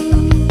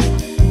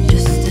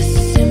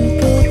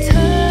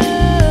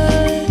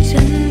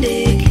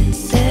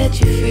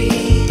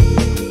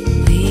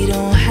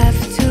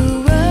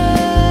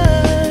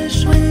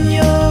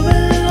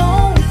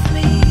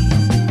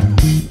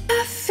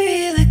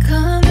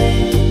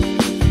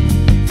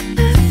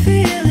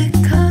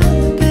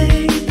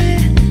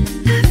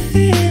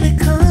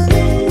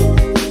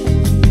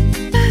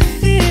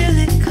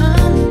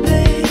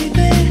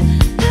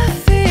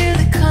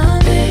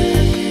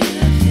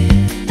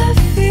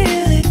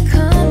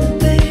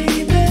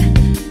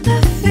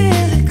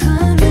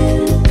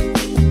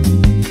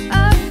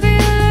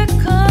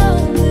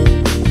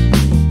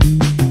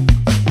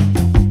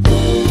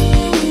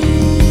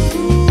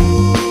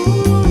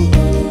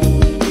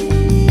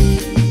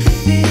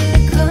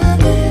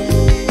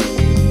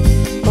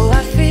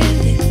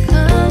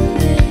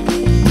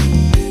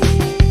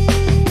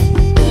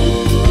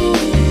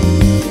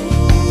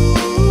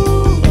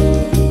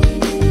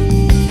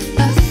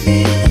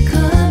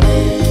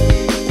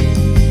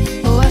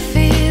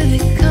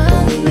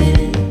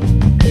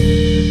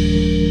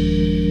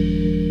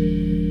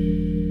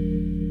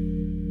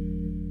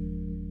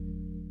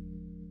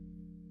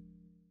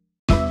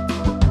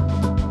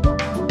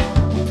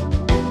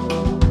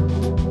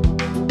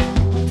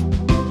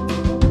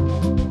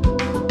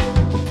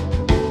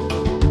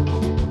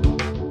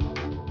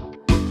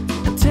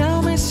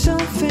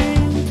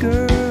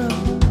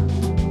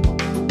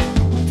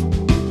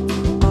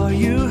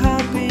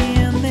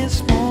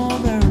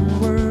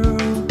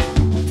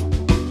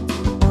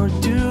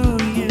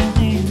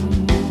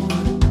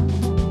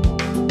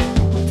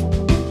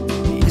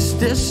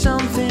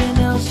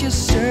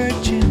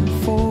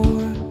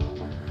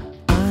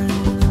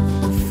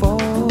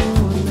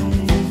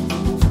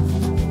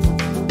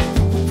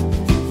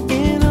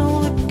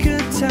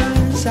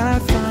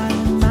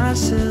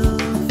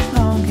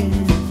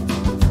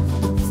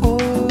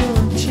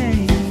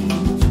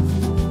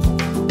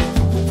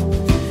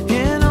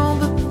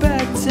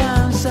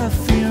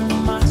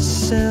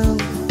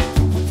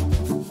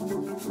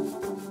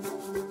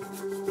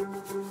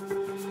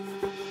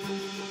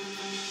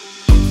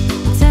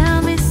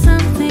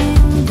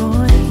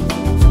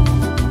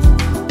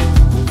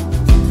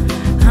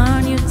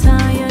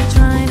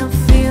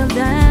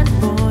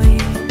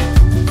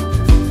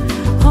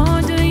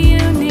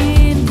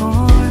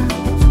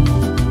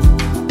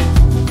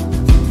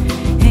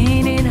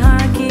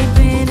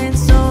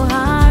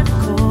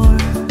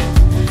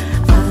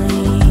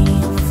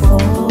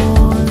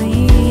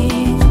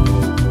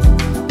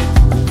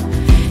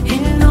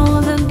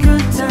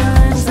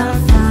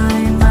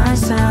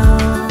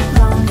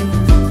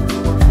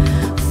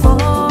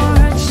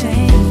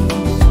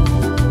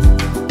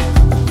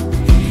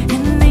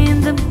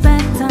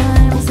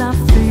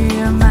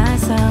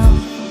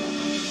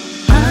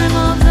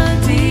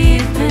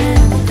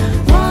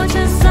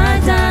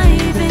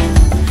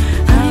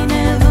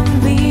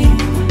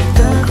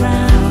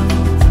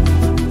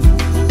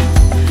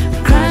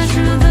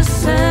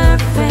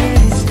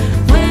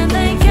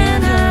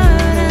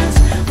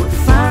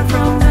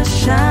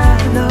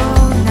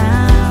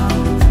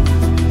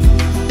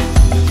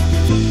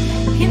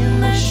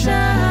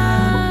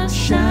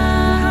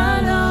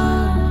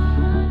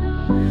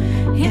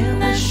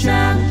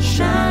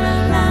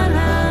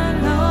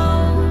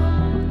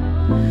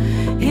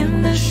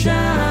in the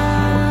shallow.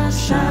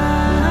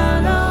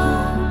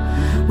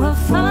 We're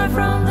far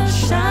from the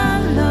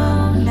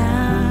shallow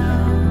now.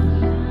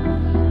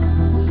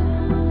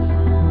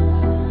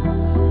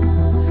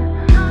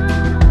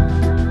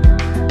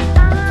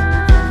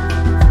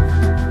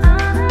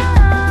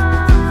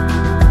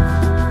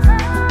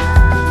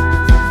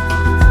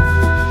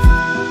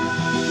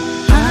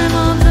 I'm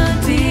on the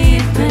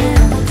deep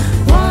end,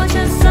 watch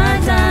as I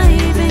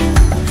dive in.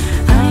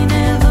 I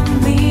never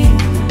meet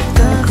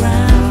the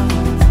ground.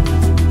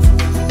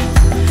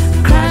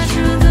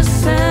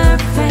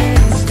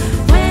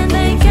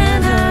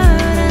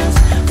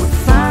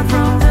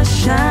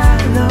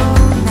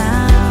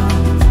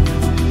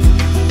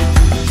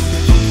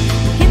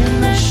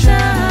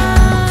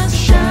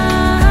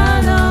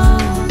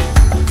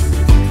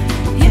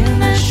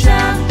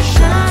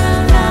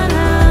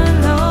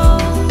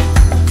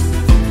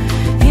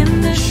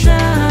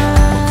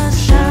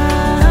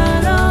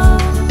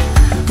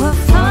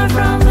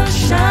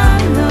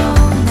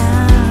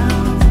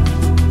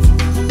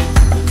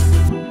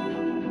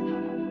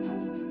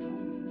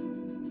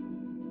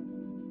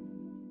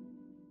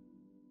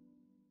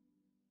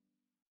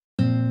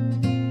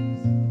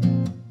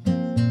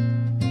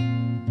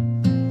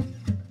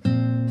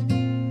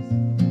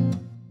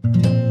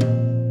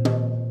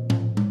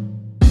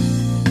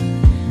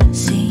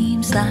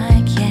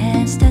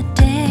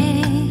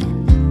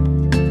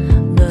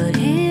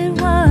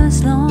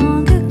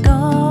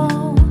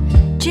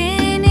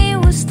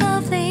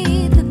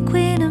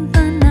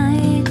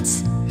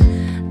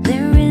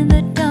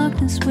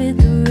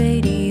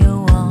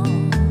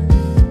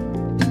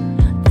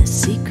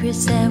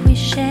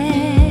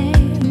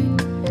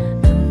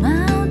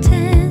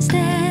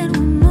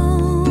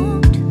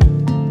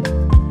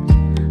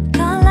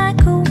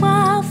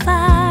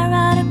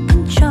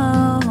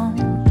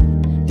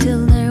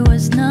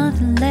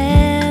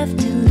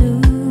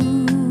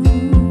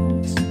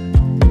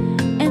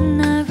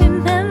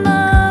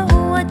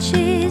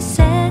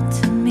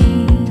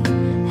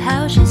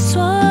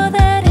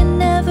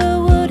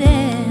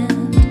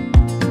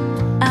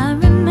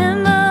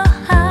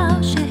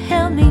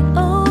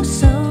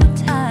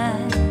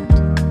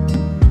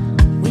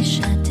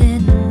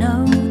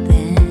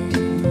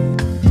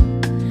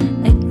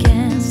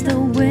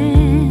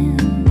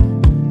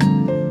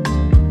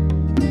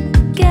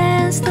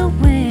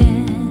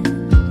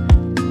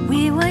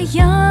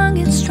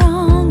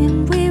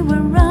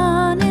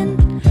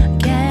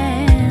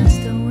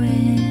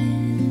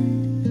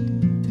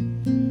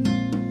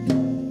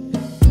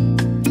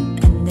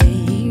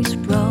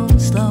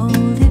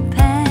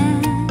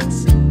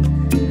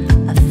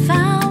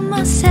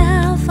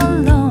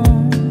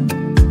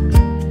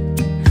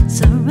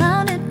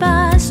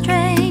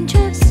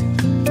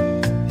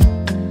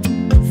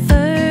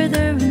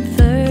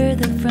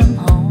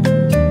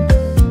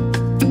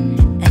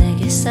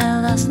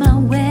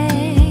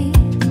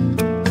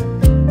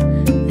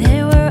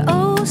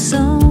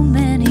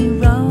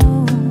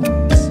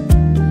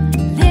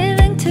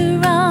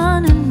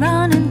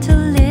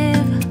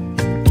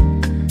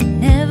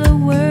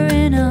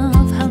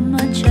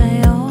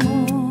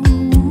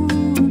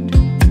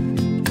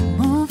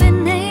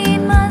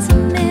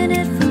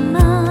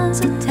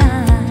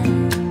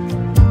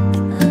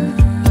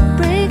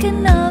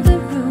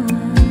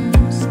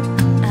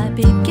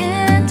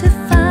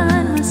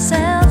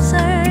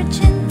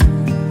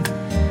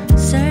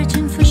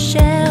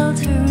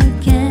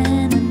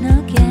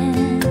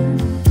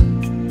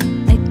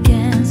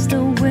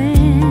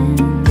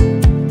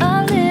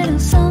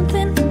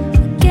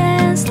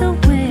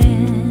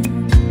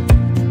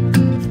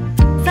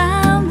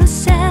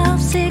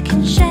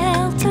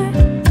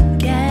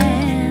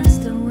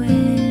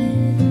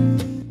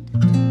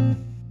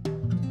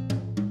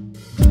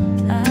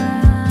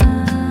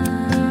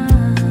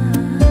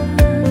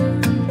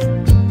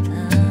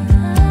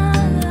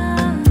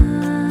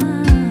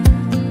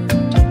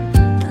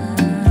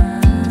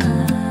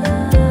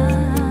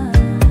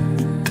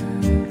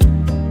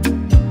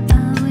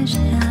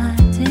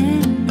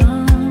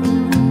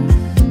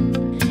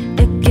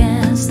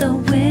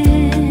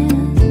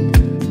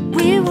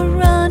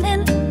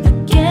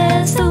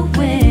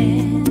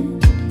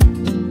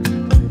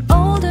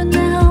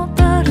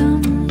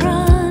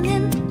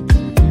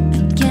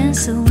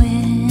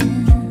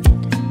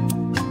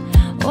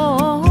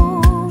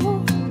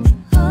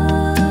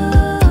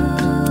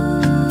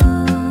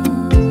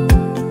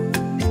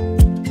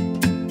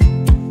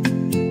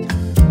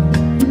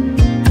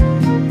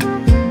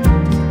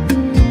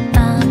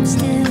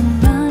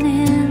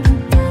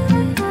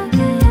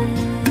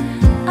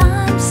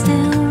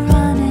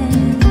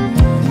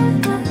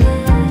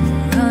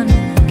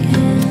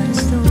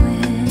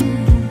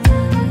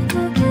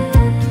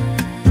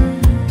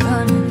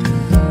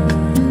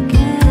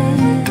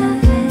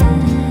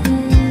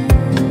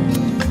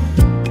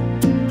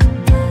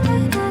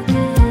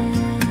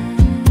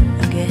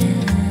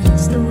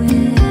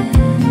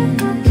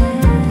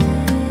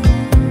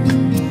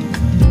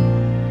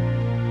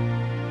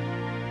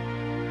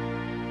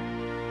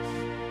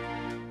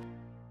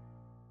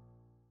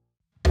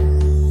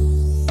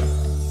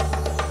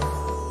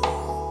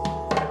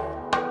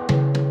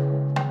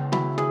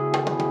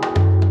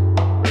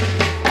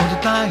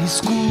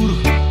 escuro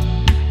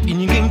e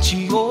ninguém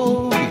te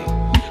ouve.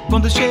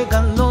 Quando chega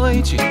a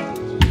noite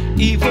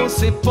e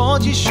você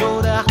pode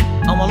chorar,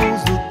 há uma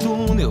luz no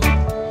túnel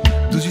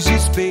dos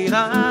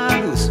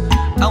desesperados,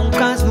 há um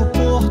cais no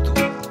porto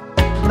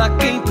pra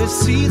quem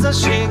precisa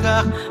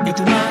chegar. Eu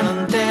tô na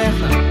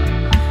lanterna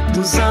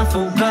dos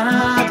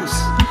afogados,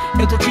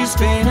 eu tô te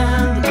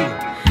esperando,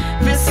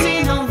 vê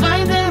se não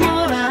vai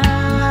demorar.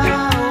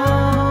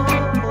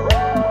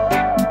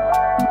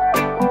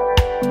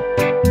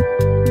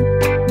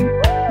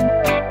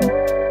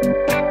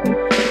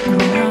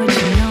 Uma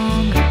noite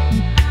longa,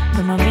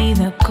 pra uma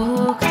vida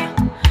curta,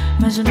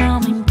 mas eu não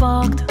me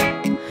importo,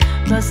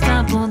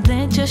 basta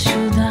poder te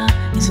ajudar.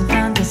 E são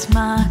tantas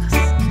marcas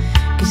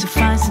que isso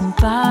faz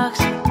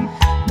impacto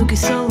do que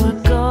sou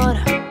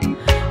agora,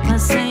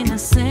 mas sem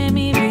nascer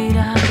me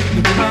virar.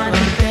 Eu tô na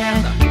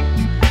lanterna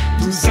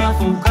dos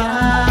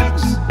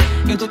afogados,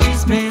 eu tô te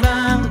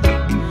esperando,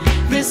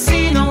 vê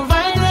se não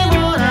vai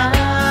demorar.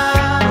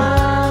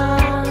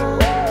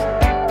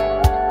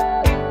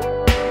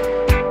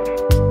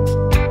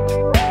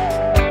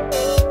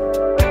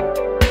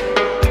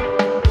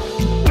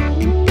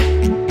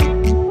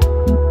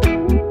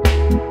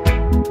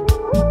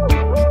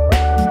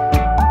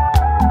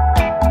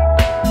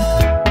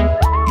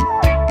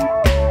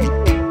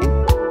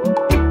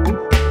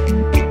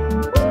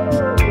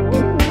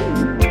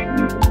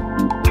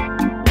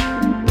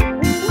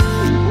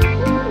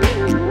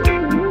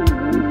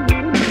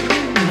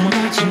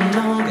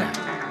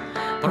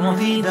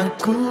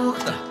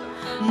 Curta,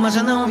 mas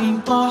já não me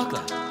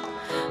importa,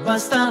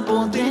 basta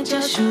poder te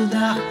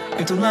ajudar.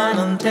 Eu tô na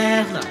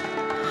lanterna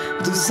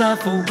dos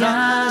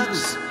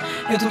afogados,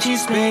 eu tô te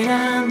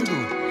esperando,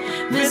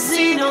 vê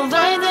se não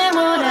vai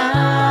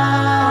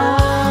demorar.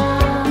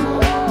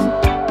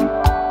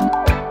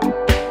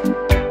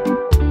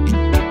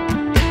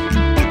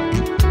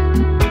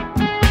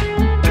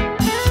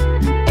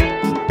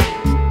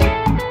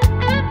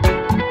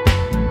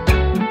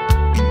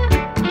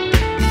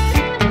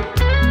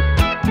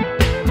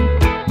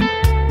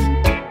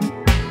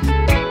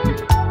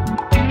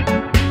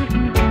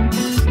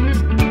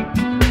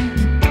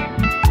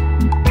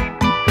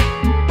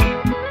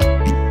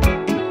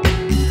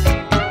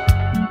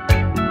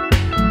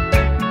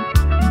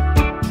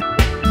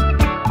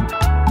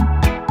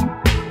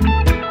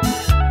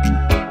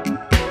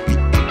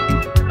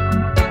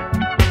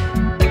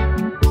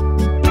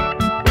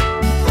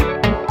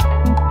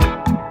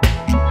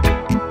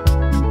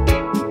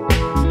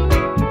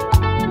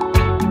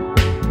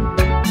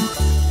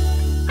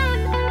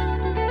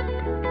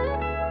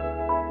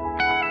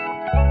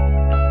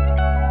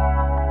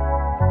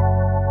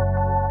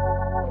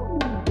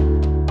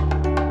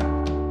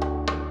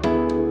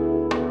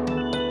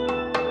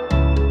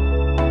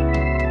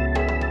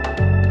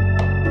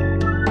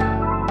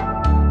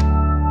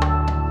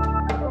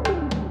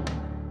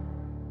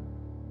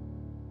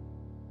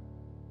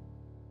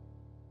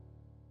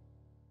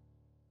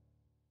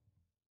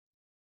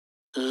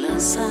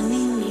 Lança,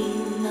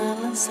 menina,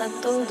 lança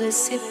todo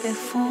esse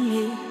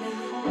perfume.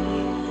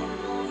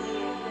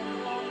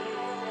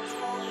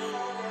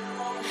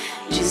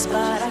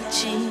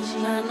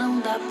 Desbaratina, não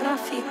dá pra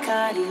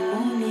ficar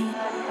imune.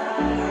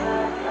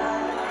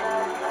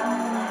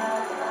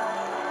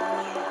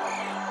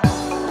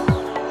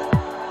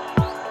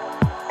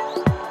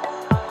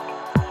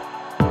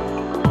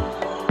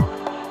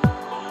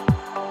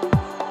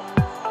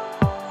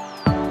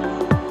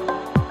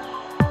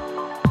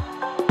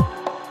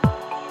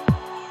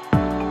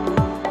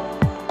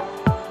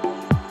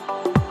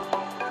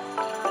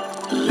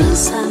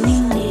 Lança,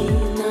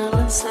 menina,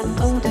 lança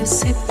todo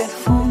esse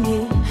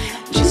perfume.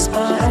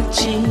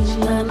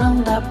 Desbaratina,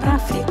 não dá pra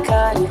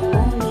ficar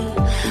imune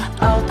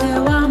ao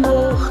teu amor.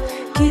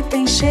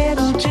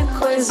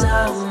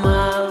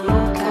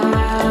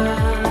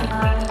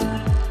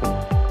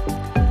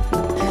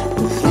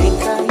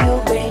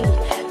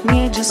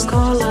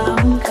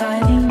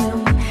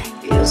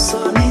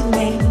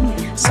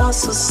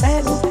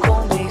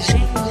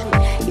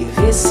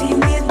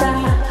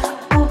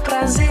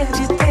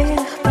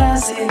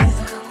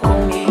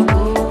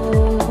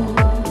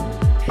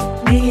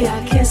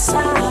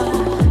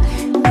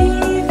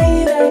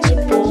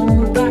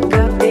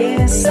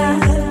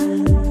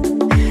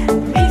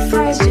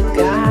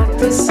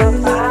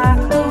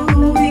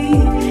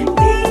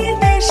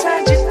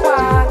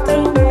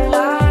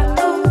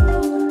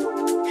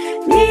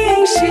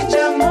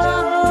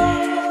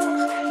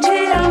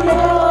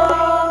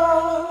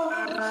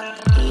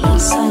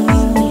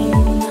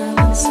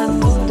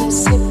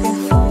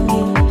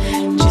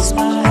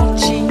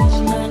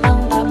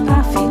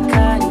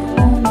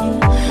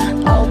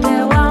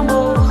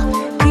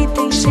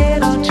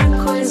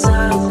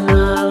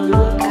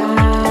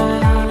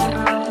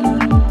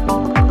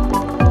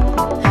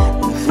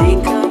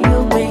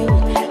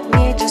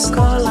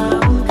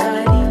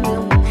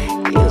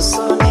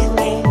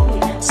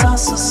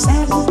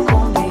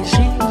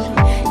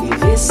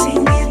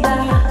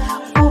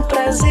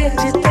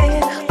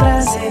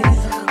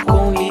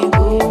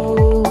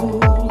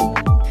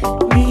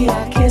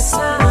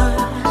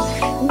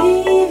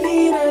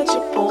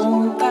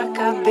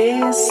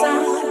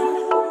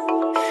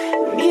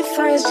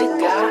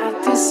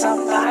 bate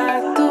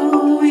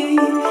sapato e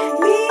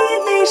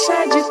me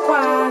deixa de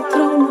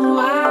quatro no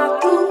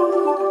ato,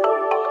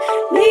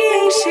 me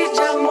enche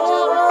de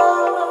amor,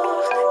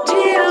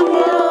 de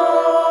amor.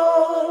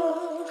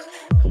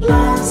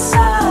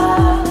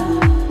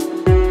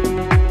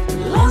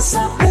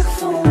 Lança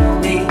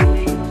perfume,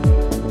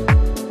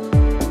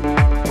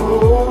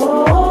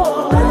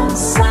 oh,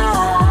 lança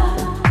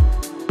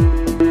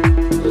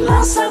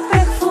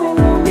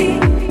perfume,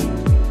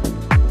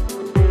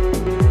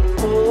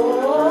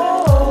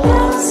 oh,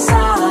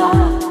 lança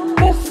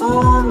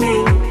perfume,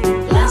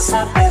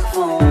 lança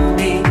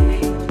perfume,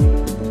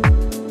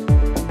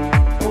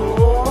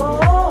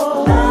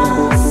 oh,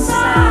 lança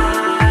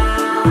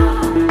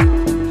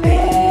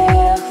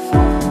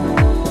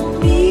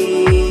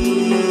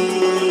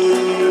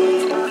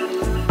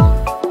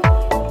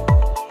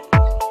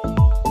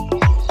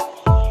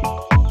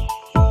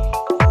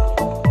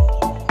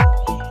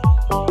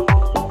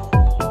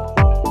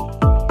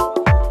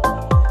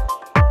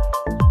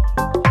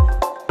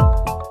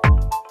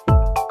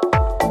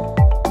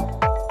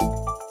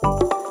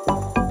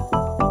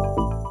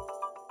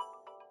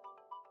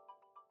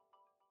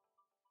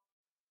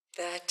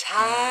The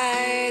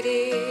tide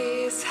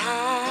is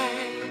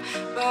high,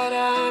 but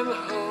I'm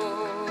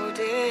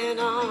holding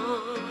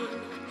on.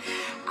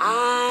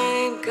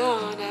 I'm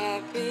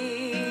gonna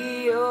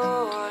be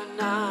your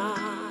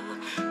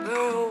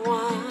number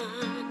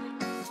one.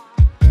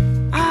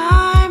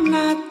 I'm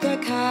not the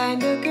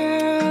kind of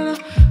girl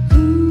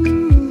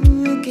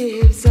who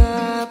gives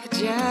up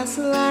just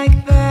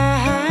like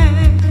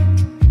that.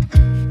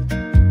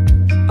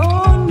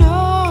 Oh no.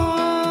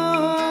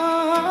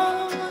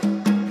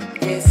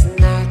 It's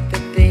not the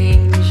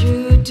things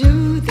you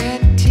do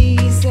that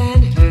tease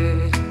and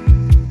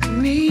hurt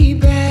me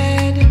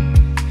bad,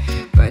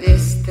 but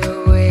it's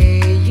the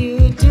way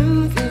you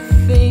do the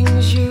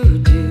things you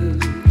do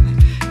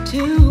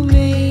to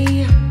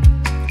me.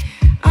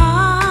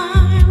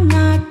 I'm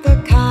not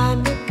the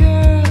kind of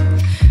girl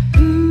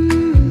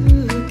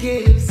who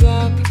gives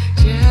up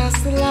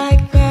just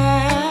like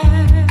that.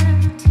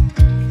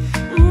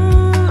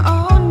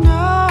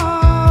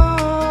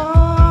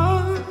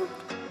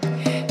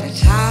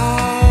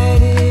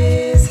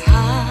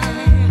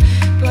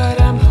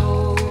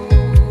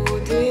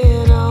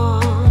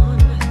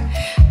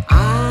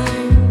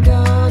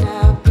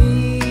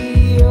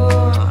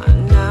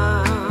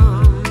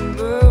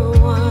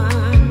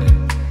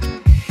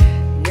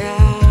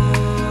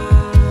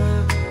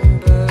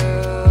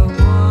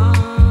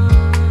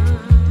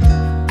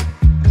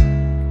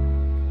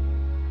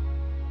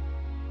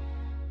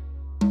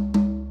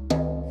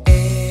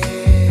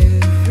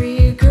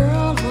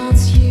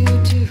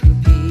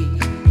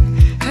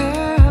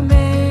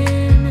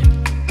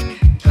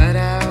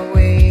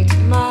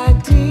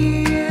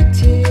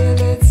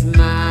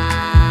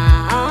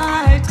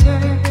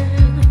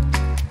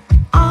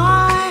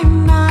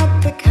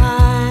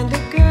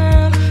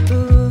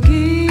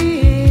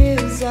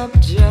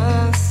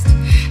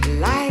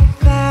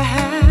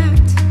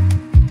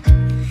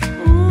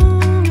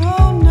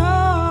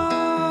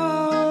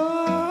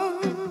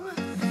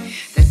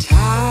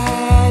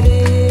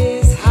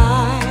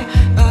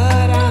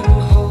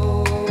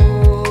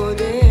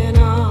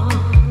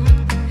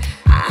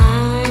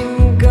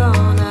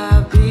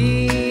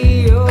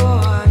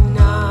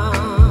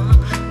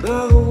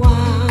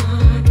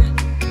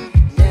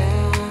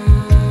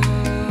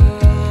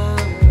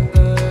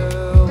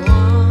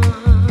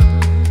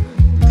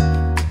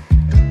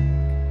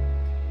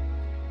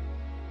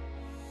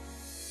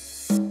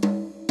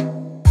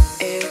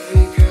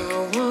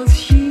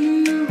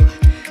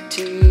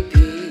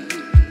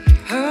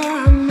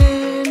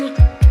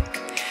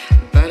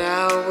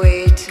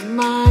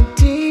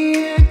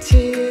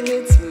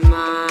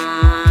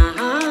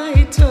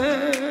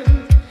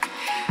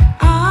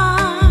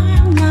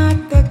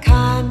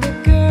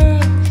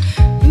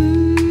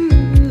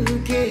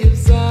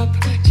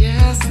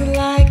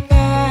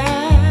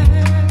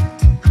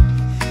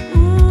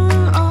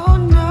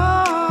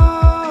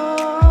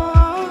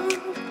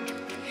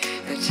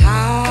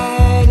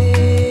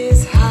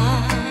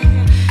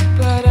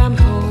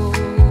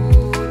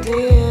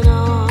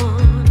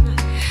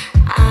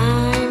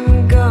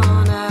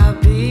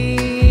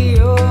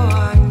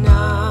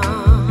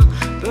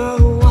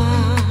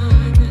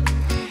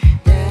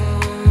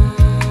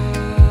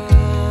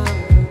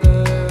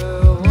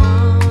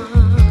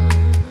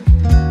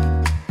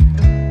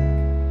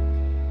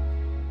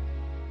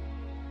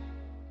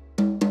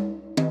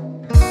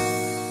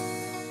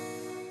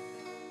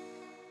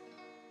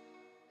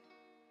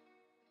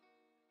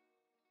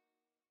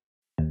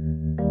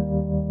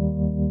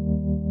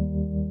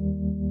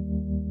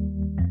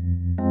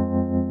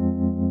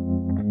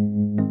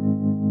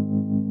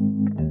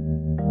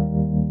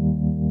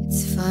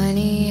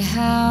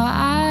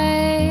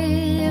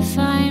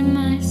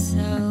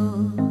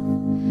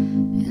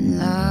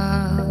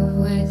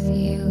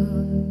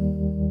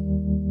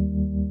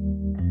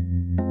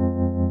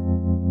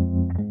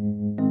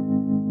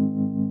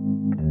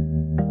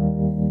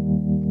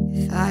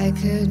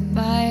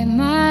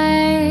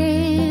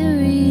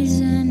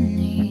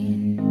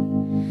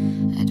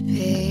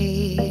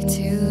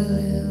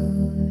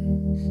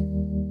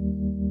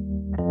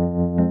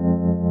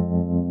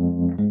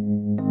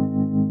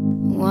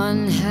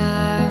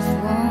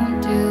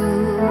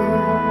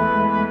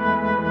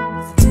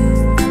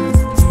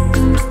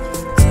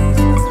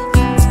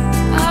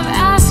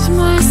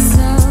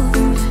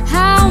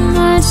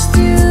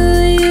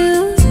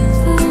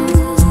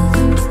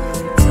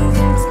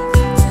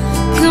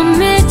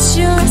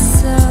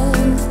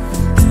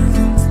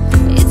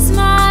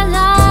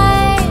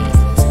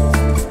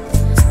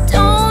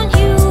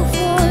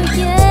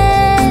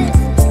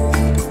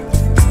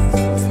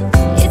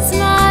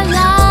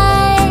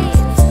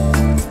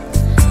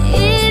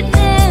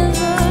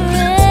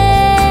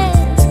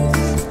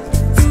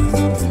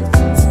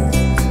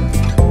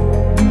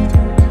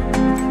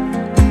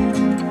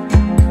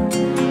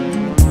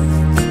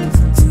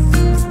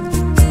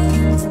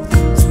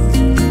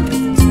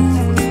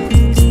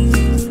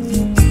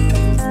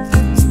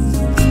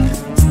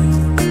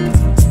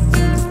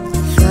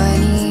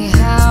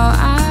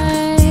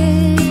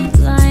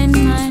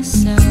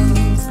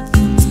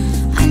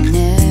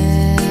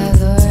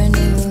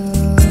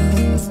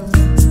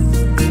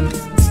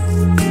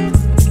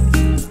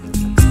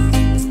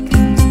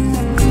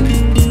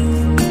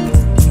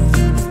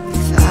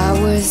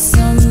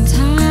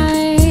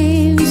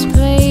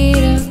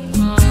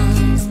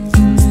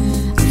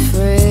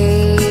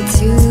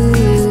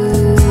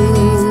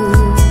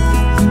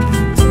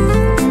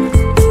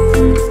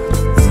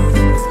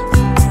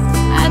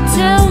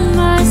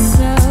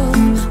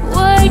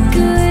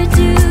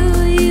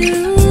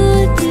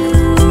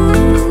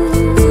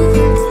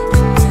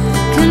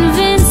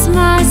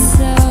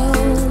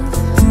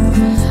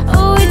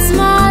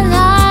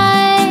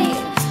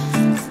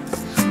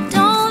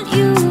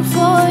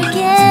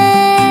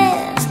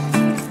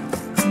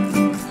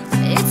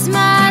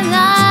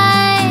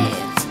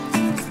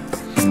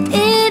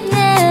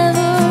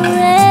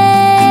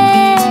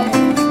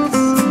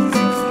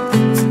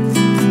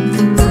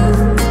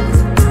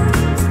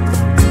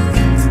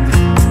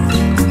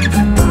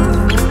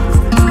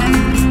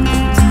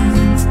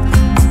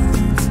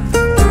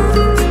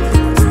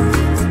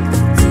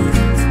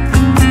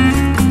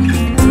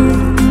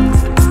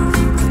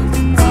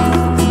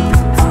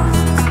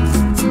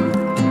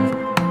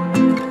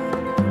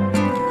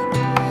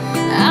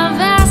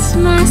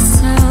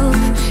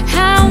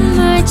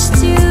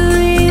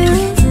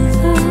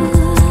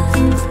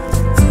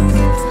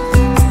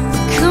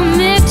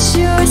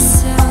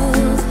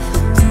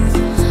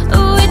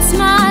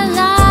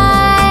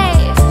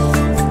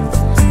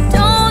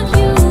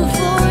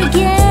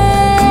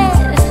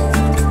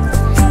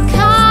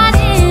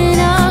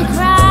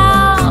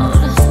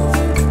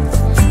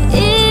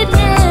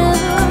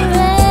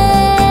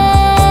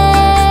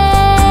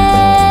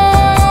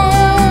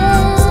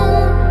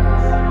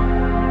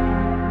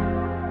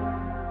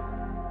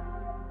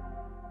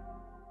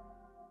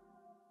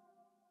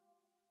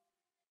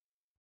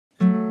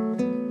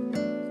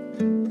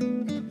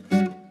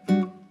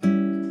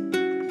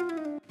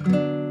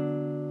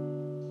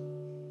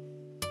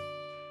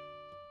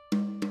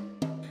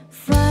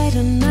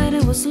 Friday night,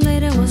 it was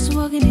late, I was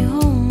walking you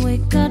home. We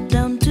got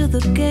down to the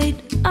gate.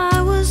 I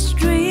was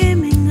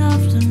dreaming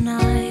of the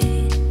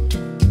night.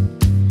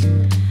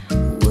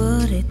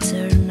 Would it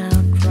turn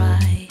out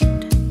right?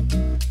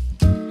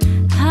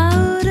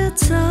 How to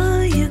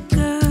tell you,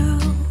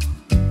 girl?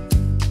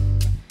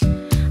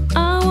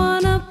 I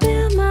wanna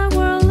build my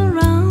world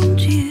around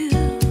you.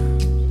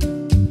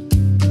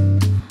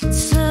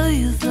 Tell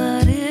you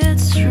that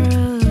it's true.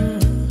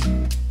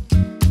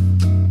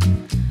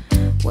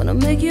 Wanna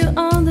make you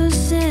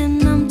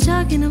understand, I'm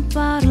talking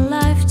about a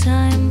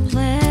lifetime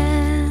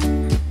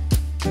plan.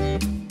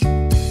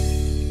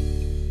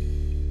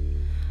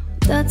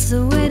 That's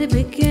the way to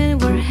begin.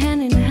 We're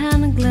hand in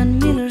hand. Glenn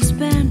Miller's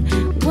band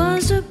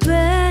was a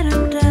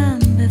better than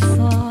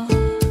before.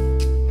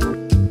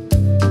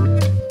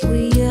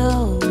 We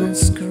yelled and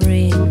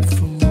screamed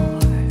for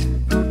more.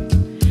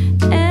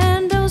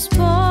 And those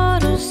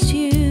borders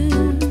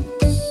tunes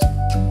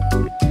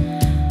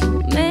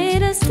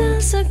made us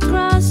dance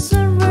across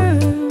the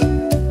room.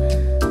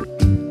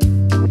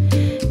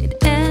 It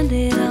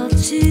ended all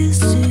too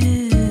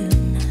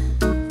soon.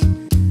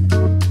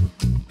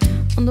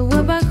 On the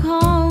way back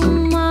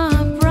home,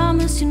 I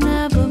promised you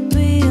never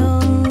be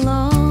alone.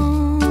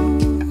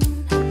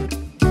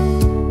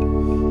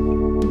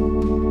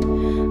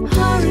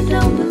 Hurry,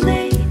 don't be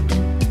late,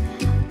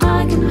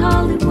 I can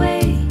hardly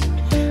wait.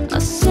 I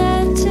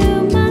said to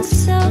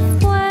myself,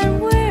 when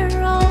we're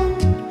old,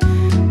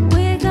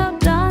 we go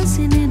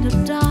dancing in the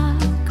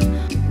dark,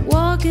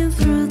 walking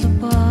through the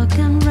park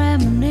and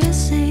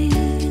reminiscing.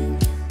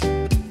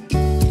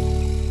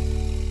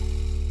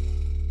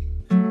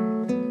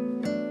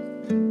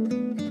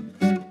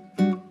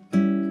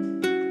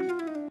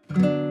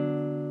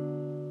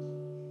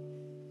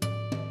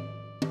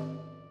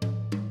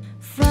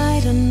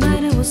 Friday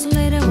night, it was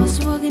late, I was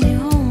walking you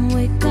home.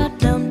 We got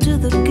down to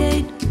the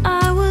gate.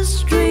 I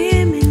was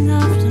dreaming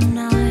of the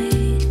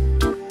night.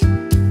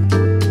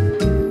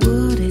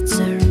 Would it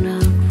turn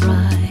out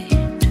right?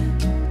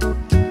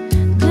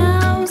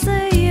 Now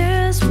the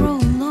years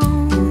roll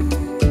on.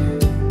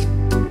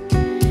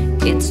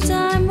 It's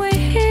time we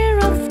hear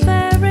a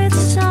favorite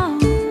song.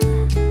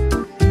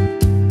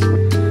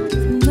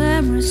 The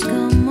memories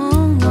come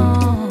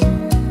along.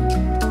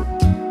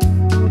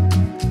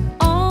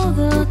 All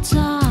the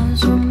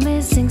times we're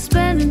missing,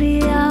 spending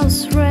the hours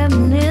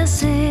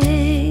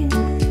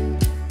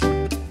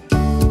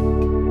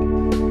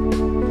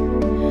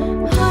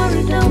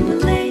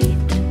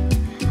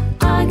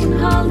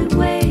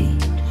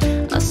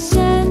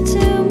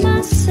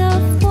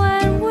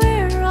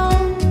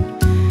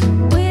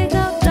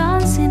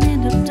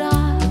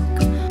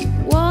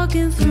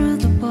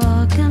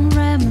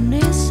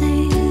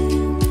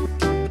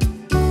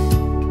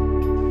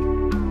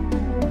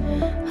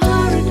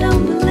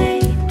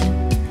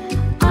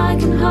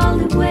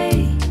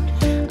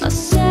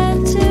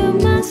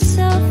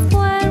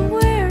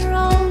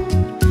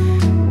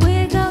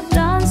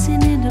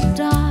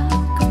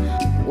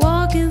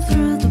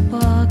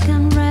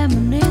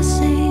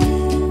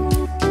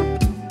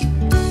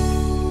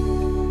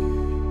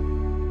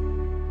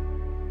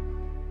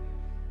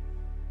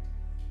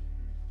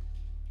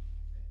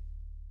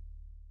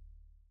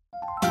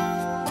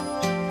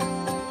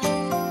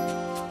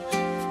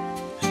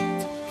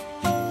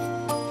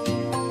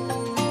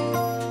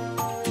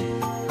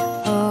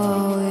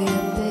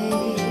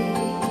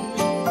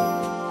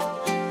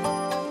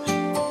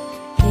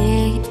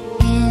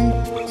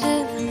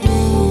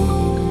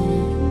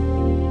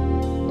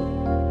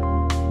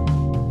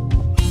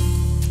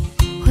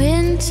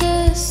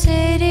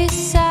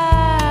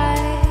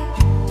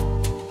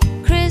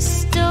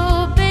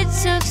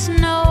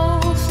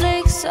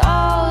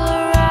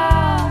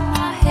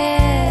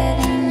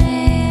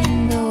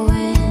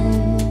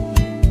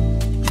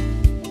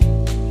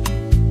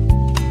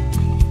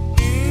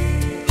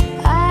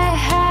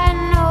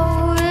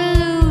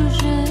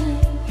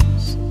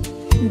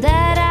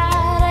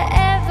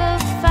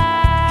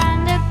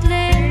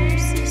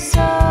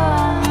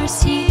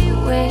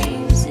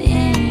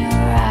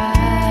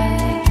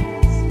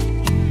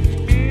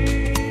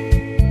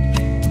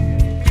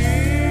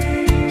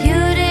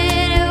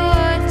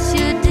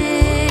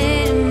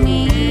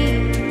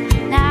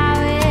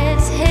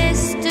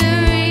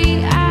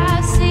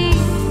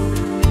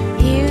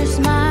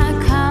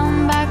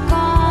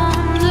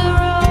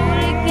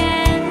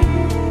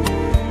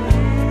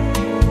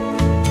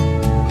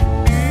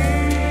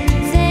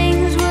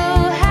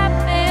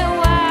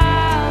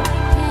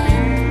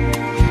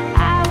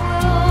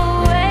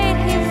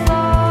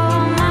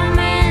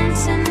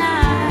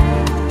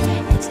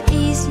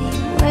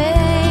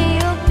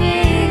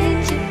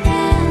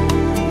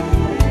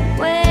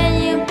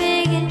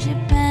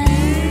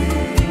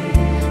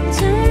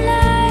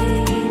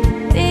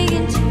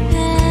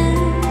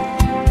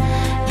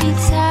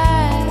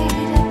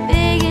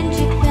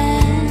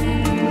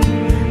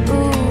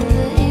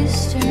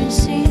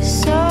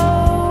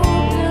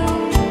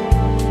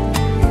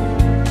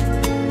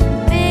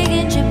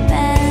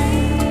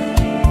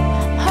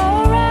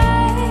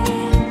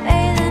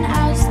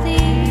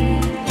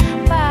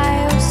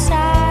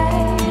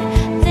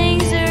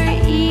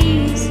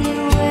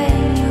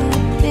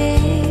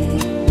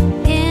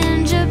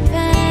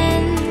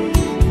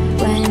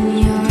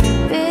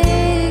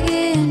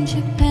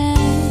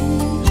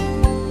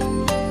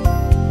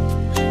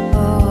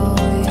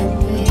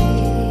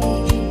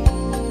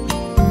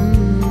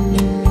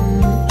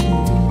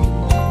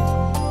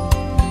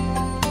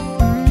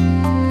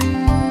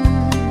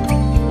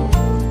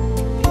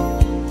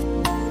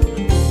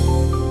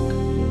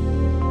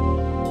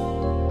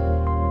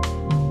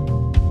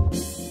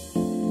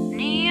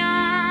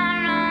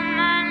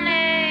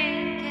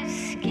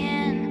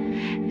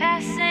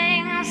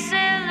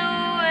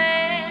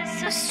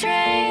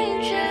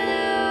strange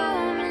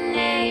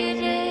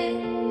illuminated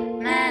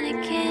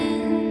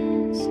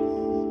mannequins.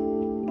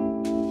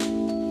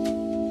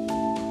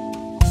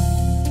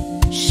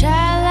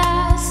 Shall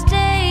I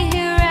stay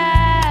here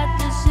at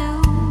the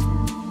zoo,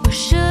 or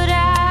should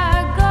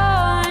I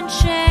go and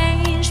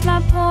change my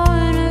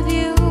point of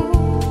view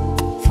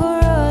for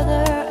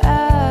other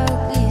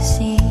ugly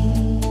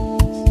scenes?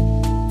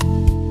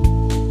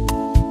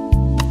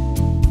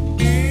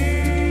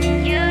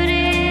 You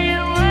did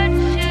what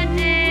you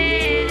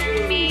did to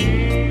me.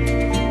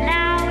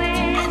 Now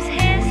it's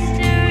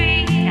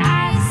history I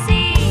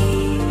see.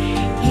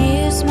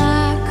 Here's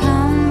my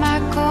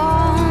comeback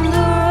on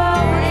the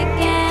road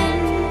again.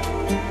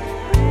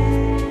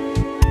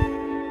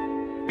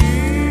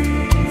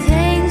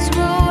 Things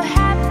will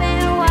happen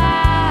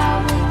while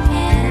we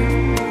can.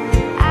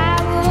 I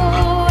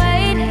will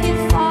wait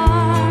here for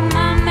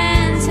my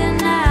man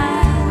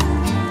tonight.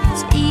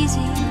 It's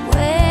easy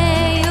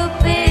when you're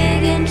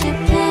big in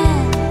Japan.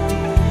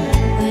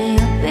 When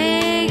you're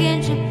big in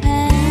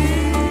Japan.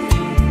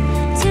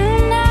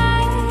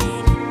 Tonight,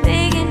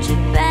 big in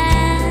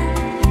Japan.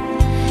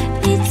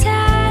 Be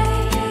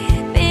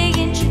tight, big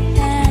in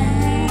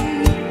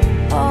Japan.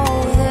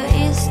 Oh, the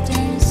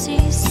eastern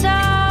sea's so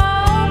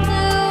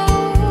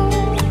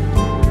blue.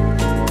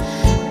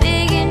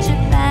 Big in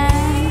Japan.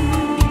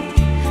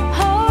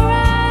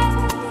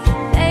 Alright,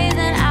 hey,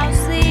 then I'll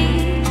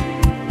sleep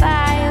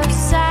by your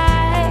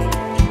side.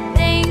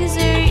 Things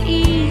are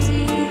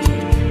easy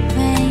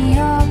when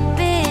you're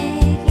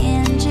big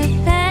in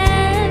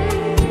Japan.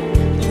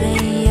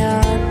 When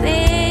you're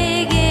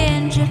big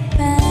in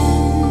Japan.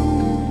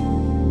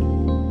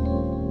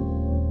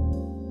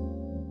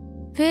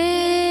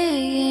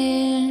 Big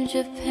in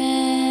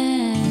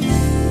Japan.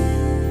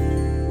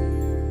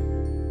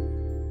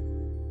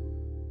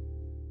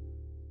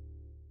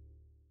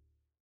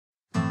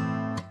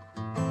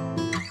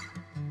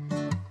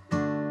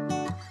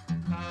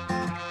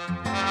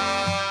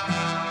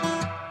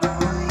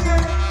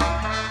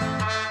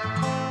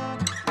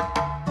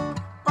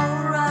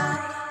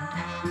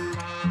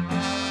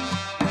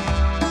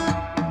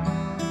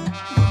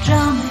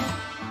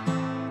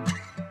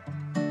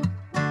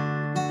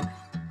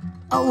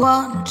 I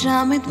wanna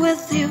jam it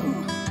with you.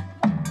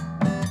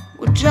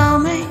 We're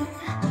jamming,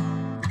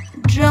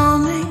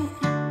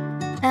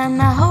 and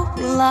I hope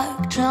you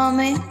like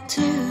jamming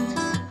too.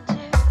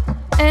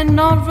 Ain't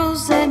no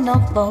rules, ain't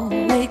no law,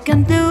 we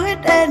can do it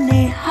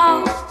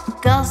anyhow.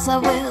 Cause I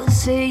will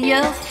see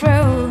you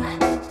through.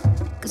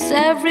 Cause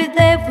every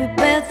day we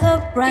pay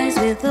the price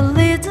with a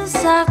little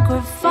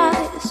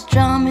sacrifice.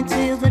 Jamming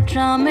till the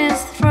jam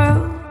is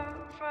through.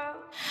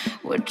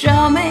 We're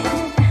jamming.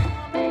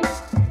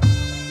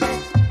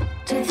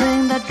 To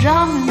think that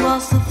jamming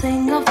was the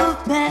thing of the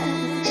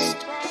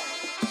best.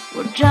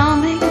 We're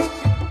jamming,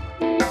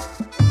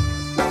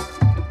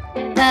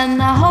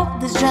 and I hope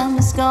this jam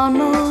is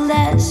gonna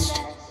last.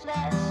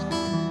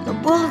 No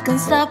bull can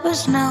stop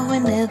us now. We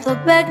neither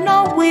beg,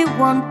 no we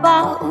won't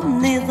bow.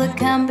 Neither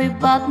can be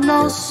but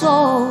no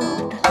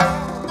sword.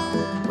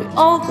 We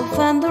all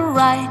defend the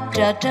right.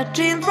 Judge our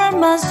children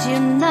must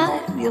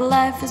unite. Your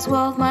life is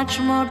worth much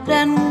more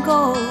than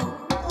gold.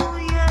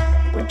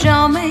 We're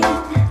jamming,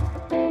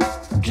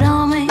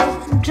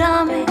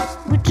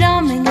 we're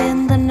jamming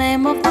in the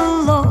name of the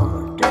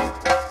Lord.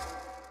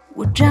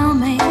 We're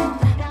jamming,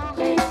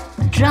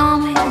 we're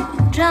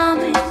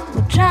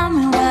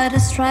jamming right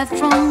straight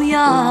from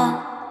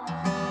your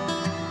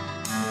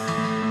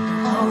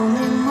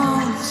holy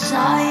Mount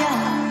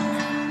Zion,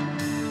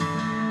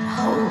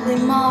 holy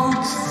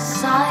Mount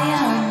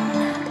Zion.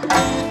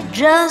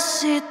 Just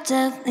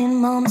seated in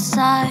Mount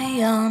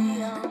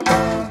Zion,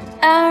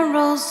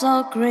 arrows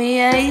of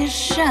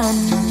creation.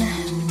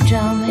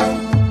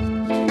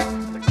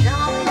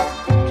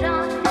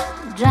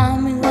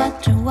 Jamming,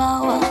 what you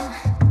want.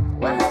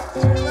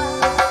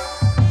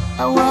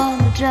 I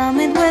wanna jam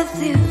it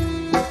with you.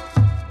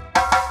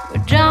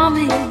 We're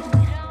jamming.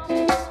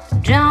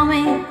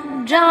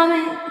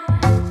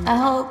 I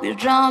hope you're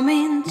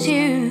jamming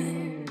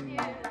too.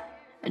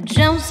 It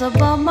jumps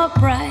above my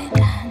pride.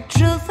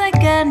 Truth I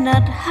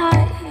cannot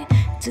hide.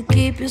 To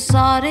keep you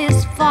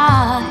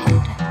satisfied.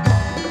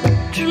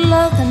 True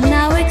love that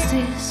now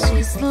exists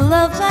is the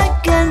love I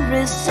can't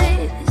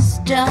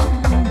resist.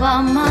 Jump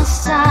by my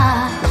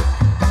side.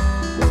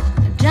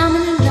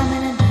 Jamming and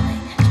jamming and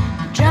jamming,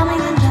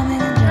 jamming and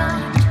jamming and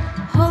jamming.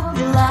 Hope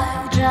you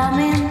like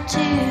jamming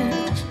too.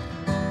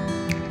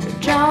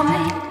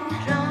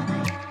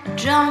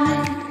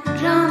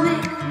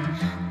 Jamming,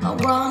 I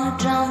wanna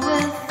jam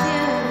with you.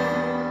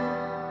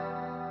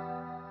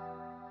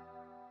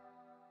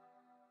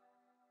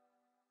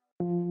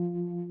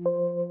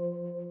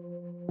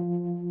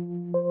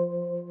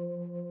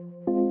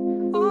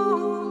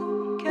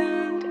 Ooh,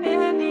 can't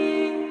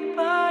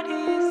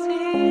anybody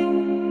see?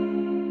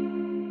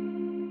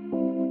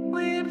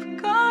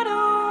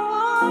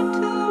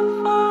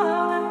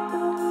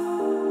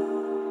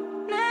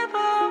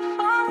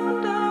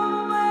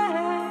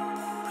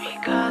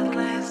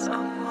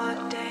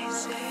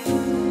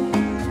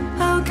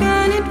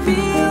 it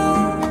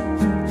feel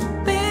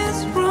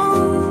this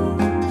wrong?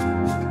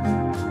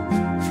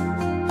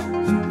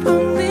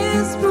 From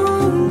this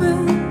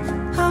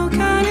moment, how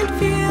can it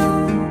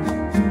feel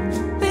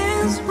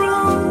this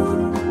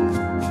wrong?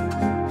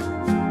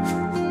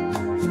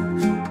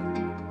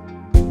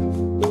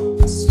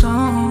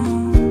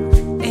 Storm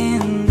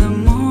in the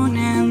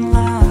morning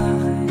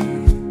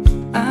light,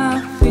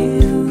 I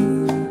feel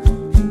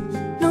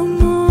no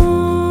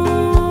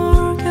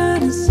more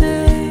gonna say.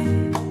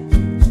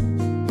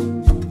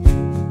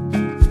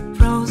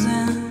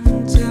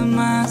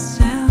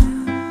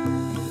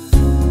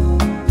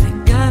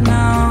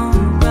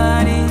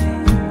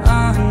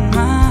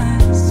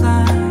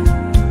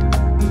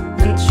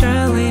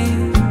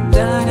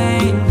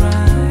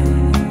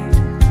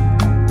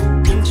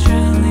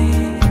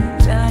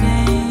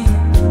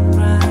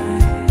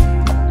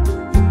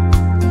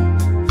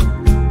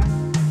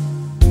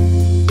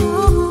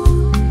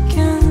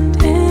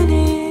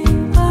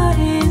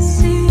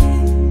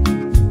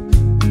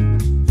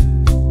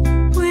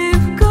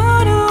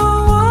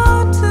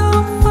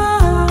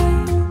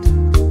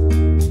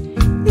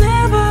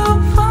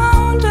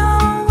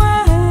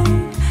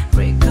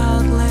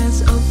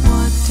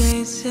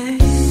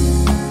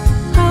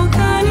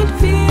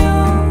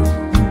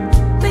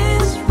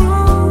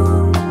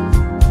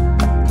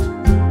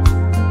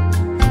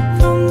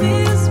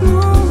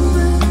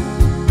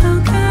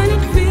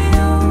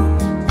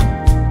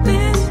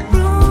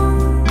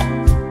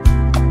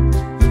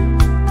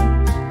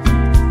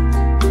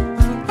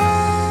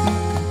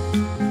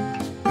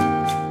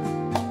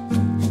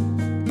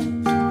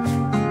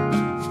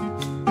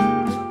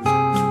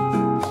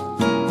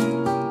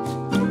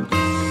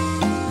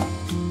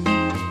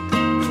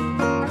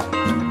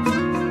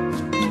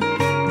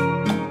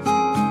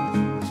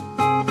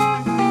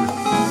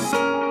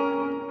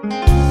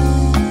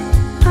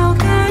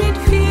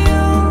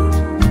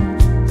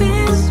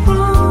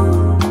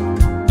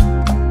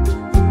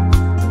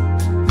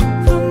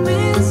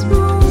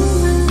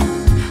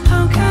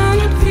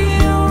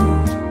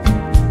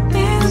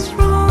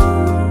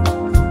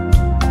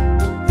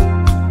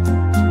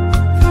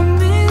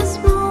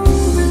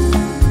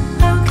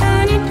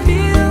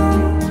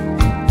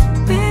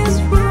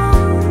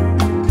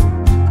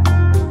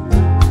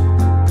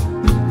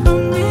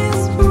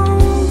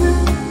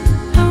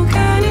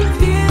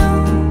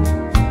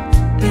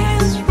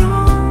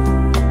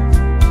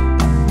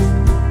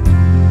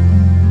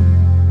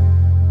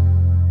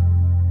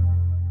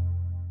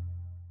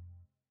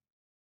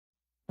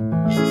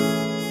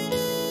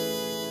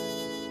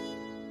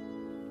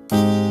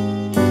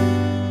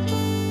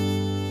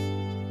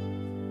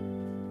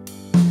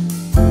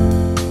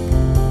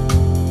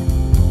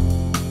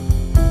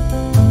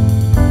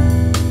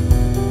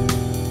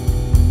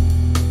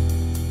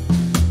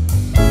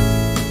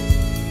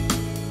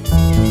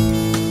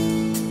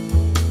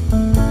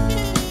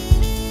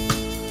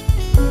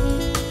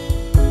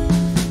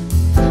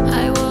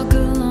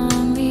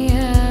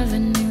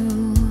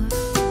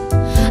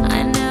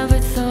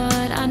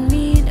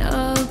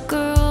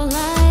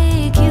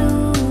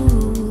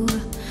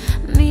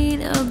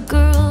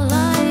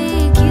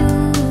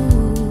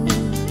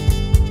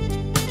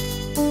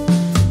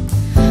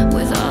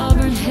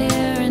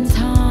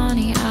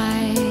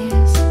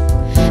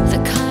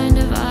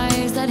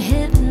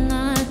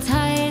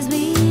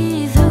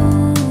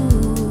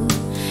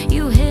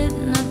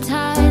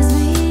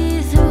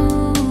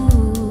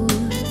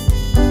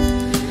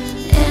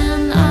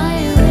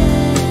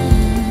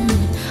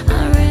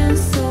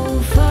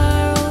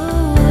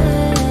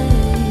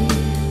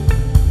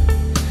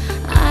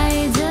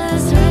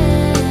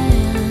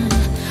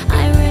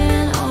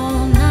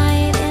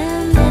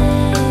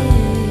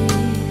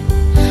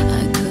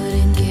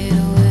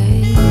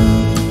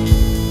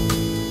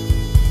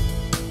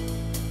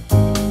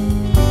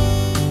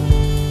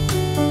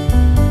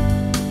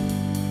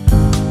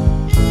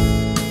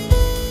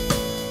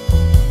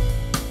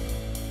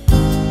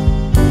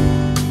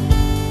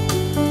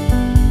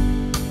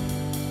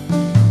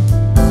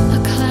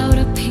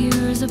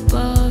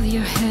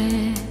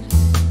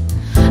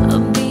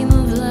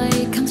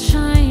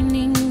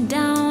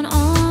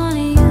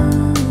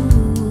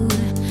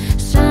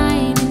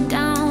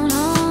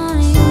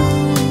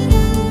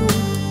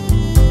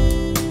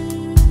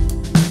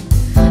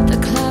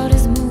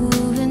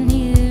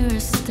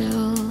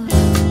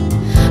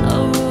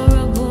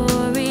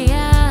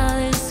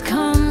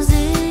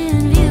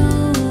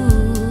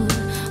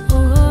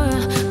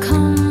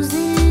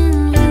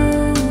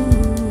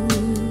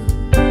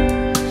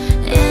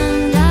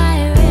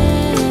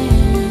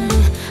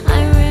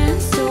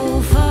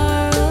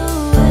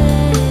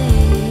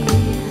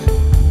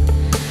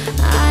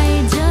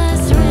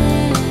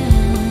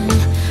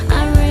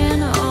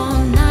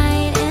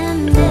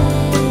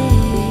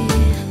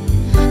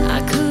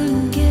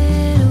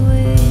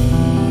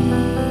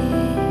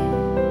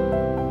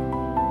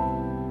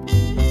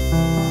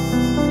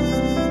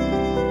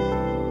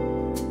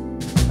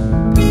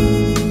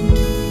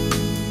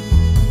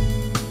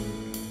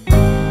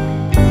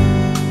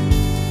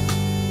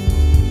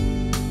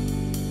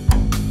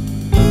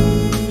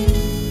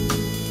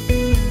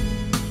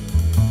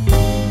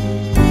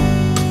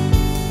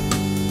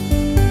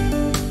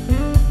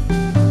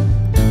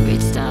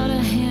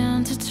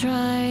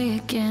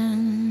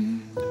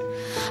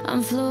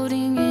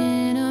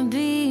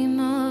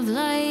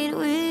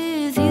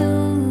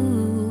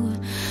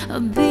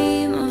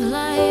 beam of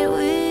light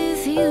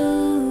with you.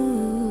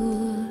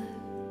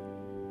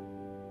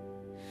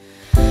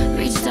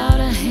 Reached out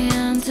a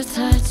hand to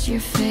touch your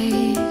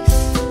face.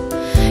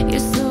 You're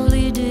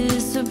slowly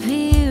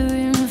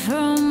disappearing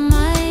from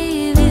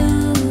my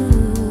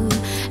view,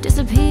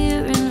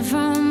 disappearing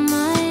from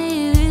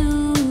my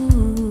view.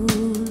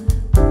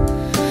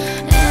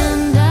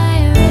 And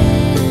I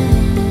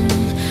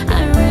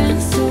ran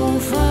so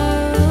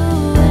far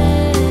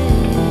away.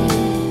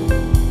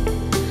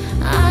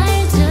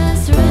 I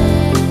just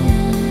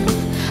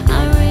ran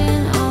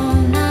all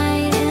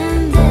night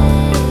and day.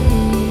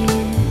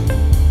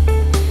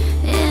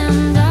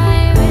 And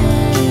I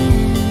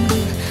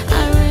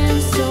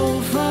ran so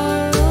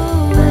far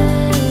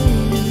away.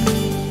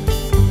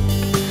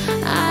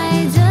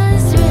 I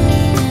just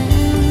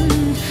ran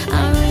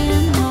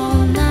all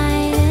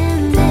night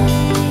and day.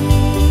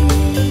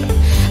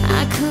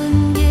 I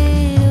couldn't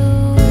get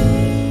away.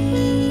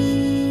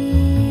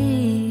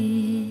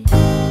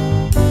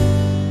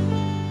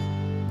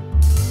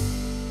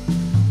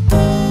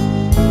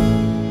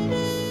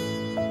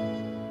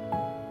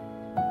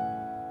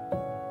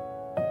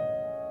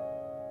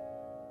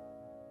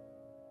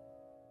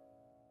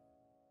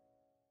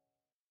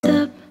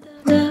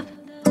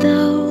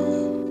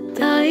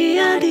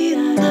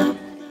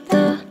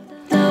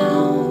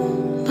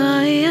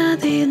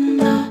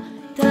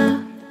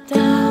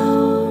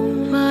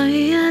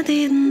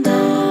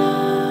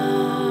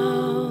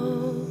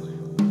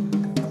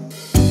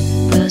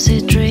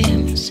 Lucid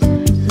dreams,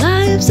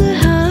 life's a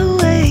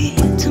highway,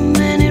 too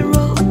many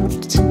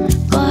roads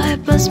fly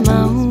past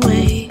my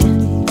way.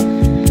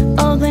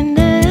 Oh, they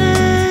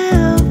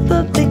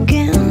never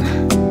begin.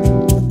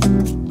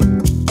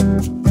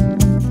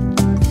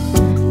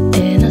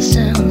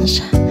 Innocence,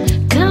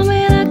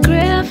 coming a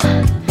grip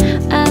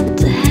at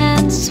the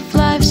hands of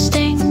life's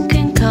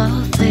stinking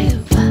cold thief.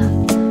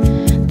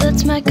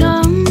 That's my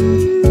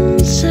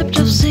concept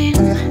of sin.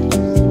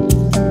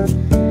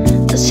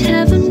 Does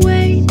heaven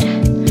wait?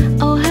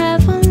 Oh,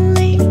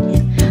 heavenly,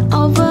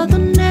 oh,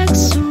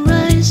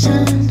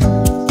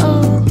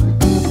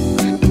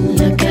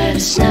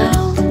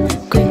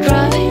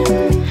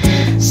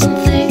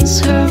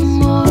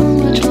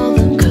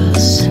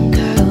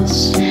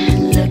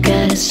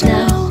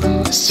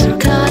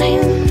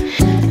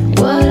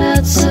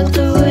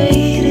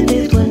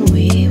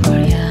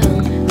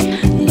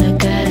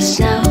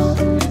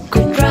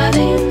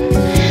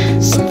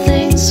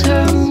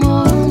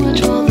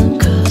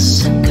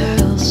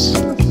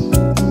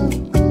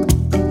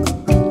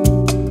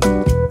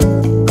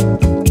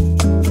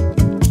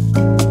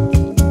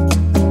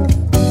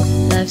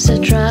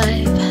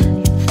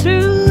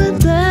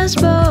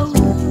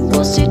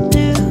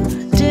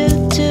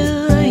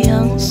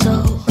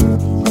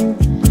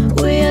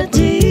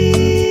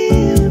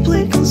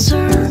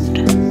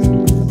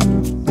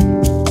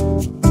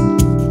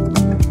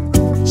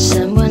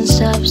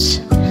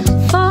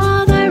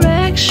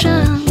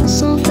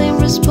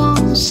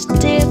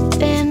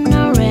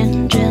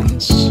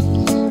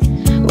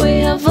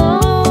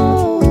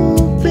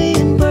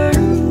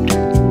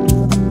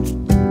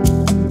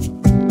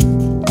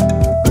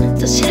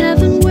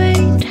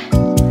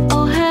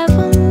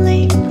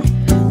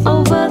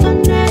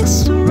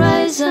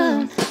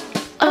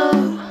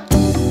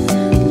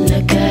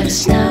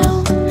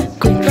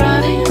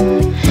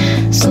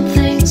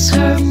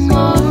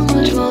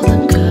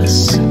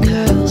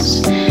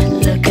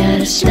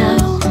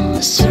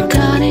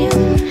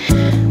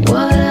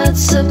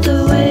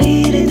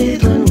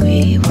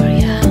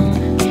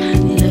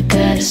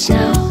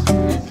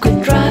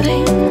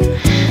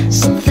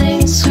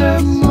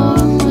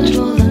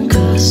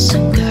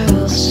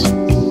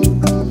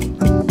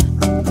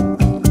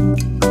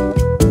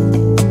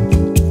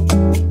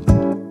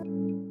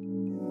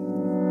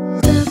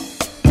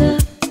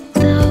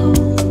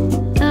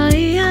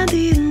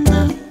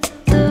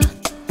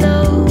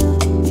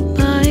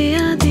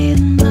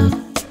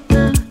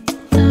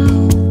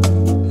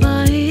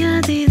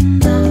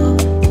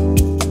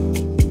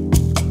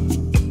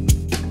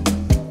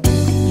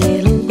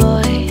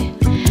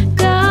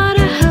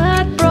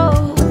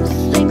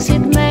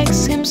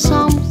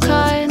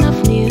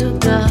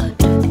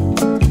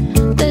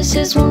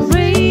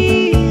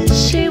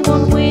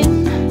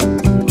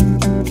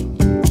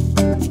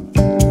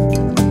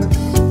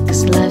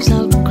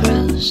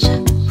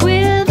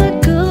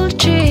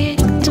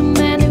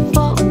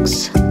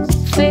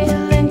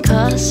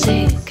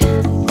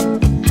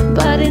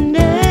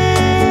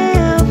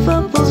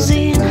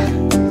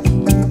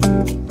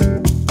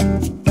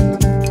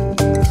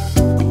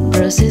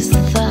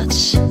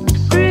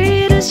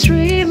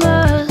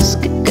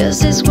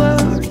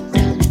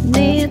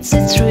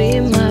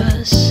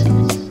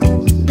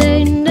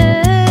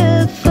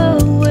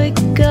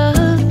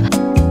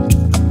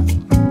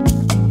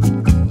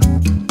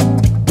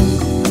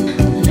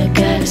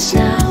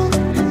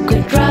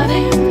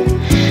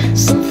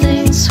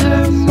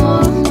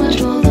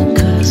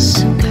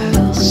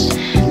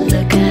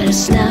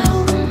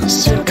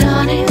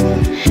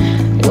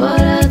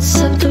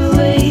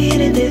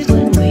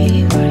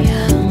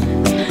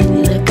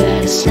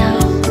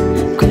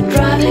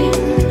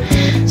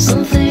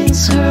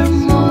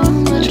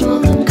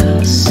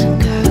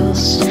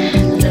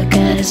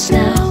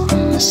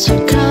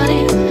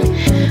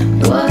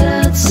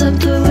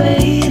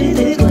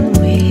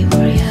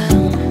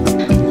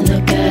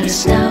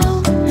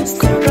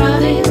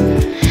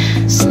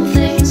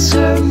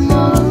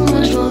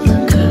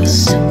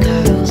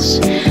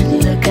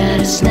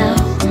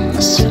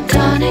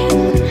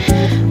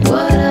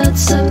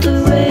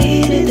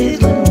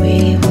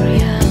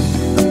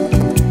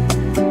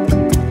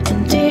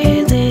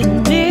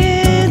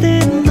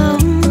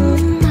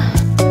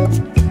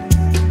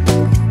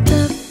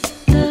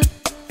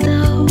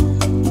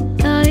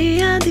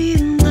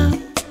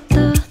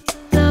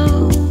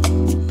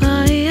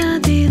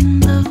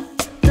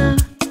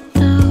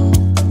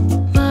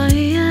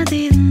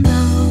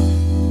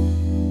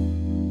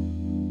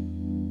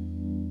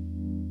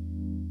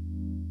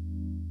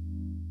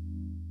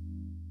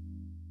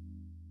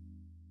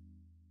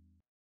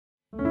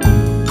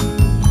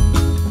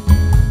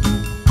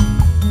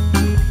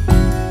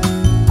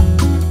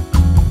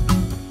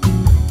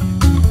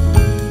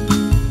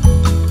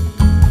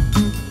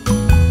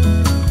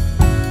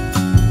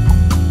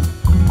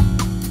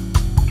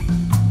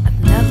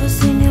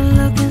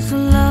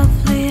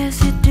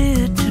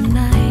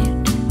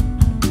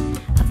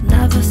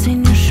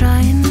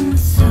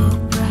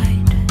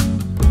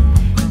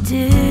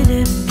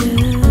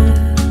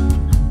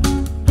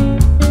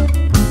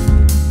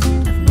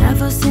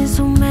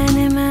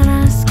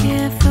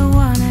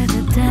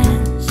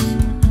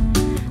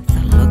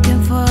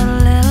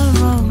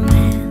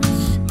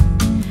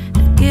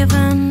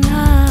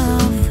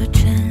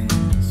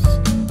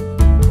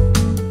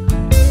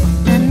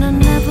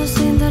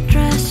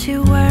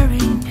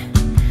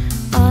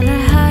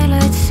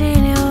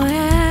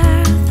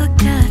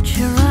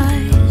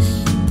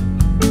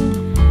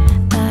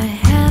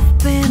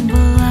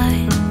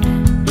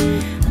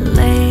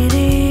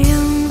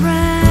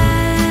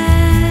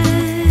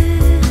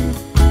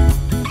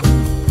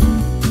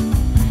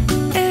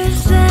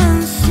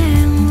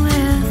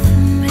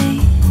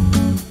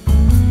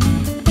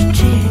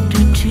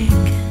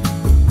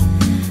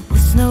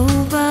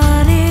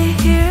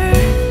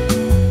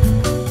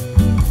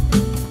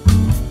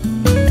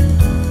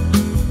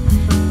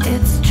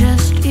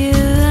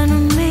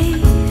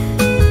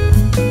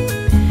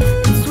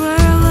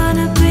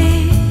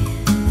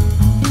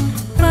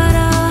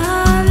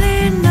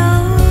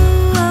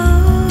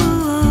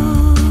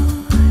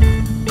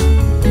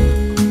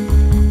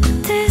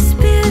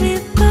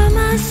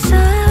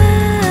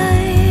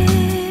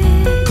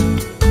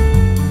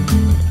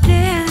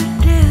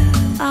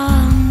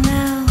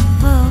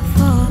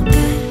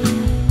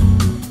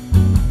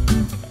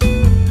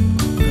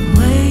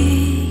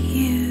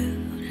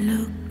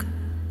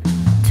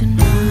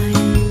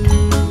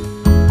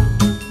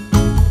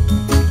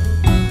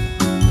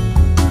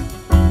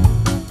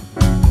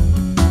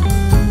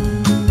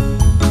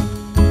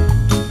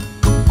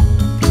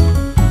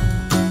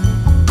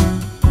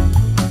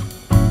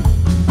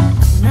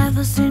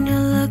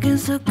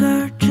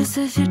 just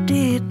as you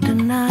did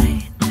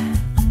tonight.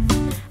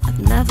 I've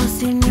never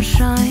seen you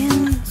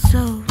shine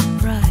so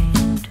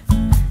bright.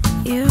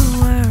 You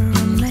were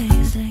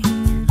amazing.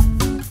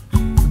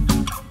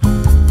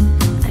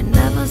 I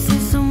never see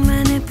so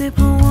many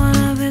people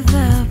wanna be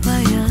there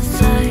by your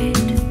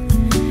side.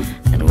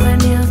 And when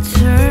you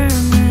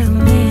turned with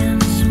me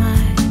and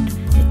smiled,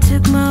 it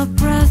took my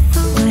breath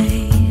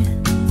away.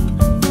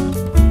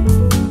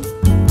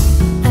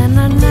 And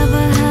I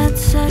never had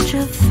such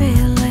a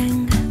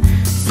feeling,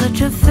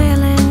 such a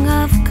feeling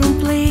of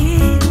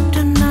complete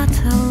and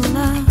utter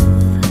love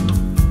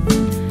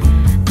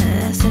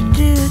as I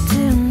do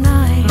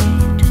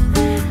tonight.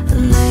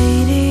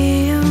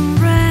 Lady in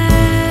red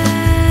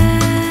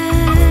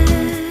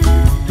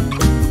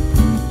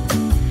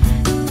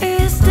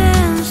is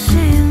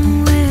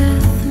dancing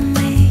with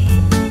me,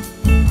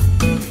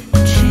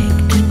 cheek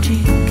to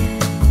cheek.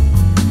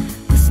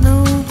 There's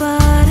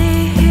nobody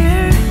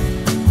here.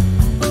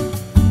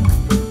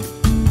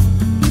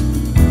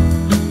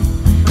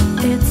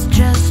 It's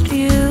just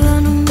you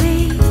and me.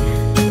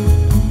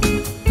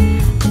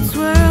 It's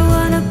where I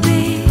wanna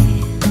be,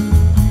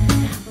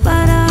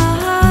 but I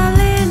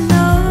hardly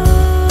know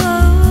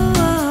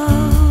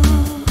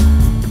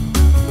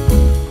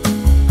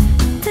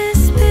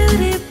this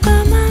beauty by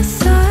my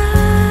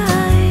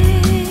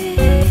side.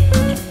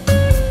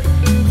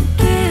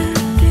 Dear,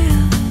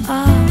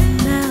 I'll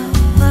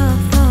never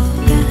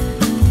forget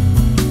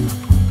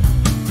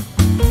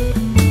the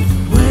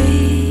way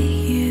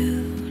you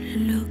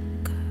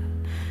look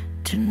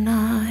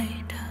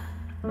tonight.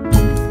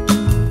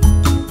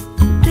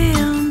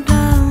 Dim,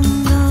 dum,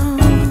 dum.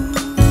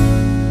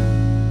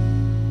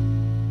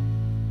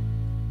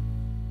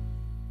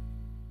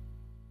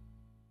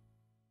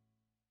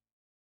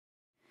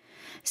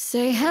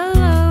 Say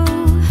hello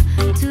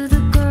to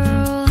the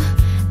girl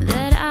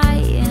that I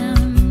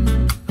am.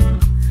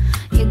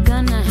 You're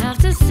gonna have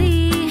to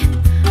see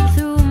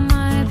through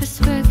my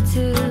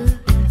perspective.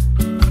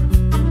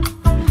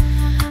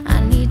 I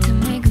need to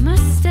make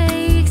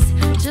mistakes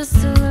just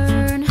to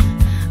learn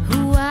who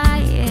I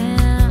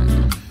am.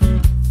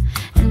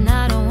 And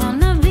I don't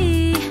wanna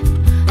be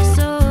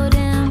so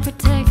damn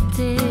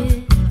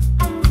protected.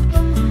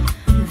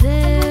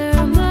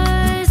 There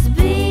must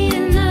be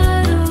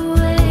another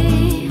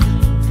way,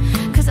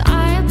 'cause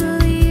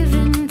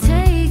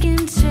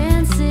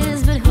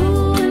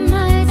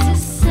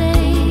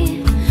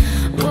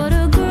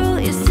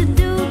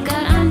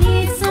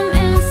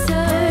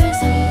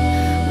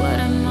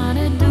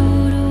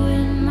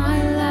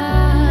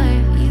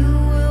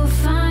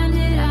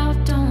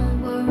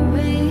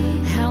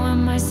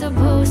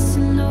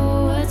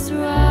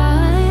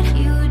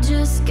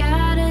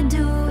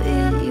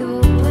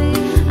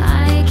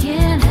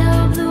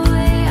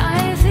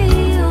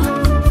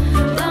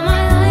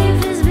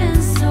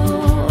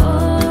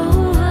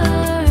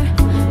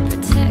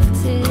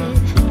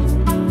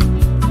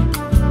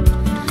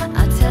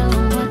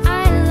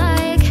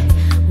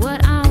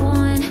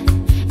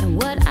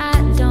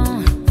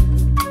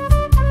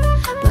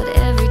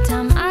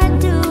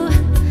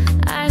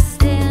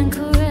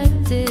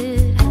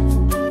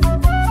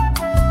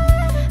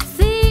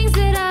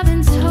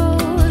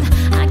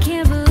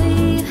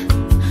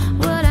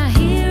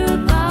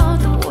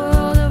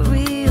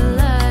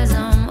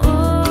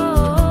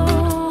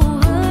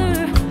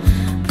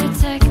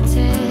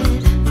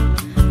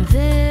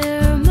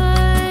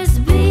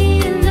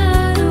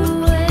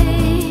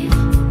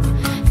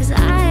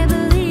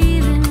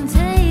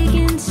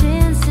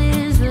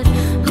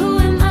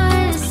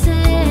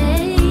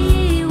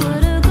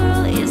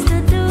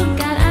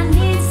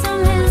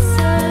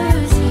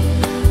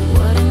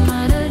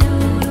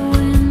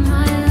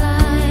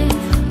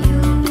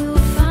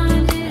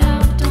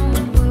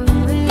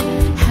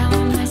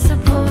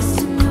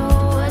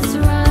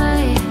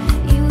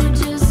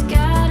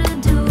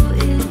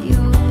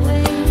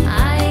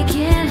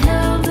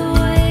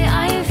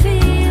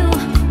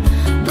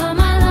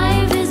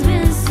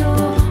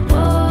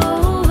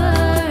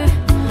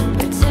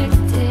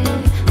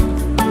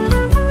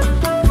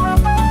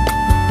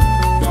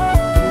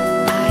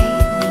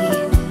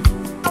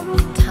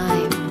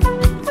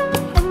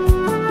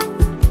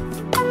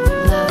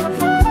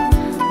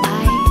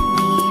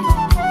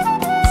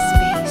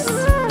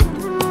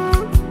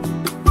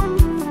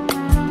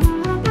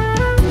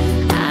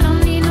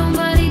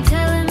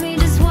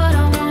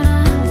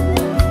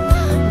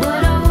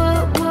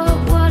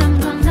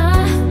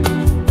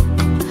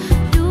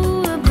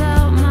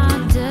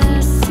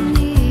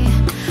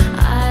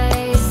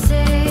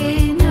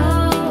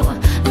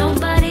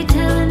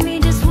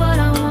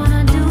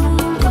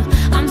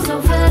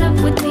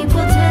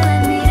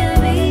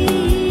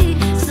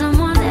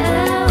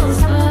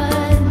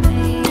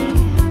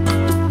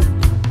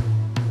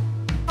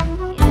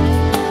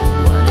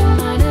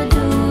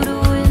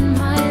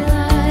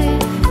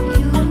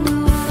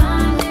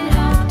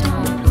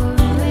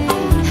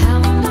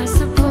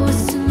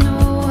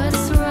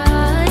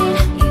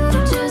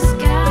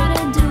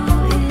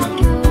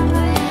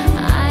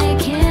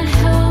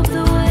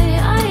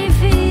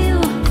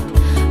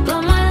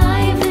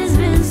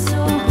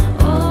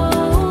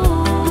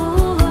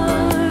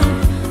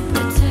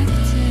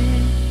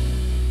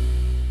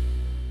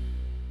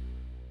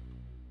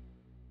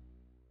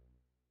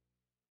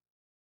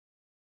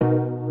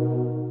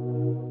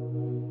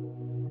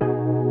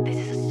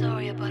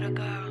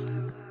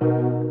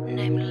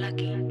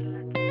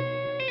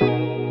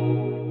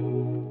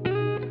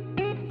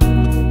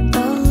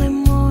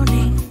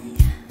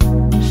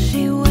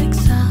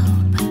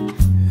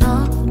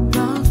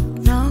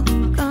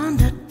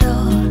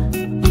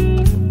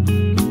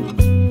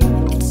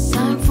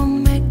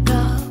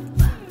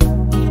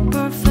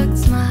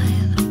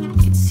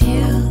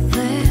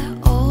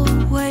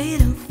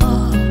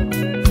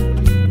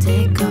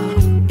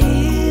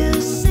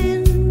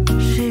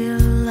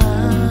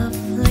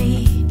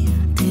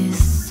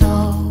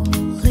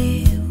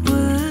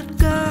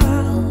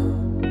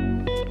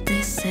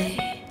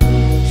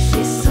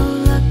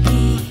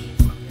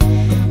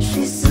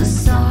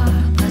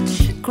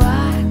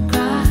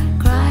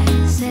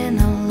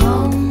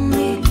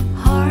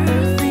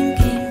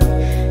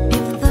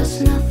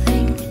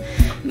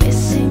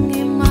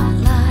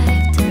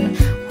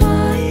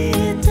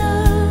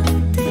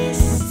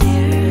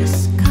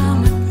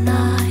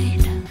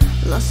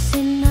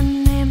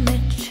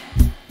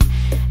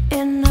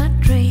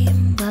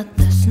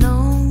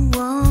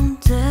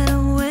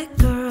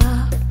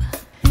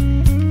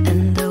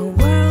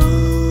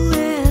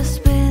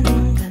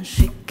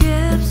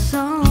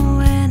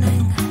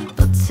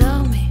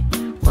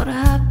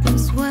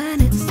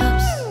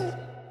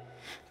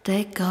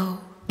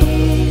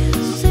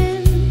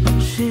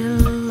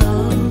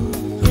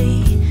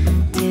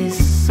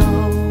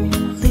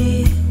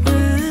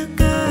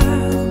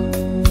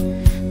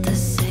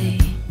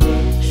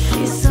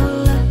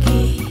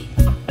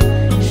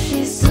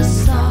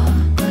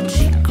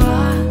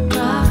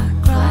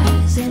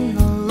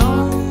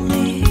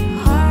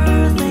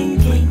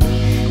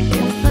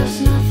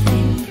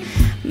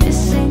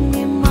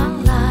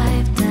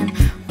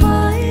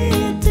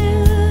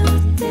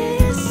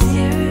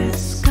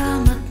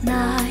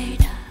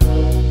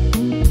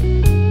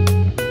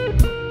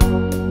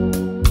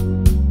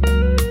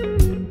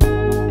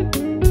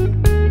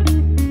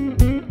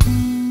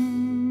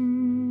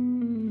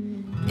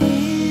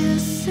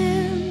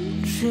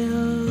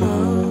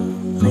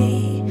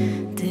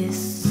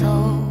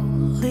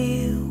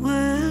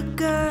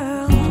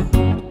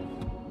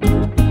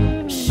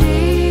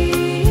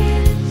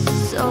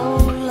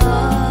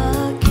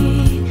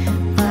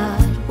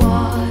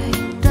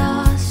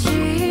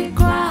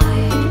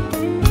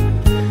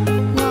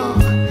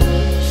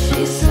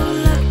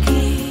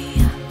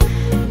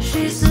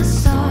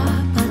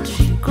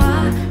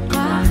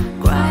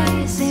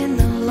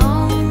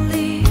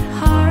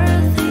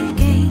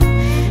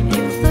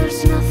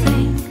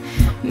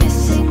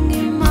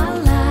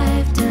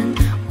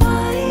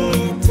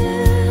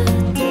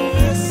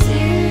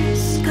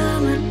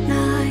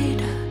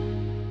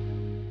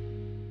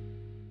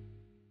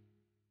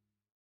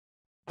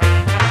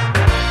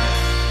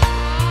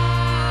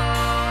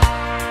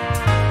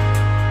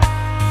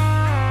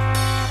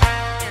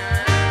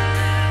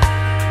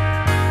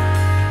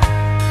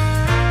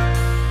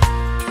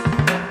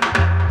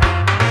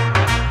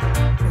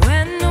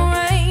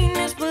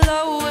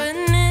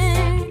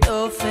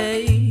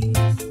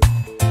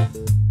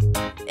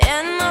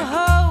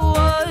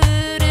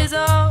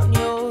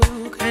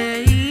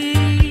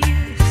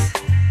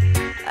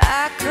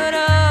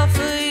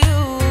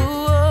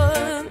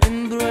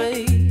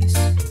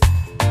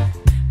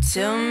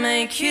to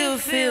make you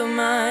feel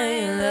my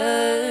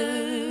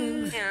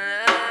love.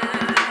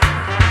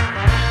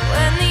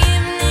 When the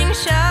evening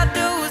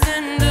shadows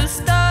and the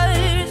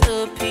stars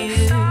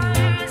appear,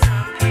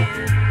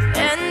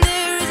 and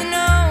there is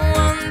no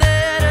one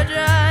there to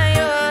dry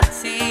your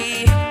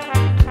tears,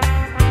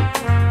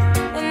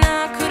 and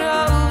I could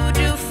hold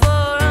you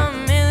for a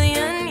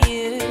million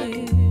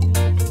years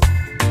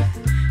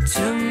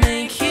to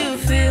make you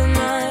feel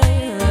my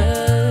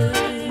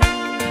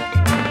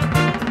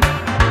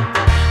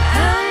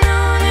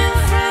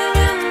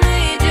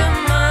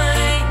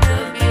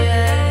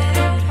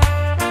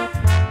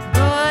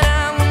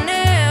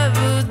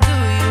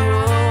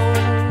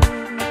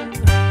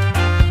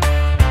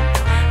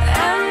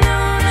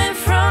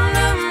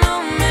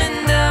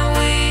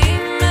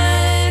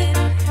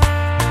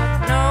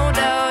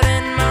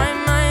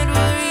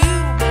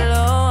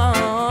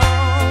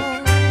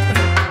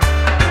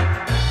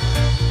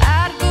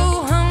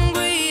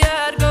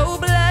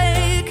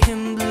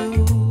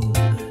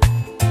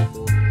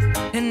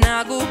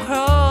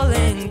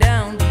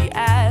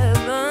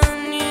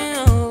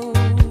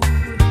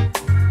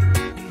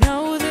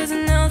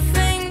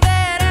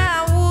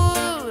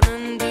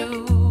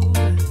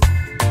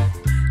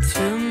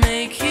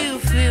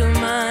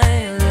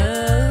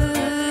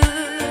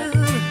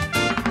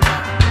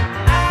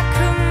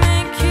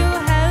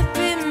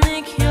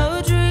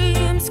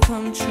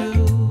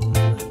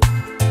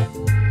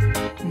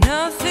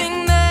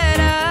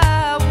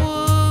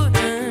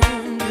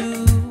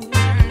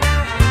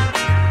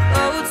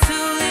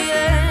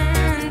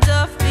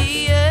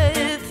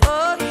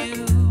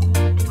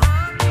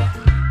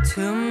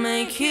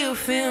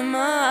feel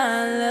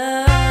my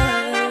love.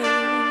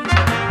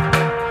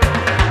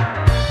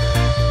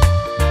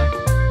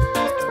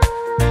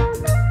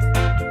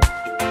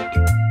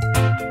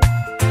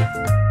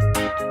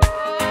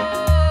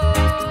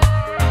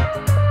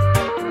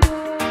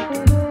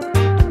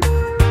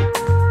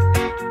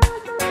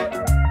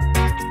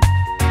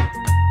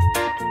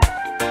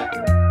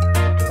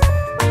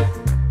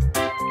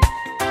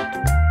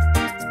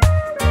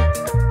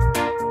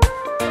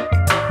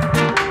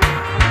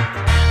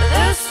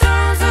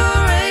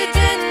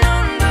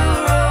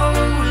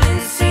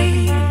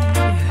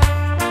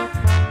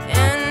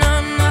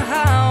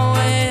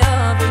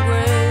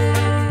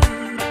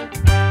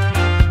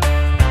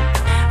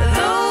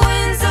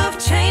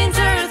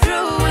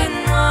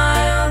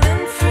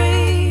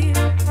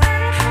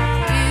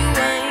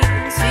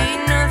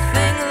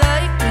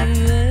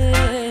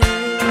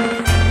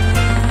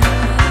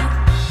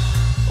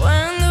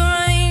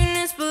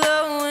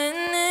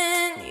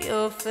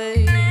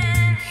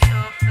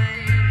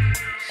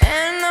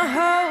 And the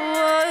whole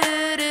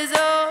world is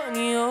on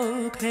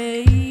your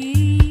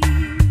case,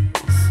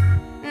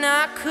 and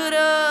I could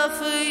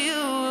offer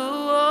you a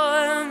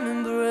warm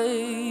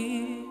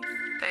embrace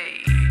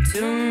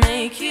to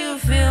make you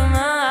feel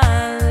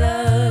my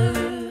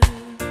love,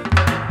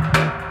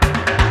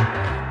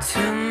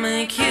 to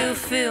make you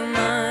feel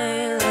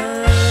my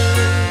love,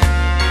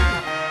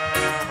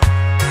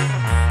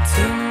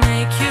 to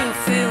make you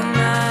feel my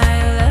love.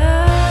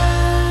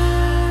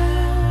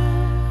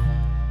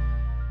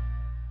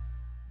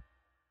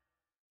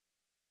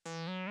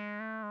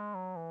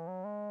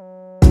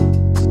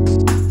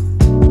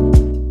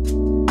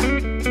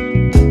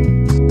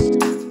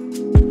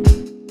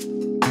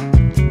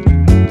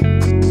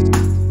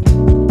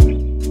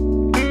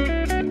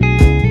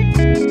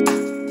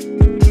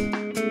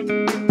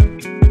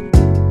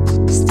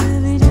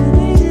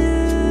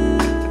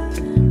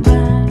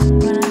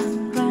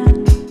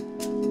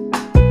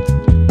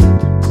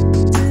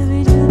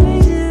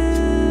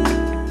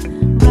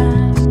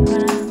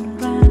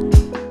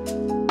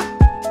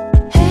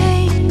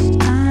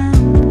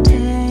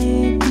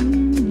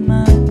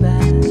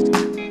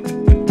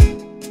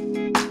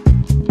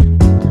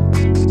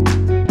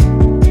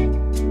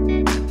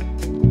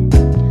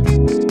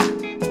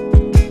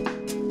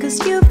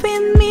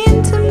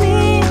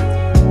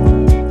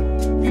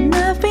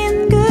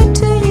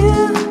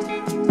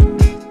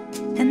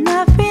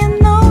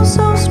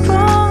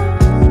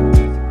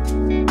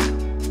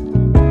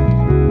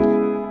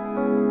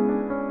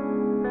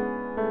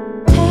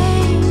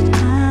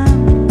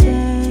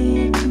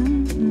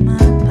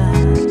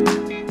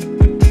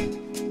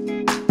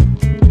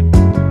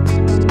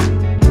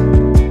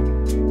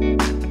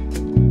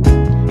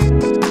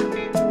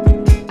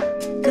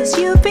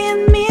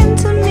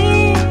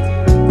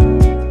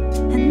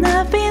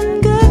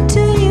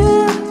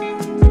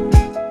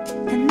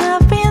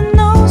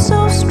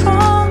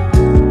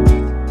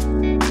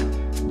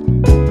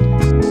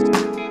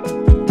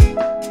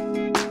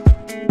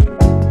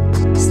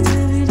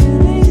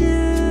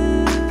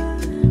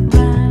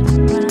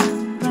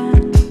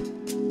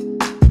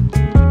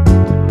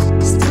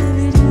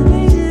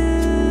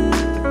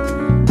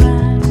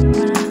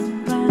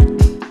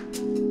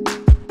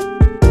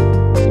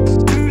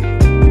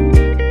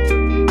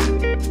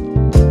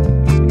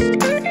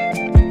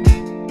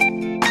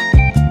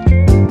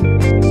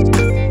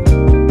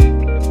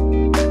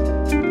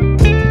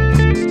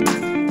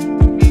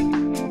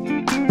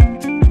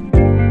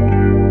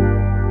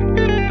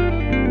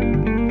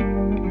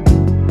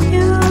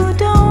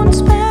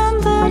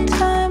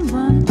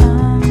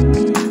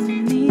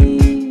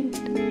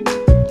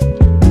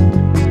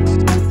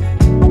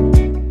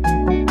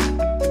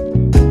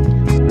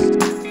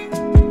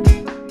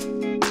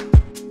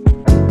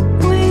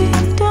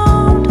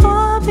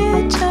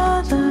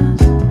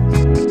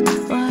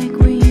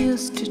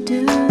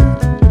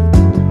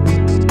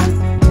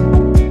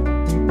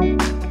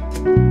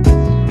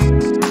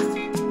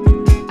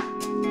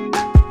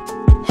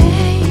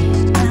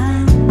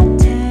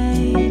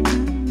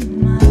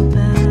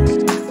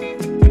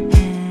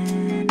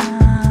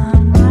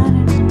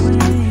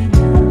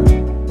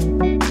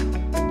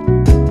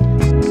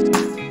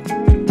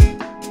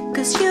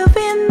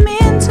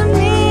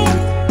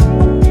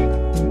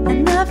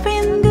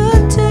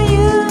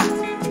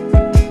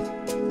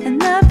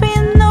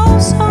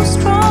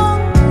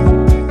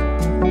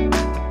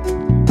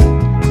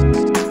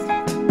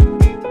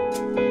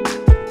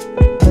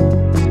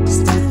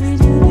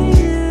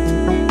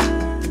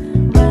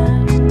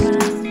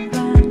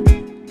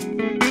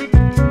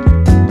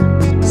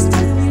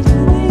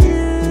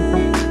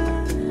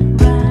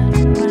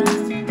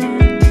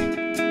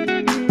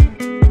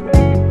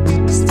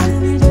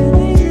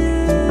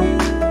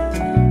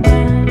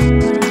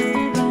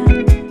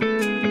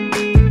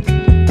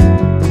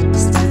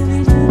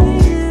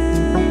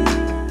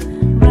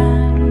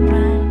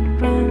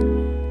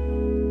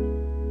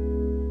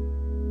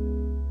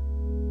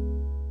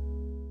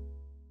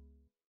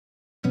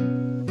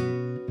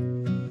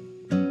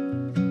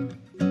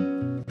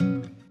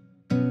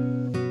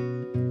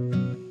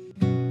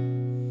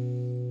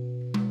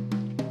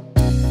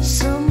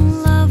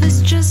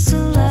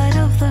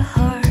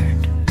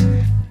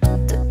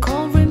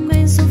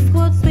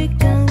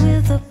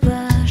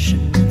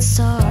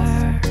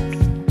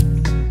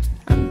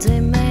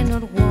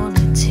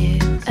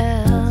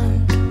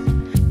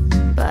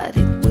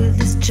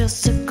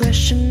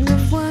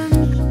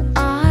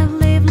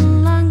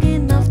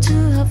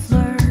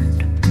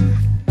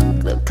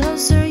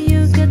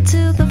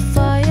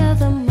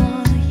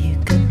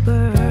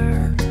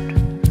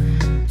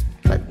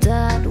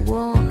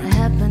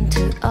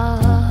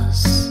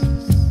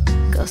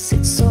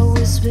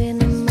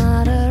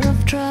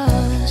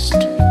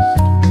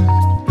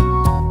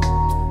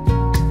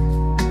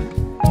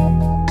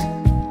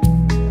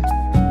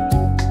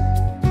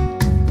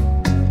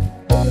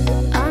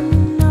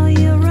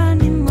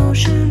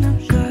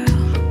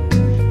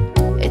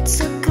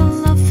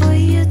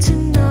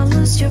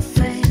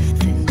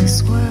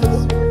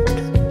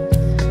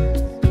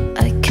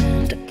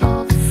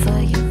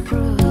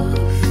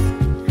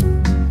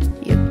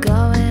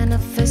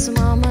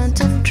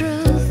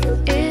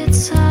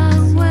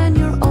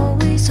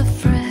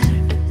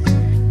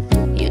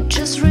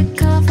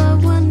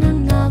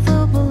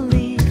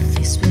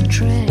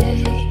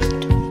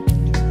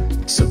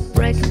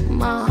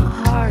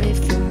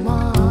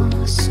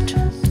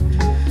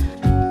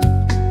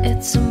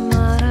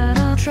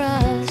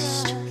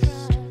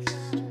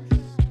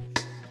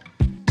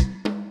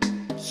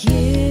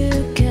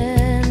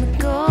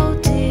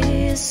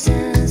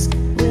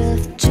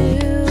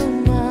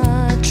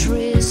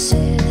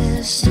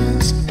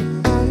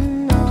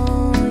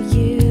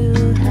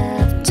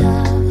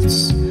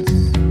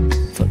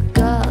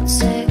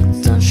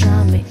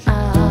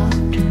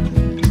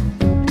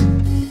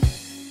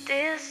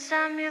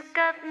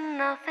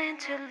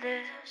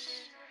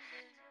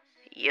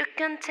 You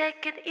can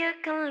take it, you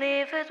can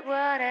leave it,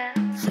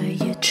 whatever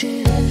you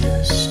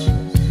choose.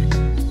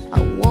 I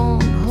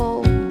won't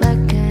hold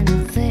back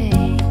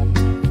anything,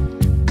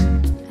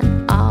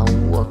 and I'll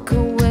walk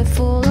away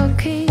full of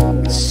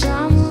kings.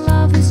 Some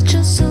love is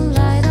just a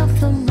light of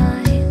the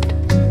mind.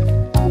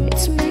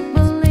 It's make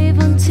believe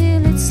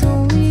until it's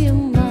only a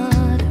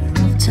matter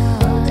of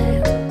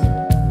time.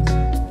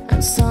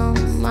 And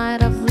some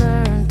might have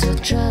learned to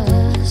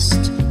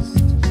trust,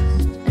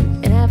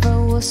 and it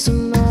never was a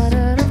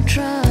matter of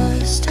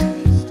trust.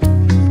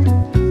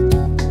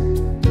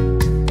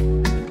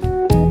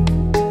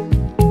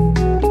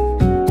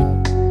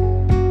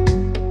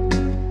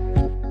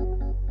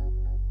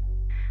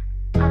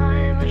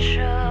 I'm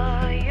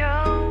sure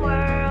your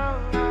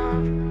world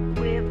love.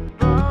 We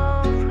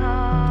both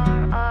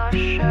are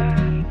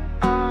sure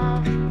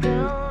of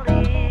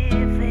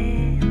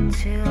believing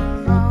too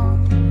long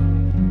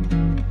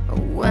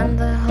when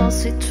the whole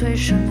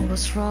situation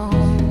was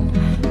wrong.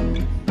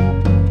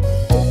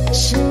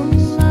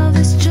 Some love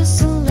is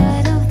just a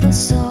light of the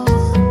soul.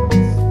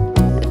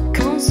 It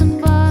comes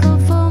and bottle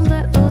from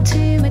the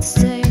ultimate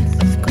state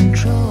of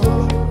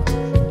control.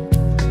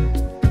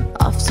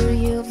 After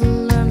you've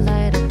learned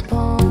light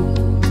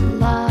upon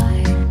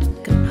light,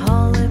 can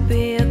hardly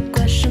be a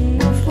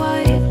question of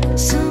why.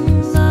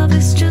 Some love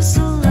is just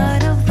a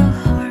light of the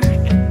heart,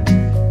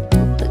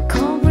 the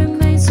calm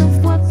remains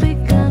of what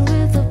began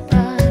with a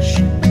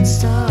passionate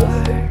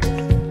start.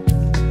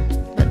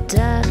 But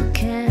that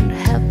can't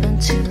happen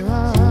to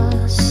us.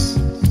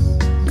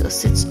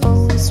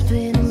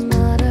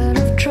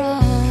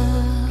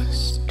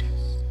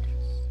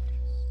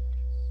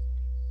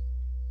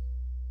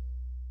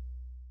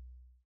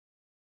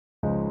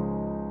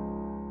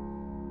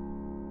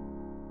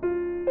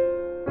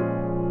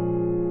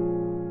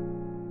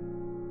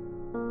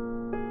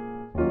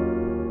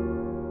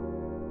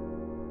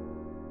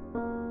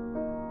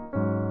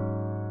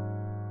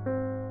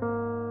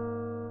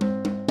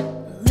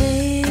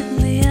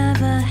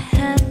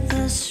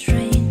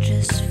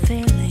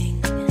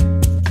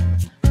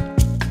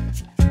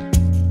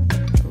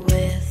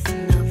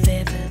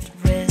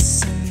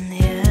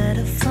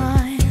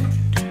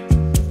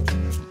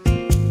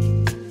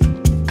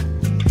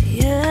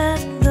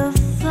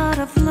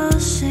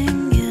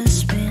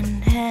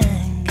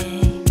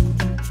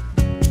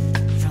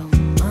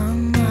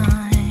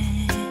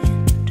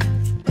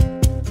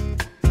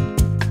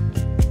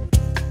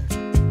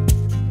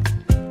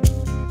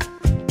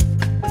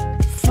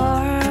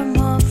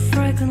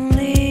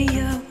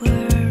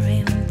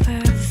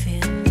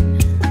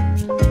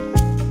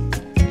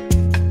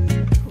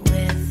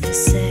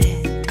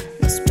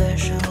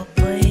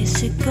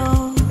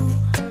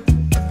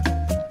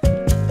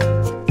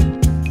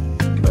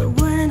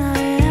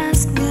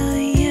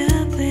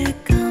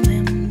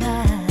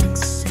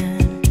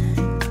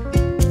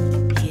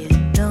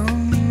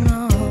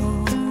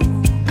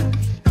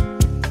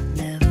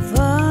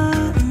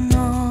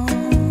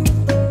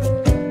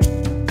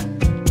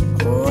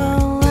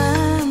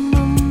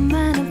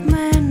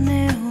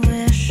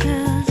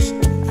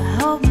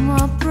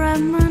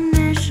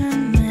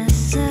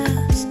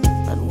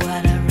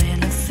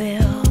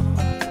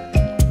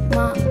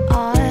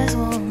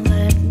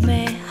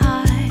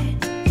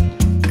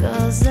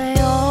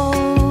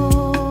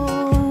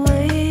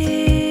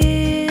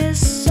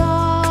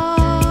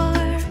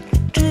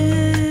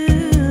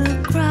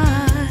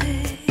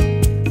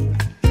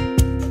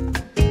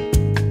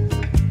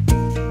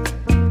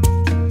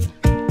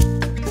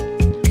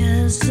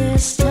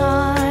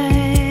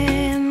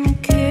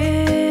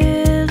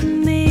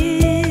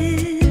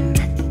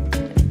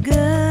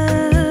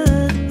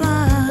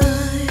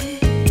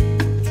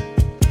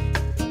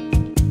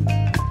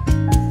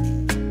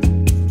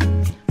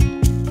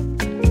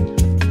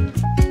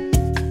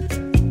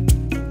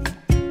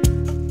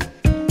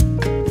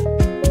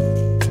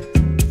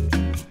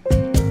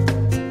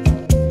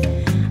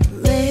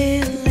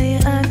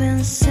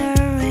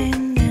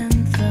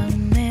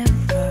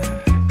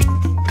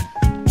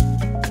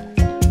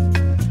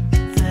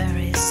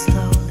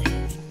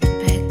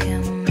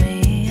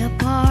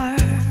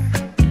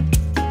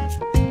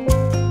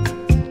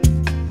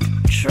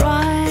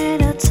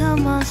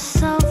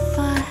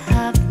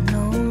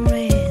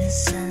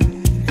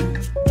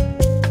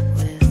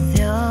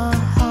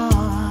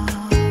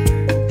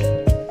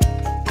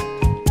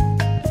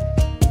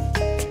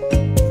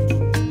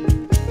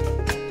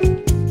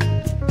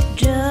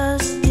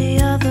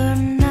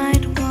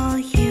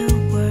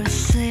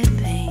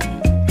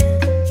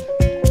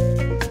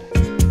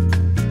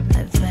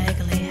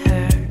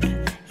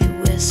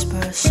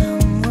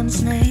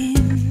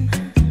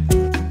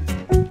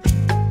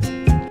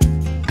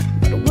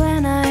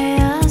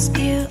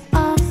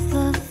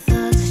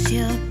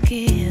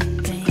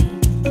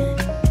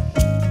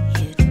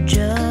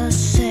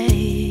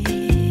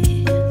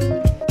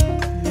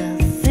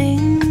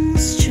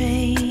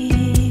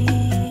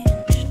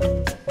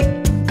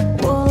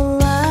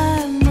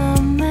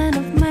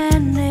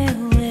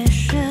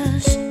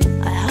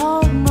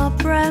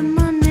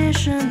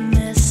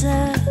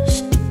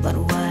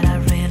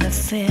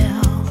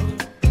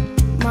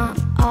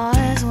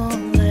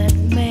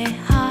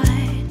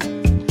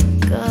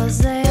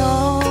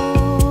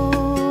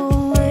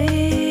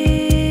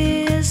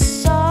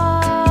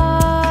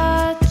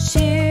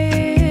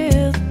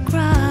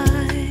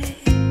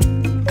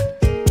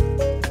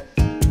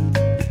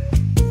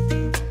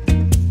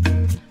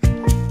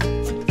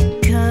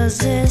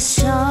 this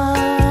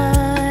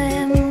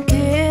time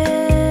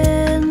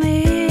can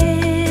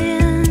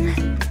mean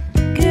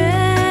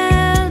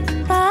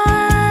goodbye,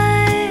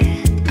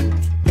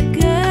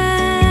 goodbye.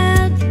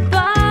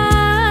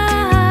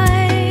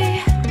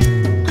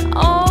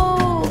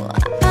 Oh,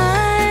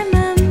 I'm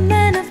a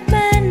man of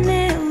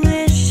many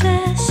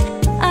wishes.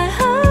 I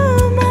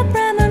hope my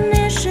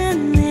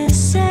premonition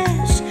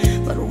misses,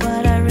 but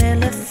what I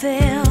really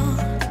feel,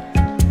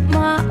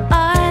 my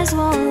eyes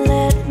won't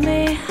let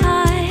me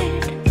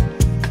hide,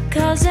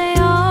 'cause they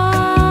always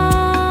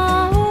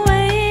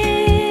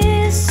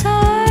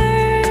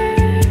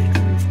hurt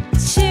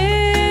to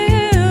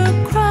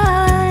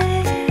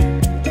cry.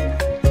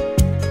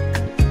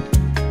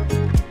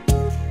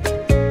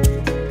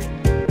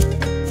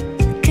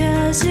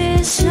 'Cause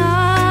this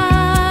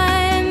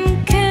time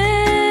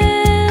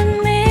can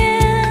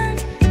mean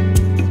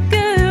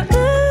goodbye.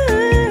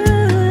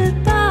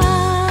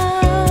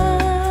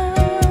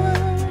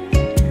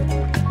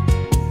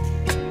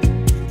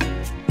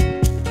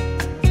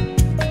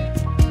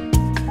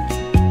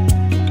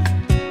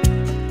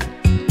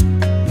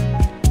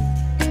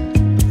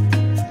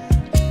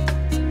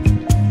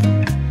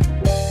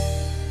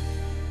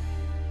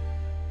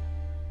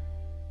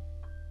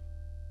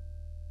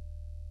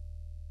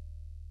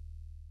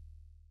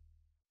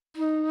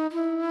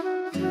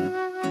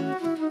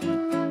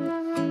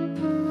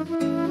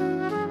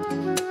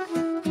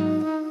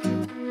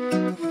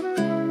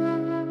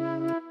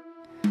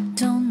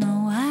 Don't know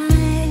why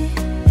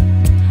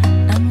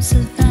I'm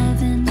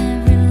surviving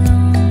every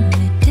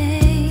lonely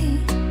day,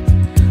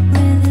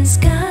 where there's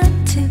got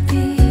to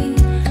be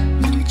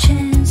no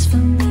chance for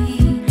me.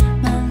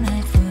 My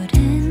life would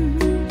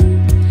end,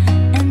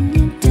 and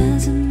it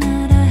doesn't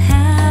matter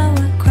how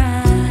I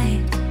cry.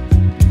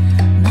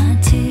 My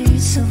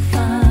tears so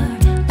far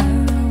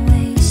are a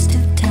waste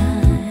of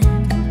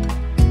time.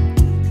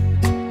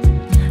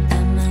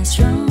 Am I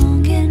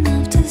strong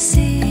enough to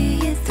see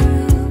it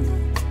through?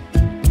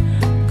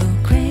 Go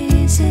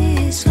crazy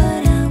is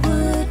what I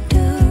would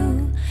do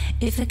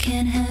if I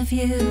can't have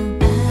you.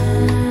 I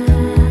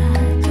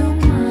don't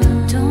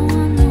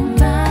want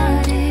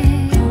nobody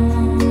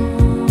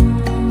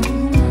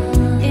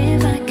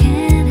if I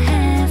can't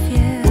have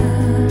you.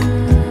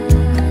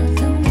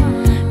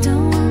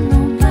 Don't want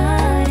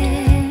nobody.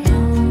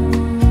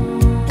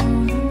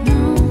 No,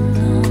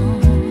 no.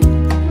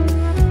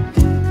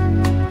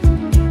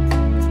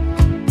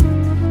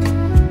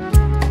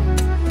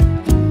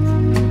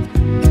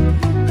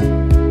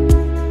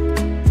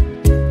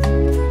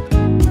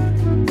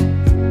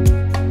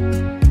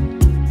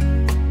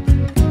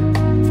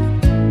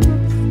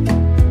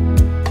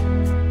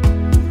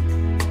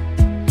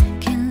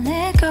 Can't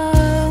let go,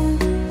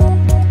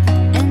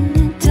 and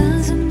it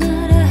doesn't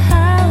matter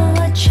how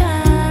I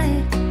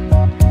tried.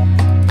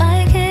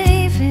 I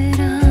gave it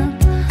up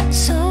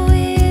so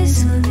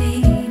easily.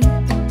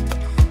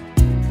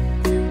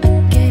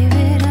 I gave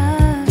it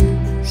up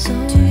so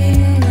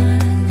easily.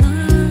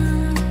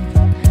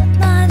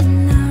 My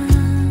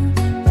love,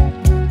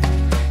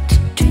 to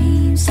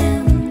dreams that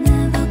will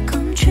never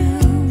come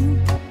true.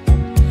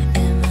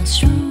 Am I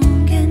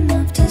strong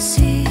enough to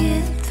see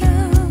it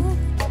through?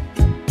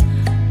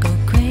 Go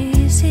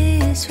crazy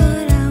is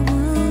what I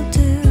will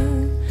do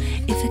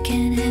if I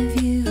can't have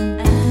you.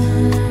 I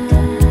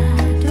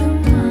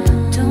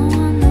don't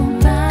want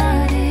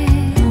nobody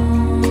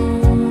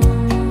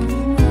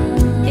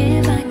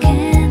if I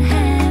can't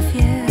have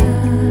you.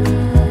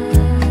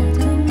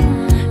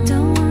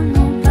 Don't want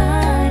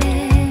nobody.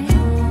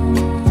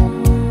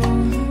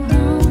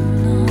 No,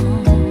 no.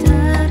 Da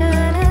da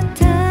da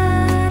da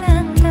da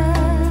da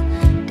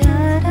da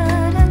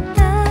da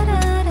da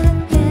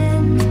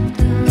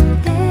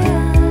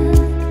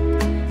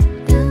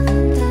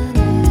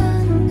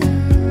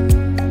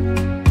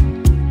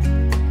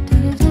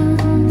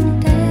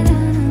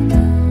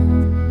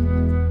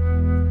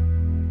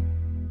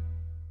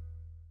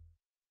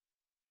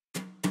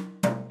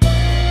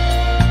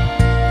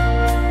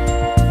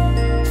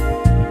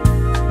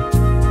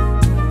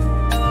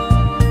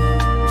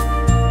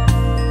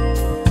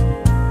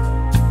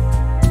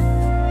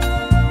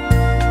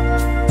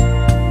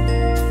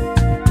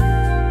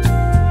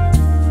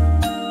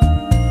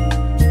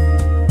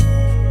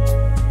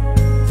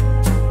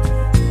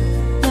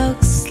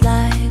Looks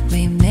like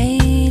we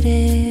made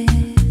it.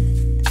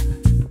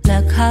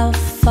 Look how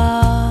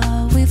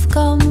far we've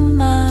come,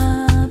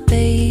 my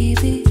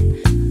baby.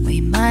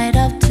 We might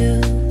have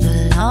took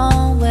the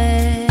long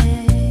way.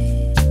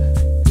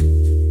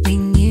 We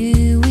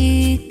knew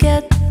we'd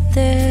get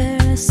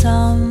there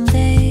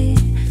someday.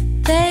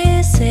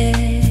 They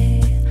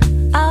say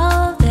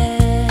I'll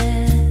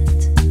bet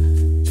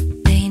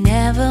they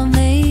never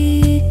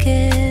make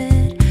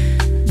it,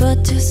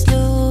 but just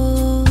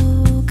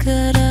look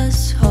at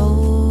us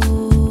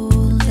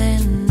holding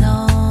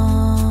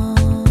on.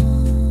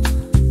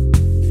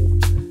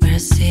 We're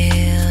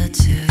still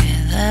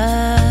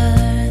together,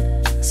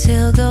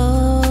 still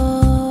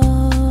going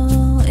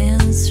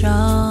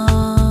strong.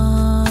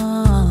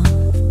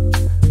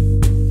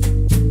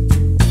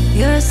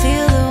 You're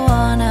still